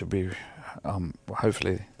good to be.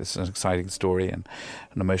 Hopefully, this is an exciting story and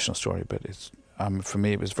an emotional story, but it's for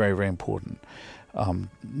me it was very, very important.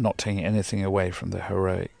 Not taking anything away from the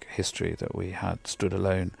heroic history that we had stood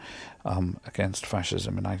alone against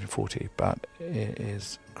fascism in 1940, but it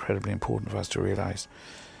is incredibly important for us to realise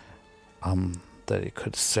that it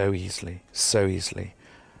could so easily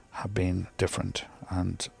have been different,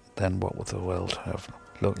 and then what would the world have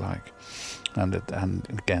looked like? And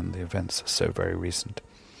again, the events are so very recent.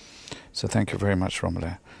 So thank you very much,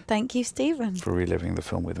 Romola. Thank you, Stephen, for reliving the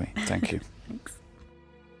film with me. Thank you. Thanks.